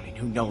quiet. I mean,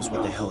 who knows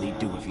what the hell he'd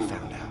do if he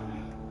found out.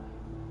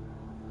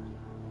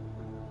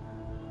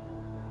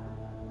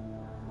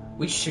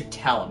 We should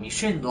tell him. You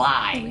shouldn't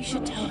lie. We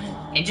should tell him.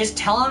 And just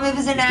tell him it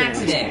was an He's gonna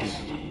accident.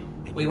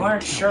 listen. We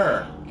weren't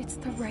sure. It's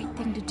the right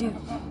thing to do.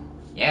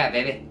 Yeah,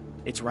 baby.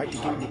 It's right to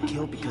get Nick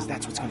killed because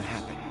that's what's gonna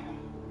happen.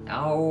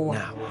 No.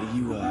 Now,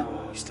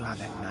 you still have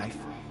that knife?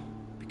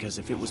 Because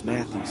if it was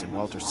Matthews and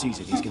Walter sees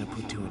it, he's gonna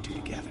put two and two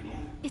together.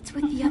 It's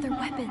with the other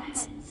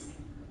weapons.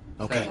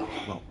 Okay,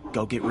 well,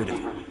 go get rid of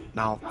it. And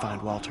I'll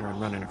find Walter and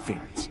run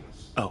interference.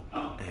 Oh,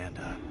 and,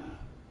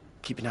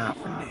 keep an eye out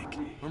for Nick.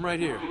 I'm right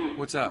here.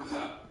 What's up?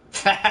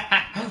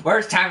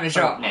 Where's time to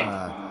show up,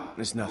 Nick?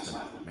 There's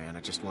nothing, man.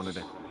 I just wanted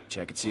to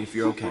check and see if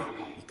you're okay.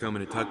 You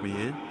coming to tuck me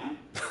in?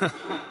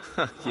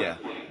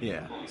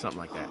 Yeah, something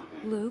like that.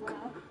 Luke?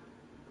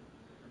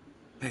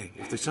 Hey,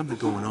 if there's something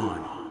going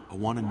on, I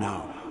want to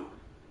know.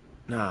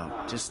 No,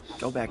 just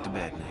go back to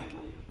bed, Nick.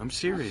 I'm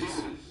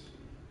serious.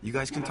 You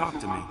guys can talk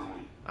to me.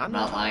 I'm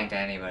not lying to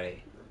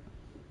anybody.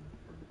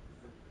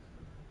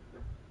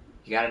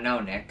 You gotta know,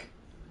 Nick.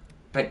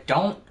 But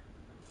don't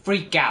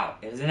freak out.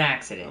 It was an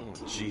accident.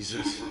 Oh,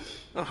 Jesus.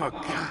 Oh,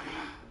 God.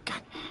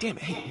 God damn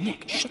it. Hey,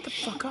 Nick, shut the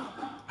fuck up.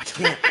 I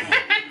can't, man.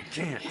 I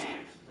can't.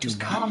 Just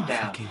calm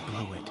down. Fucking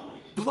blow it.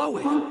 Blow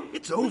it.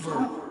 It's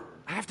over.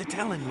 I have to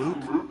tell him,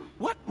 Luke.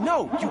 What?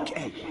 No, you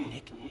can't.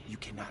 Nick, you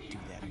cannot do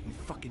that. Are you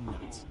fucking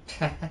nuts?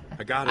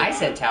 I got it. I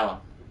said tell him.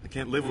 I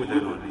can't live with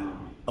that on me.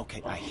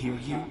 Okay, I hear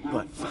you,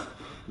 but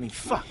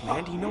fuck,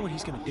 man. Do you know what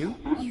he's gonna do?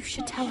 You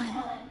should tell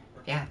him.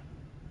 Yeah.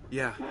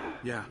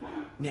 Yeah.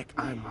 Nick,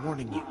 I'm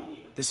warning you.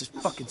 This is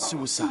fucking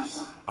suicide.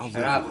 I'll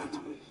Shut up. live with it.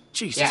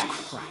 Jesus Yeah.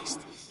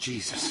 Christ.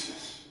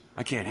 Jesus.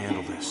 I can't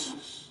handle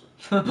this.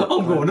 I'm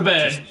going to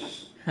bed.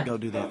 Go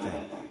do that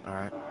thing,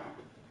 alright?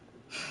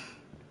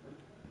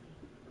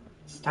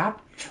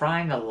 Stop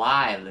trying to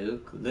lie,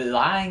 Luke.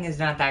 Lying is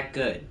not that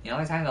good. The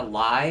only time to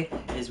lie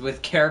is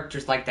with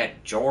characters like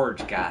that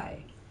George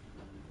guy.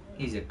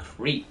 He's a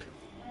creep.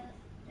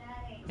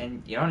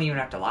 And you don't even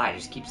have to lie,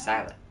 just keep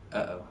silent.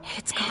 Uh-oh.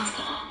 It's gone.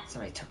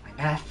 Somebody took my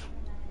meth.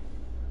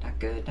 Not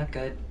good, not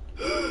good.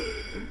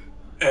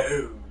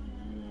 Oh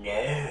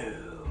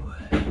no.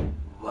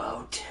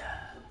 Walter.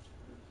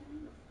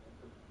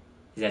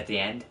 Is that the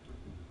end?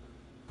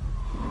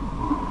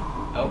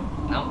 Oh,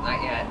 no,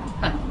 not yet.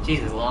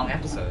 Jesus, long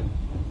episode.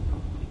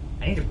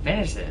 I need to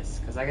finish this,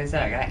 because like I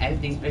said, I gotta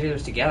edit these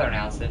videos together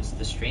now since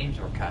the streams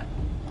were cut.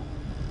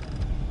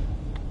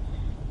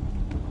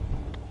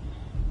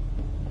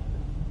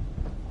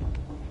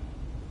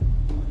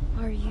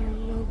 Are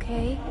you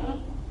okay?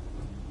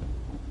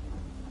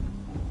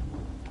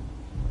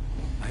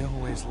 I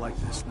always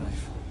liked this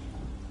knife.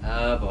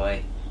 Oh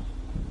boy.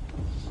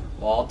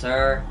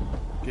 Walter,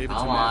 Gave it to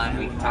come on, Matthew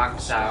we when can I talk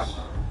was this out.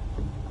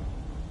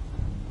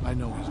 I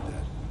know he's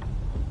dead.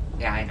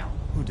 Yeah, I know.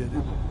 Who did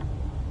it?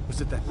 Was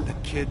it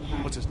that kid?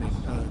 What's his name?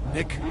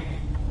 Nick?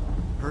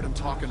 Heard him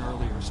talking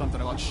earlier, something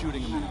about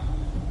shooting him.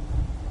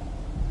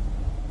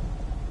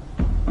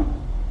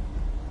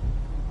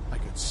 I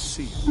could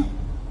see it.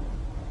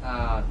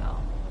 Oh no.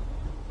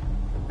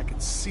 I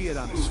could see it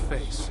on his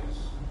face.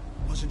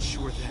 Wasn't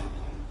sure then.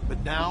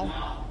 But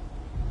now...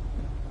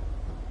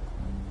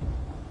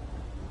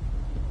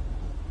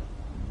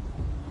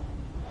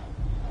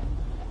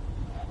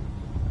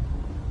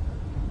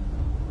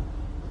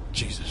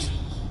 Jesus.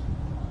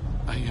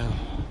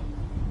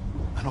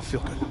 I don't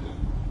feel good.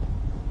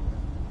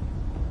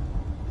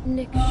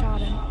 Nick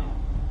shot him.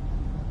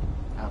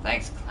 Oh,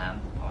 thanks,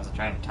 Clem. I wasn't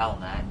trying to tell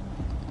him that.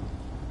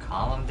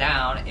 Calm him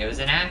down. It was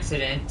an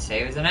accident.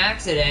 Say it was an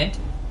accident.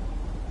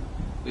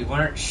 We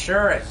weren't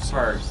sure at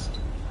first.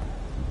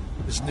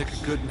 Is Nick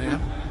a good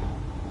man?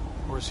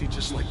 Or is he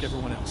just like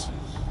everyone else?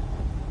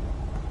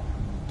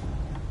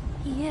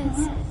 He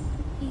is.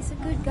 He's a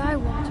good guy,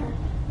 Walter.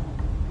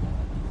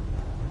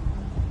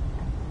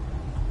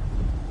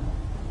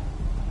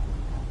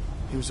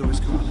 He was always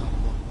going out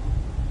alone.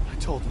 I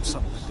told him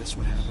something like this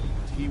would happen,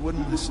 but he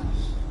wouldn't listen.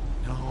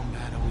 No,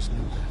 Matt always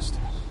knew best.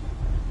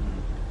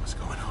 What's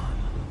going on?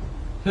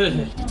 You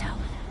need to tell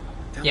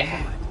him.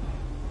 Yeah.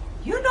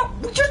 You know,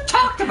 we just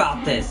talked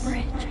about this.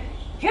 Bridge.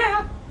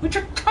 Yeah, we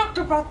just talked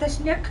about this,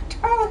 Nick.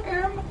 Tell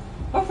him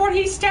before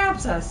he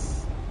stabs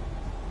us.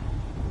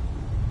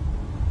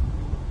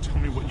 Tell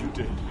me what you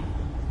did.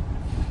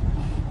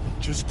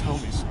 Just tell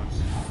me, son.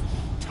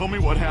 Tell me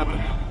what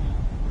happened.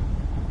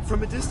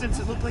 From a distance,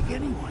 it looked like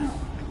anyone.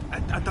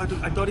 I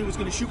thought he was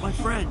going to shoot my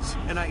friends,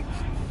 and I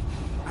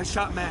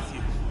shot Matthew.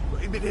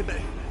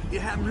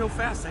 It happened real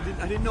fast. I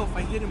didn't know if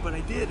I hit him, but I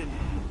did, and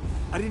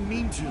I didn't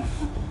mean to.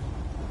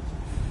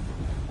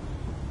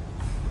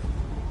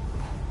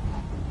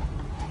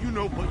 Do you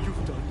know what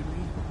you've done to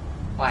me?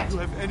 What? Do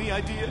you have any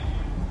idea?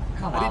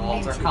 Come on,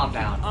 Walter, calm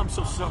down. I'm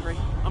so sorry.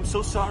 I'm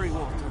so sorry,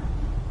 Walter.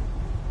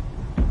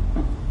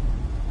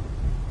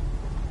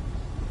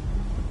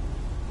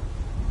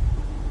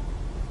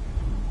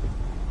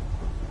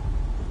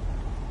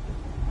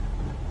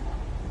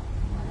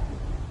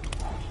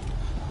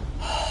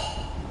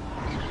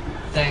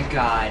 Thank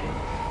God.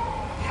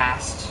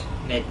 Past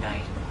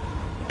midnight.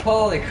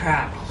 Holy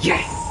crap,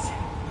 yes!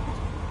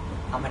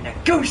 I'm a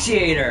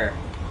negotiator!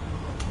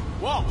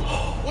 Walt,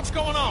 what's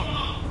going on?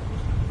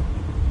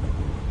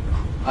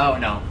 Oh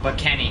no, but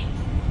Kenny.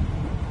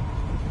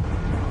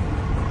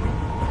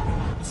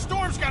 The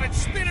storm's got it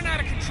spinning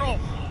out of control.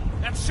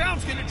 That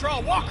sound's gonna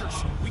draw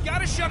walkers. We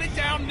gotta shut it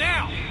down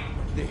now.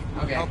 Nick,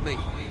 Okay. help me.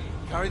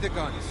 Carry the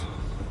guns.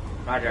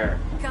 Roger.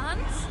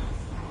 Guns?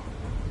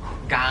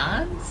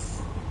 Guns?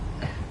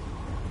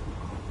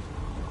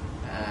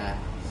 That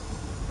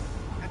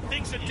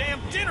thing's a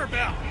damn dinner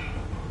bell.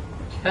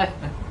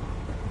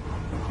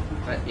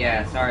 But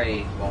yeah,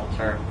 sorry,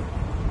 Walter.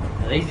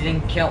 At least he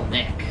didn't kill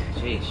Nick.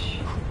 Jeez.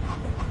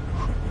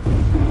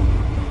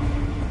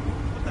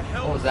 What the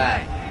hell What was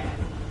that?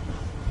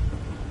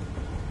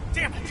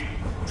 Damn it!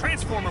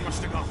 Transformer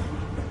must have gone.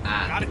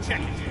 Ah. Gotta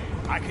check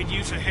it. I could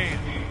use a hand.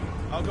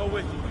 I'll go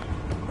with you.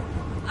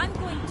 I'm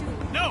going to.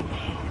 No!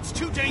 It's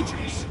too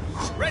dangerous.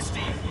 Resty,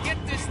 get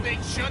this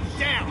thing shut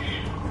down.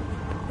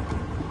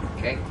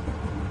 Okay.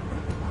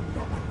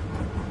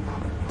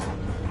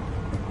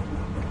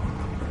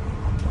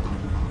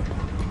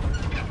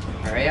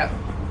 Hurry up.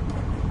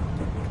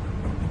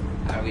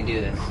 How do we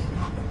do this?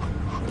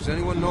 Does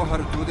anyone know how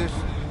to do this?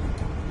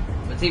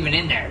 What's even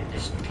in there?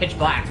 Just pitch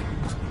black.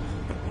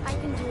 I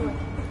can do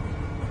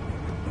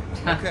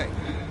it. Okay,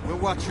 we'll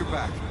watch your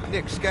back.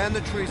 Nick, scan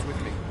the trees with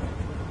me.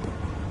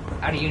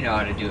 How do you know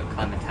how to do it,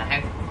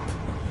 Clementine?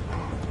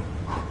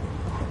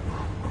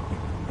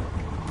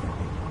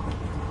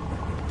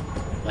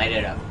 Light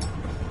it up.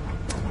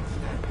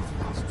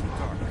 It's too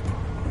dark.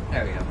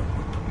 There we go.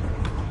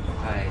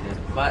 Alright, there's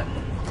a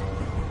button.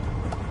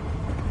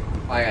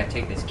 Oh, I gotta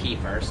take this key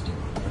first.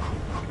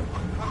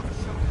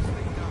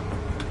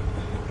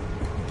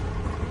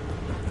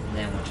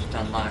 to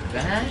unlock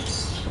that.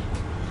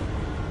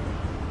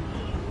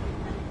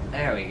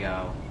 There we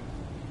go.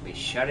 We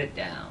shut it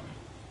down.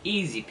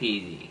 Easy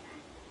peasy.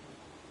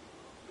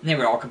 And they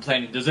were all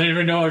complaining, does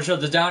anyone know how to shut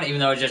this down? Even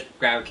though it's just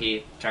grab a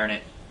key, turn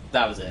it.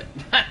 That was it.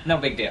 No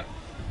big deal.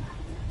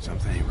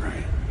 Something ain't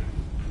right.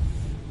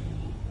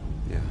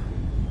 Yeah.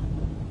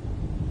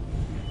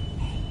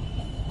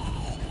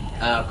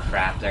 Oh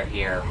crap, they're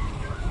here.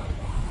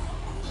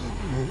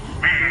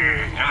 I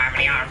don't have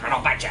any arms, but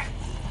I'll bite ya.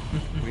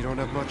 We don't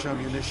have much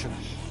ammunition.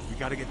 We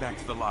gotta get back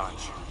to the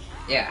lodge.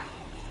 Yeah.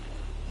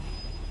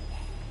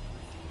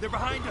 They're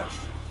behind us.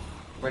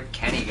 Where'd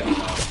Kenny go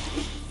though?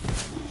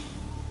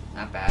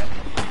 Not bad.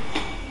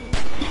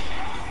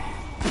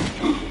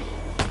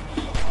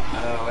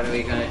 Oh, what are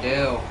we gonna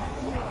do?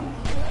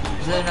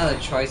 Is there another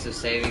choice of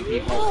saving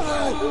people?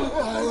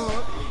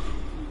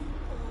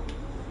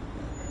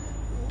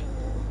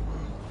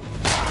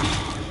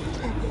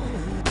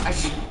 I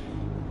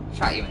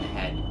shot you in the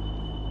head,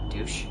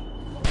 douche.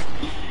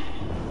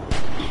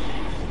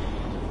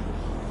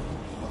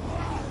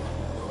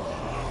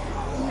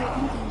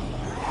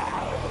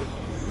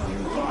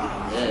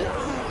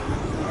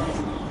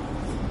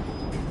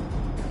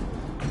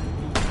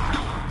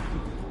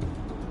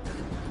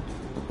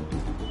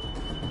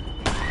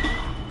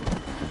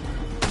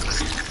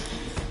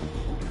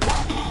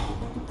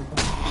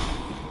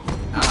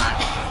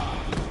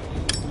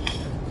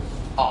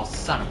 Oh,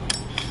 son of a...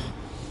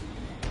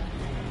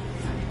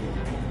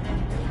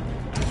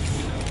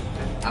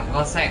 I was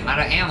gonna say, I'm out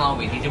of ammo,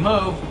 we need to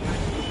move.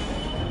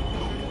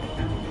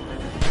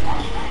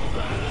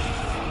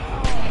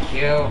 Thank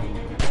you.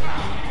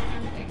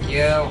 Thank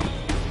you.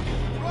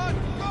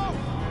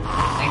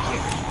 Thank you.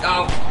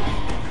 Oh!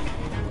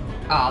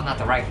 Oh, not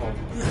the rifle.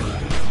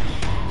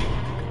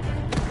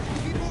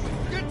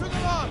 Get to the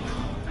lodge!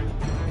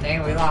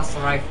 Dang, we lost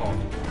the rifle.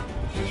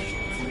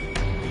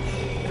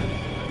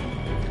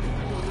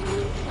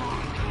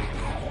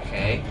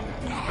 Okay.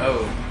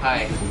 Oh,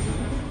 hi.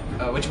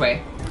 Oh, which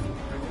way?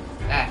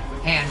 Ah,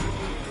 hand.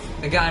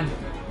 The gun.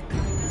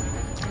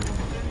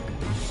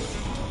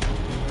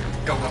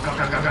 Go, go, go,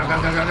 go, go, go, go,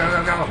 go, go, go,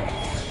 go,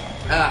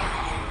 go.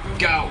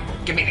 Go.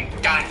 Give me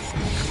the gun.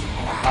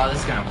 Oh, this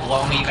is gonna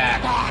blow me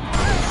back.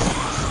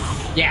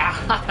 Yeah,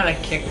 the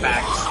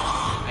kickbacks.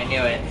 I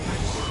knew it.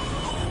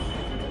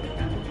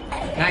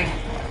 Nice.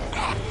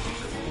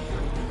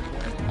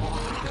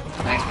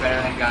 Nice,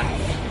 better than gun.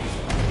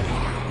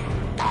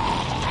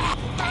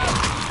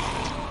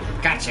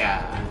 Gotcha!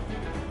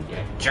 You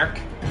jerk.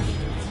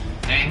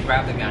 And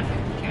grab the gun.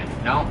 Can.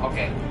 No?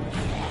 Okay.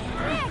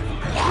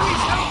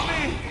 Please help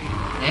me!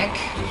 Nick?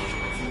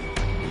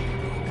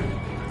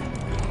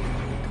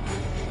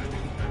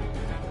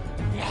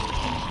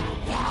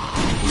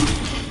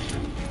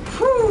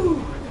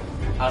 Whew!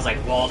 I was like,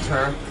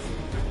 Walter.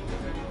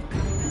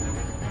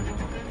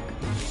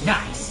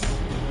 Nice!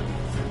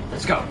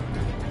 Let's go.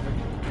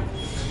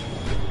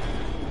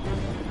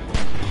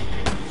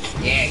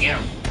 Yeah, get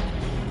him.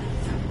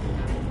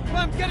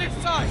 Clem, get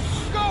inside!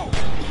 Go!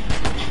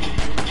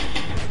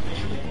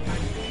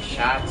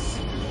 Shots.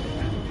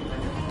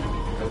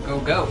 Go, go,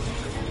 go.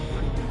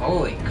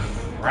 Holy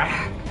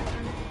crap.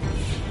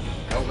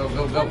 Go, go,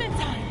 go, go.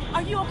 Clementine,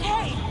 are you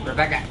okay?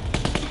 Rebecca.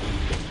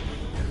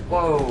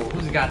 Whoa,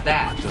 who's got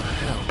that? What the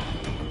hell?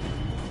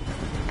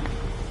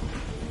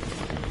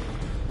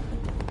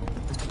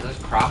 Are those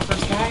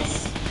Crawford's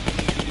guys?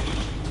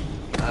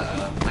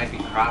 Uh-oh, might be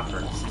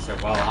Crawford since they're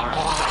well armed.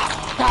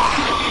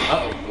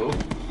 Uh-oh.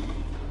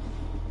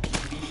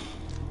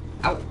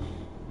 Ow.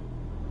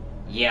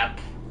 Yep.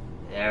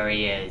 There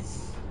he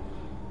is.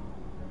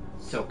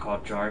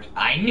 So-called George.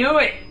 I knew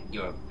it!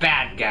 You're a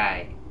bad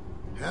guy.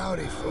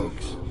 Howdy,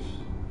 folks.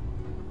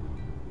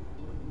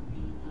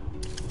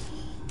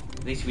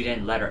 At least we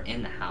didn't let her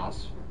in the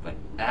house, but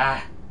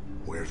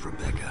Where's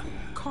Rebecca?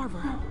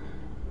 Carver.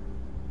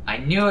 I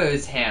knew it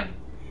was him.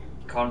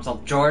 He called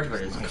himself George, but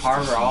it was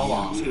Carver all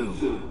along.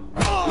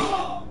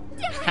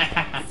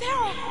 Sarah!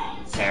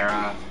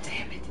 Sarah,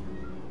 damn it.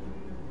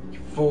 You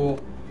fool.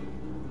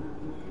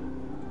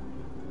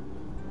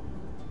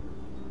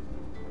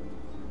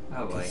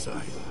 Oh boy.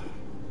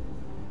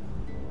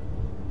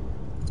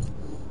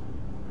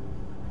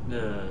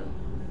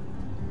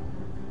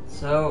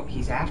 So,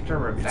 he's after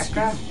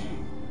Rebecca?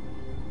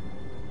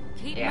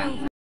 Keep Yeah.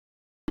 moving.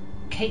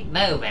 Keep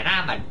moving,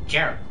 I'm a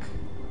jerk.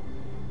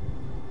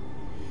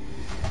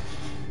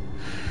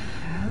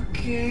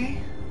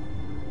 Okay.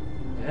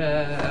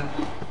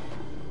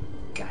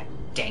 God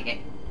dang it.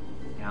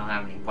 I don't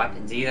have any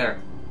weapons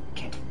either.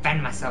 Can't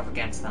defend myself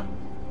against them.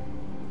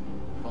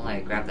 If only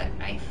I grabbed that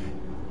knife.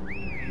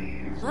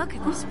 Look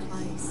at this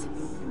place.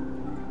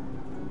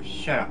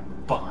 Shut up,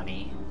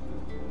 Bonnie.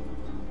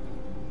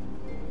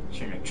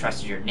 Shouldn't have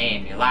trusted your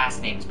name. Your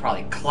last name's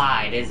probably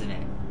Clyde, isn't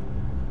it?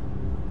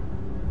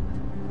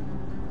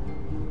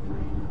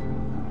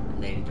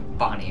 Related to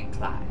Bonnie and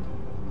Clyde.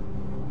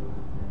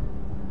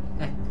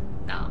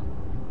 No.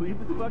 Leave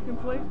this fucking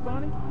place,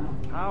 Bonnie?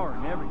 Power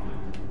and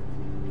everything.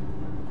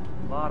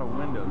 A lot of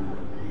windows.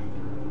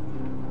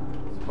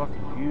 It's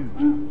fucking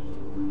huge.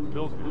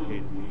 Bill's gonna hate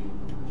it.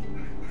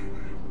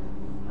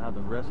 Now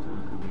the rest of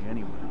them could be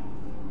anywhere.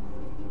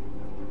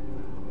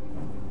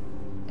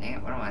 Dang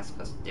it, what am I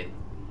supposed to do?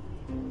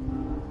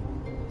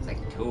 It's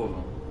like two of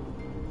them.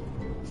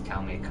 He's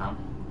telling me to come.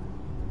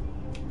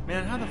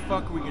 Man, how the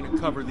fuck are we gonna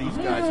cover these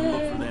guys and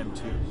look for them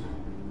too?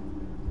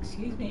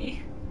 Excuse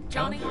me.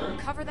 Johnny,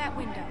 cover that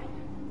window.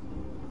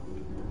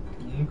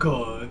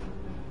 God.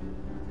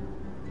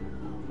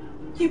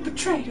 You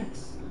betrayed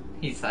us.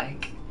 He's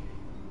like,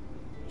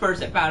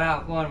 first I found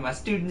out one of my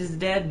students is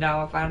dead,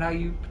 now I found out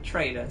you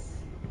betrayed us.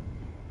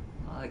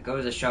 Well, it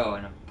goes to show,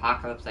 in an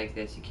apocalypse like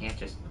this, you can't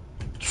just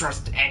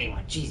trust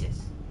anyone.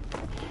 Jesus.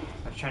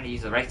 I was trying to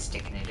use the right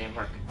stick and it didn't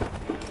work.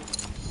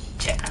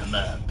 Time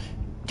up.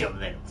 Don't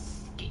let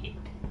us skip.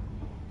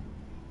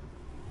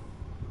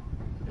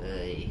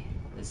 Ugh,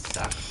 this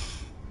sucks.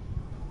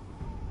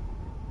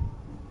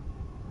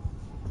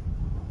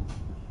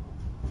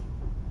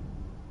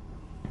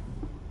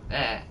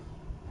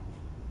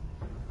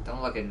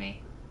 Don't look at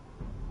me.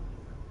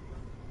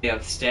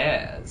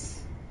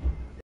 Upstairs.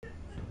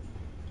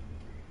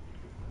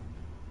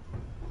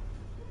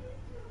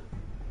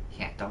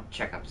 Yeah, don't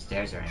check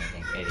upstairs or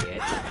anything,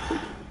 idiot.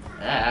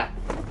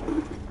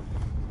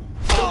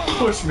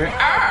 Push me.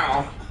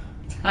 Ow!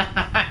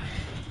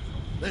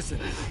 Listen,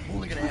 I'm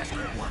only gonna ask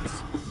you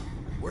once.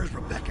 Where's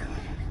Rebecca?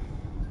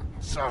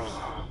 Sorry,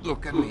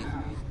 look at me.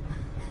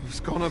 It's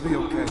gonna be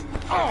okay.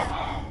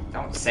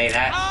 Don't say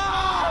that.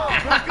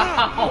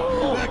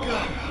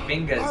 Rebecca!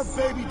 Fingers. Our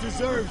baby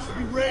deserves to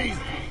be raised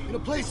in a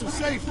place of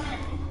safety.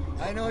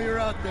 I know you're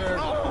out there.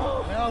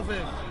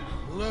 Alvin,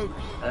 Luke,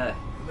 and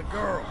the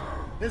girl.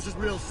 This is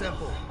real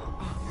simple.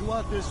 You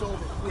want this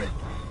over quick.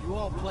 You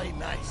all play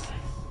nice.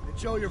 And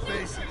show your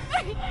faces.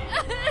 Please.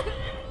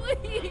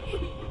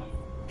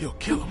 He'll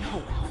kill him.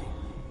 No.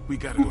 We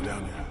gotta go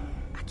down there.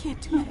 I can't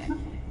do that.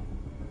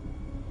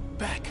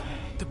 Beck,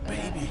 the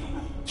baby.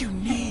 You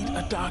need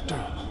a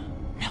doctor.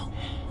 No.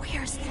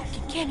 Where's Luke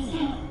and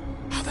Kenny?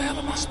 How the hell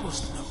am I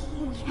supposed to know?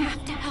 We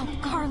have to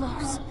help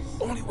Carlos.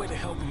 Only way to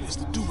help him is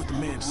to do what the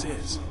man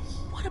says.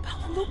 What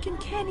about Luke and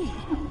Kenny?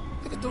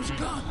 Look at those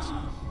guns.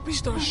 If we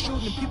start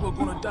shooting and people are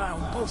gonna die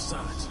on both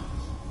sides.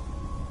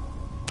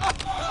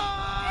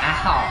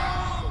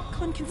 Ow!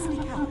 Clem can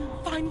sneak out.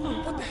 Find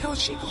Luke. What the hell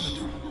is she gonna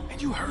do?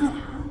 And you heard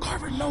her.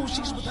 Carver knows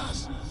she's with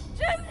us.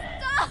 Just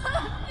stop!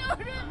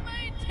 Don't hurt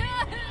my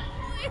dad,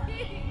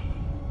 please!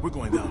 We're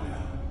going down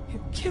there.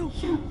 He'll kill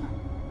you.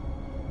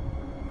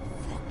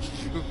 Fuck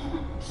you.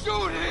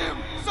 Shoot him!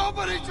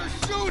 Somebody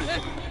just shoot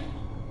him!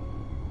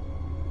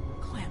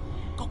 Clem,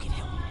 go get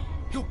him.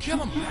 He'll kill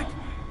him, Beck.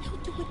 He'll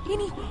do it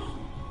anyway.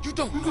 You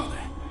don't know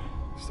that.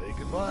 Say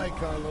goodbye,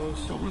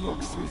 Carlos. Don't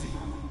look, Susie.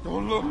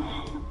 Don't look.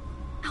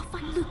 I'll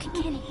find Luke and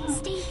Kenny.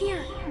 Stay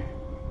here.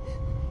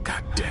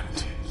 God damn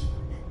it.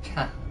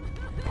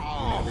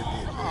 Never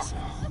did listen.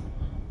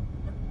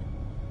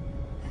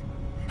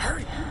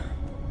 Hurry.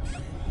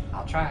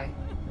 I'll try.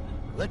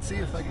 Let's see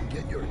if I can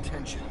get your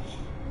attention.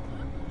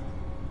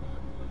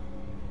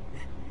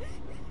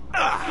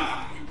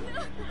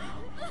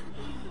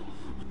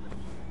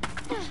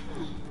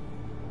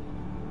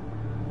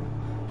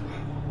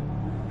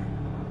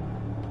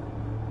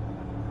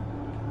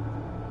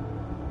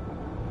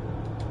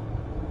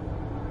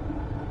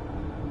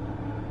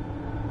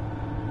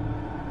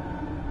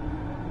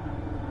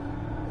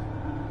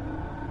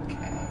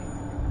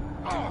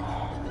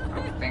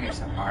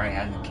 Fingers already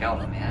hasn't killed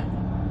him yet.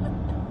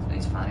 So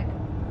he's fine.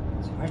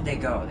 So where'd they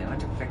go? They went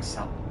to fix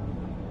something.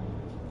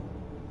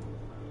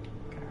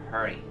 Gotta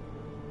hurry.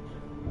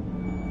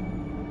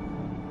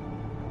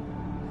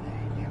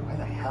 Where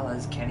the hell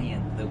is Kenny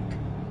and Luke?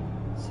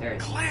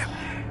 Seriously. Clem!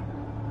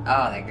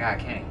 Oh, they got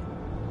Kenny.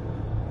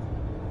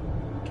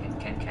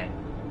 Ken.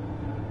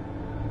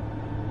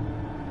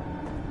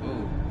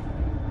 Ooh.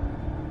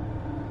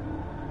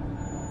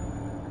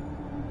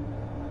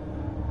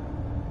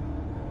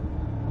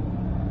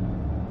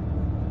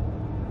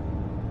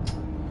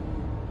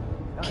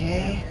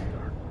 Okay.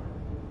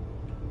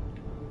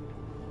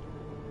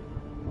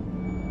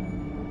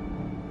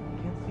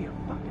 Can't see a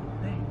fucking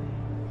thing.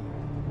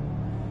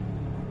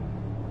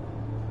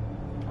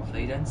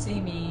 Hopefully he doesn't see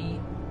me.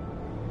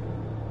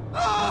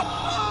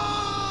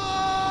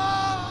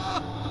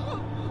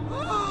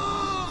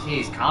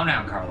 Jeez, calm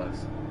down,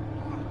 Carlos.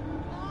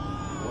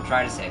 We'll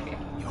try to save you.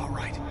 You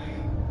alright?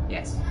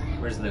 Yes.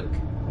 Where's Luke?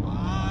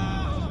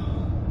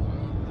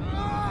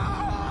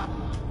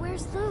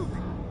 Where's Luke?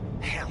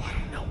 Hell, I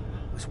don't know.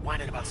 He was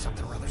whining about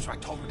something or other, so I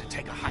told him to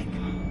take a hike.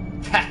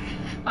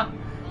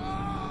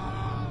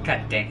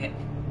 God dang it.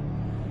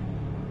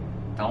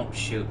 Don't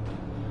shoot.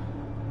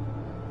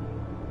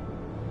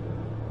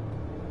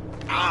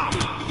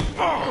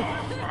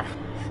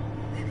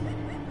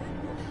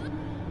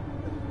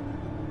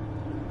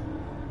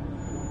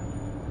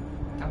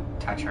 Don't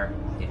touch her,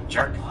 you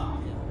jerk.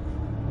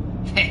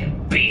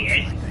 Beat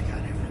it. Like they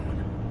got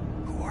everyone.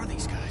 Who are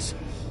these guys?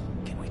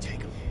 Can we take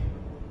them?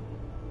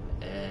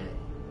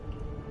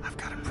 I've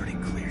got a pretty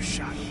clear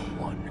shot of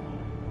one.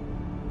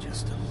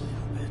 Just a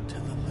little bit to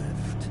the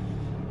left.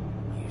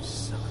 You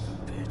son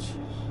of a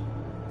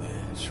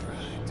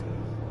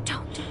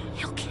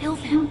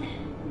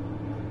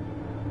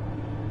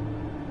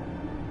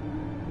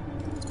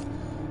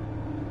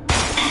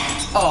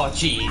Oh,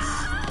 jeez.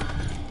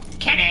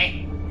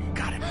 Kenny!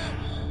 Got him.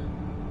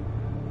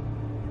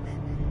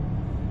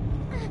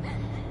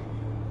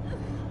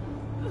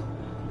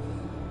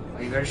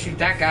 Well, you better shoot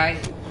that guy.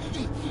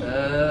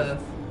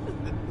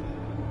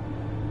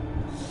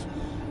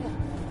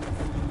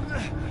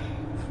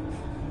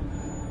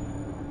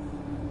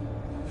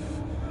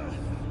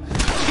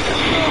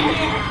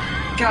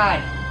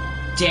 God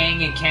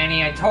dang it,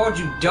 Kenny. I told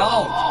you,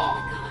 don't!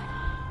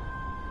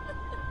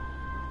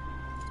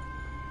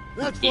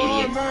 That's for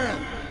our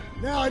man.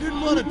 Now, I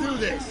didn't want to do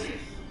this,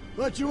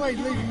 but you ain't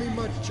leaving me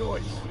much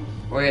choice.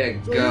 Way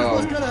to So go. here's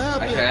what's gonna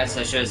happen. I guess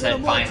I should have said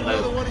I'm gonna fine march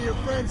another loot. one of your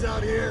friends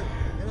out here,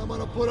 and I'm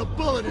gonna put a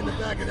bullet in the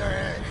back of their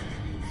head.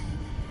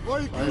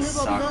 Or you can This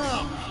give up sucks.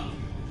 now.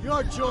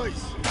 Your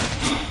choice.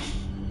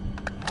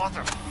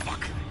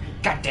 Motherfucker.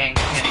 God dang,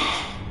 Kenny.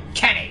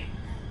 Kenny!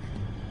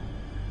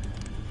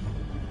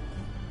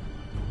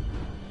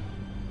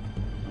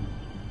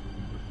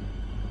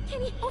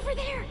 Kenny, over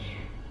there!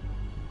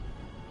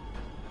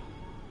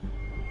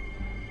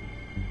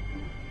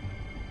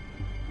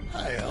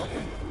 Hi, Elf.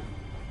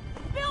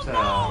 Bill, So-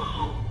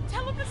 no!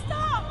 Tell him to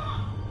stop!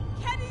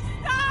 Kenny,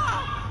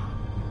 stop!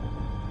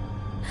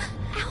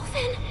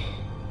 Alvin!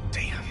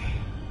 Damn.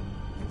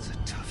 It's a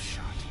tough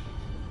shot.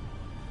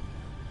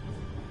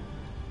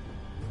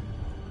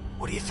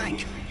 What do you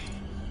think?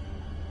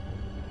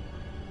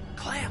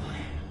 Clem!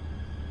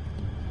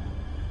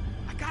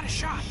 I got a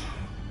shot.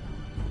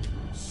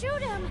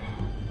 Shoot him!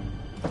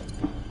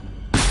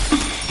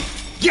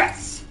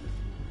 Yes!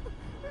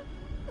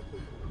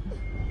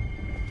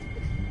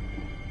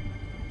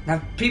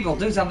 Now, people,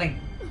 do something.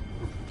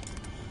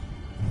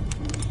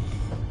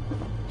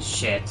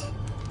 Shit.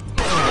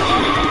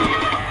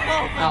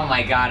 Oh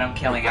my god, I'm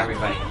killing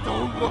everybody.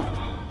 Don't look.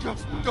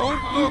 Just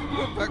don't look,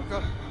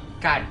 Rebecca.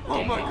 God Oh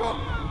dang my it. God.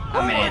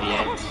 I'm an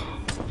idiot.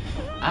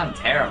 I'm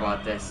terrible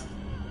at this.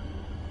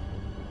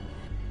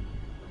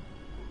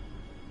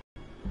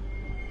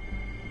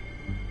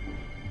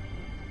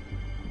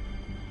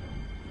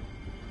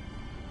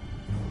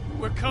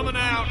 We're coming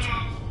out.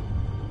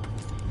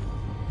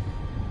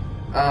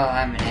 Oh,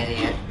 I'm an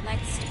idiot.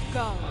 Let's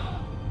go.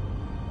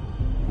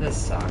 This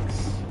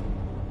sucks.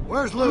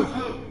 Where's Luke?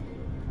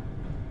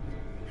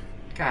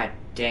 God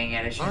dang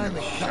it, I should have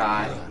Finally shot.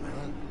 got one, huh?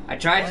 I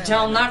tried to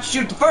tell him not to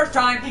shoot the first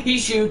time, he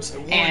shoots,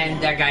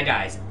 and that guy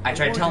dies. I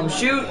tried to tell him to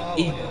shoot,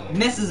 he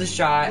misses a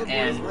shot,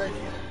 and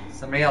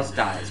somebody else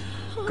dies.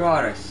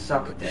 God, I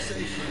suck at this.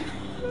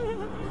 We're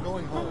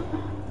going home.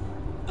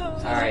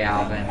 Sorry,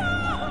 Alvin.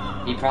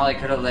 He probably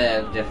could have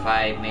lived if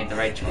I made the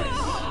right choice.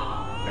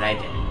 But I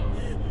didn't.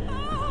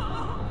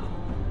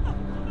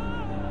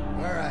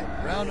 All right,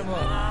 round them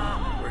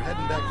up. We're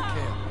heading back to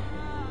camp.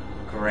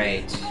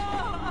 Great.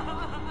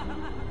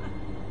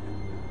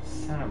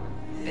 Son of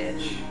a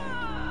bitch.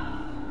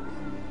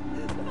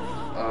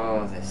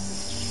 Oh, this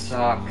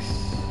sucks.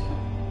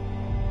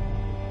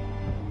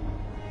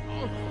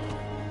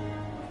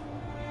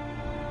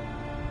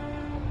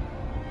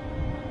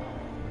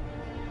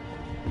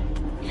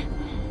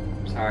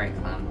 Sorry,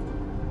 Clem.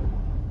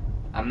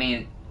 I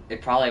mean,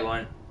 it probably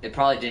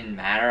didn't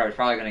matter. I was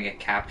probably gonna get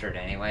captured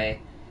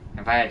anyway.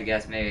 If I had to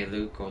guess, maybe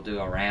Luke will do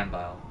a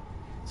Rambo.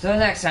 So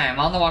next time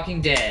on The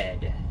Walking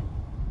Dead,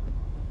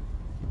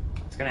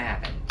 what's gonna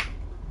happen?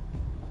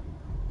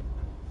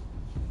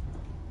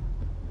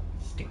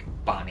 Stinking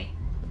Bonnie.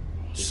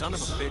 Son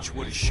of a bitch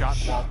would have shot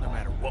Walt no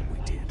matter what we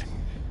did.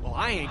 Well,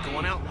 I ain't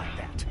going out like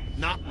that.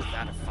 Not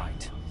without a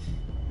fight.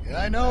 Yeah,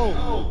 I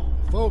know.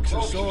 Folks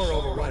are sore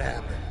over what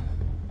happened.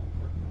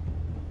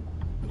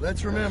 But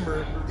let's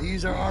remember,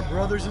 these are our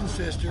brothers and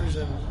sisters,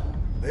 and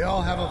they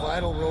all have a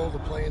vital role to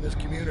play in this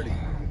community.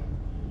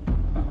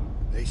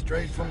 They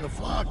strayed from the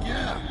flock,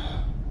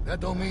 yeah. That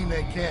don't mean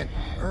they can't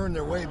earn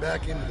their way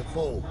back into the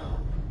fold.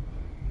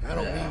 I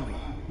don't mean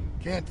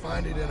we can't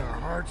find it in our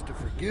hearts to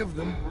forgive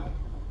them.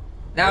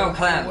 No,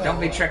 Clem, don't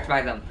be tricked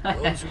by them.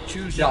 Those who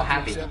choose They're all not to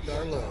happy. accept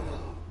our love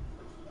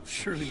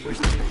surely wish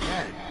they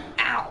had it.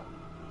 Ow.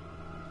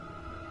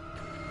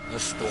 The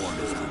storm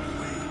is on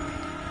the way.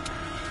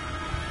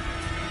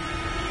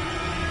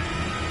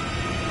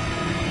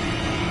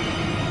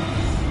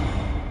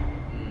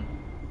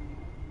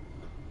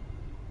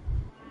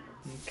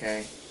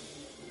 Okay.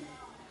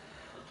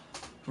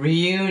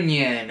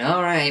 Reunion.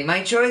 Alright,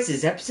 my choice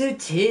is episode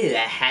 2. The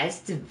House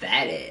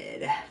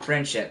Divided.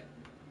 Friendship.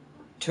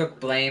 Took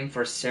blame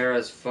for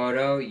Sarah's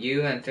photo.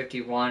 You and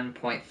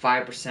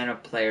 51.5%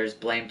 of players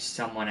blamed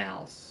someone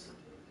else.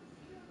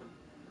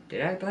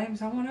 Did I blame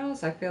someone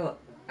else? I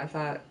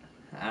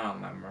don't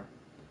remember.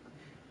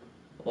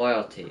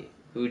 Loyalty.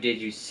 Who did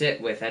you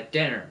sit with at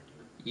dinner?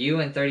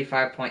 You and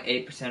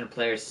 35.8% of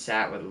players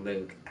sat with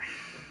Luke.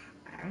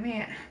 I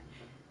mean,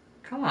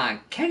 come on.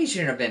 Kenny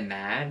shouldn't have been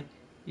mad.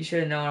 You should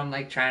have known I'm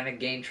like trying to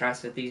gain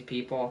trust with these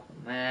people.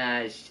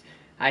 I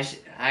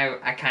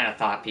kind of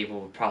thought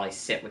people would probably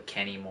sit with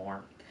Kenny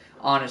more.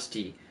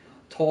 Honesty.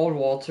 Told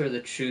Walter the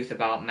truth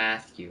about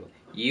Matthew.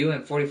 You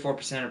and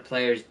 44% of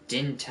players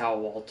didn't tell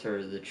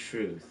Walter the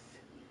truth.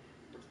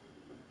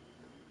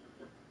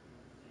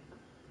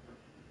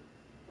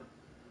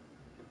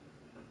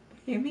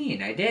 What do you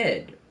mean? I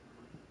did.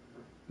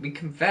 We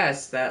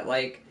confessed that,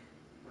 like,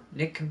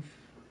 Nick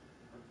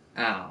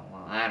oh,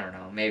 well, I don't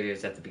know. Maybe it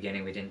was at the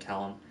beginning we didn't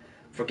tell him.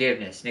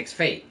 Forgiveness. Nick's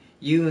fate.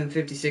 You and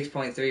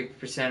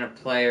 56.3% of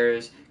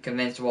players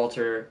convinced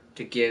Walter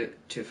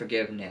to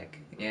forgive Nick.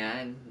 Yeah,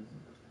 and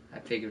I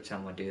figured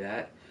someone would do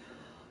that.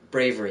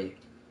 Bravery.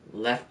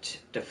 Left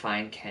to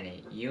find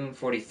Kenny. You and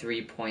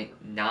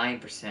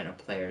 43.9% of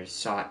players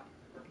sought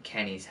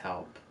Kenny's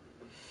help.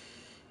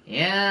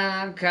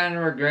 Yeah, I'm kind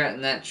of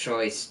regretting that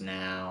choice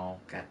now.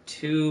 Got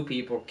 2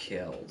 people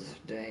killed.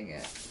 Dang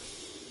it.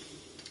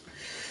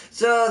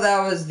 So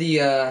that was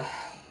the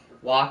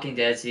Walking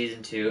Dead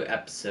Season 2,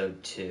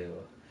 Episode 2.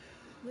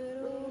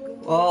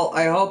 Well,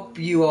 I hope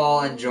you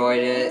all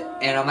enjoyed it,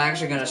 and I'm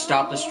actually going to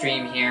stop the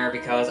stream here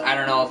because I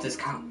don't know if this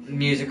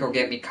music will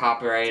get me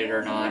copyrighted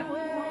or not.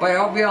 But I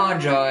hope you all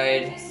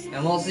enjoyed,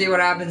 and we'll see what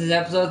happens in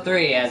Episode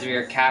 3 as we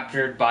are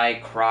captured by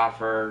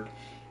Crawford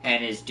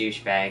and his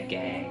douchebag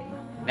gang.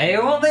 Maybe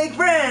we'll make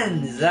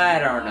friends! I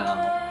don't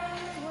know.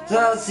 So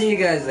I'll see you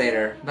guys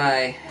later.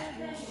 Bye.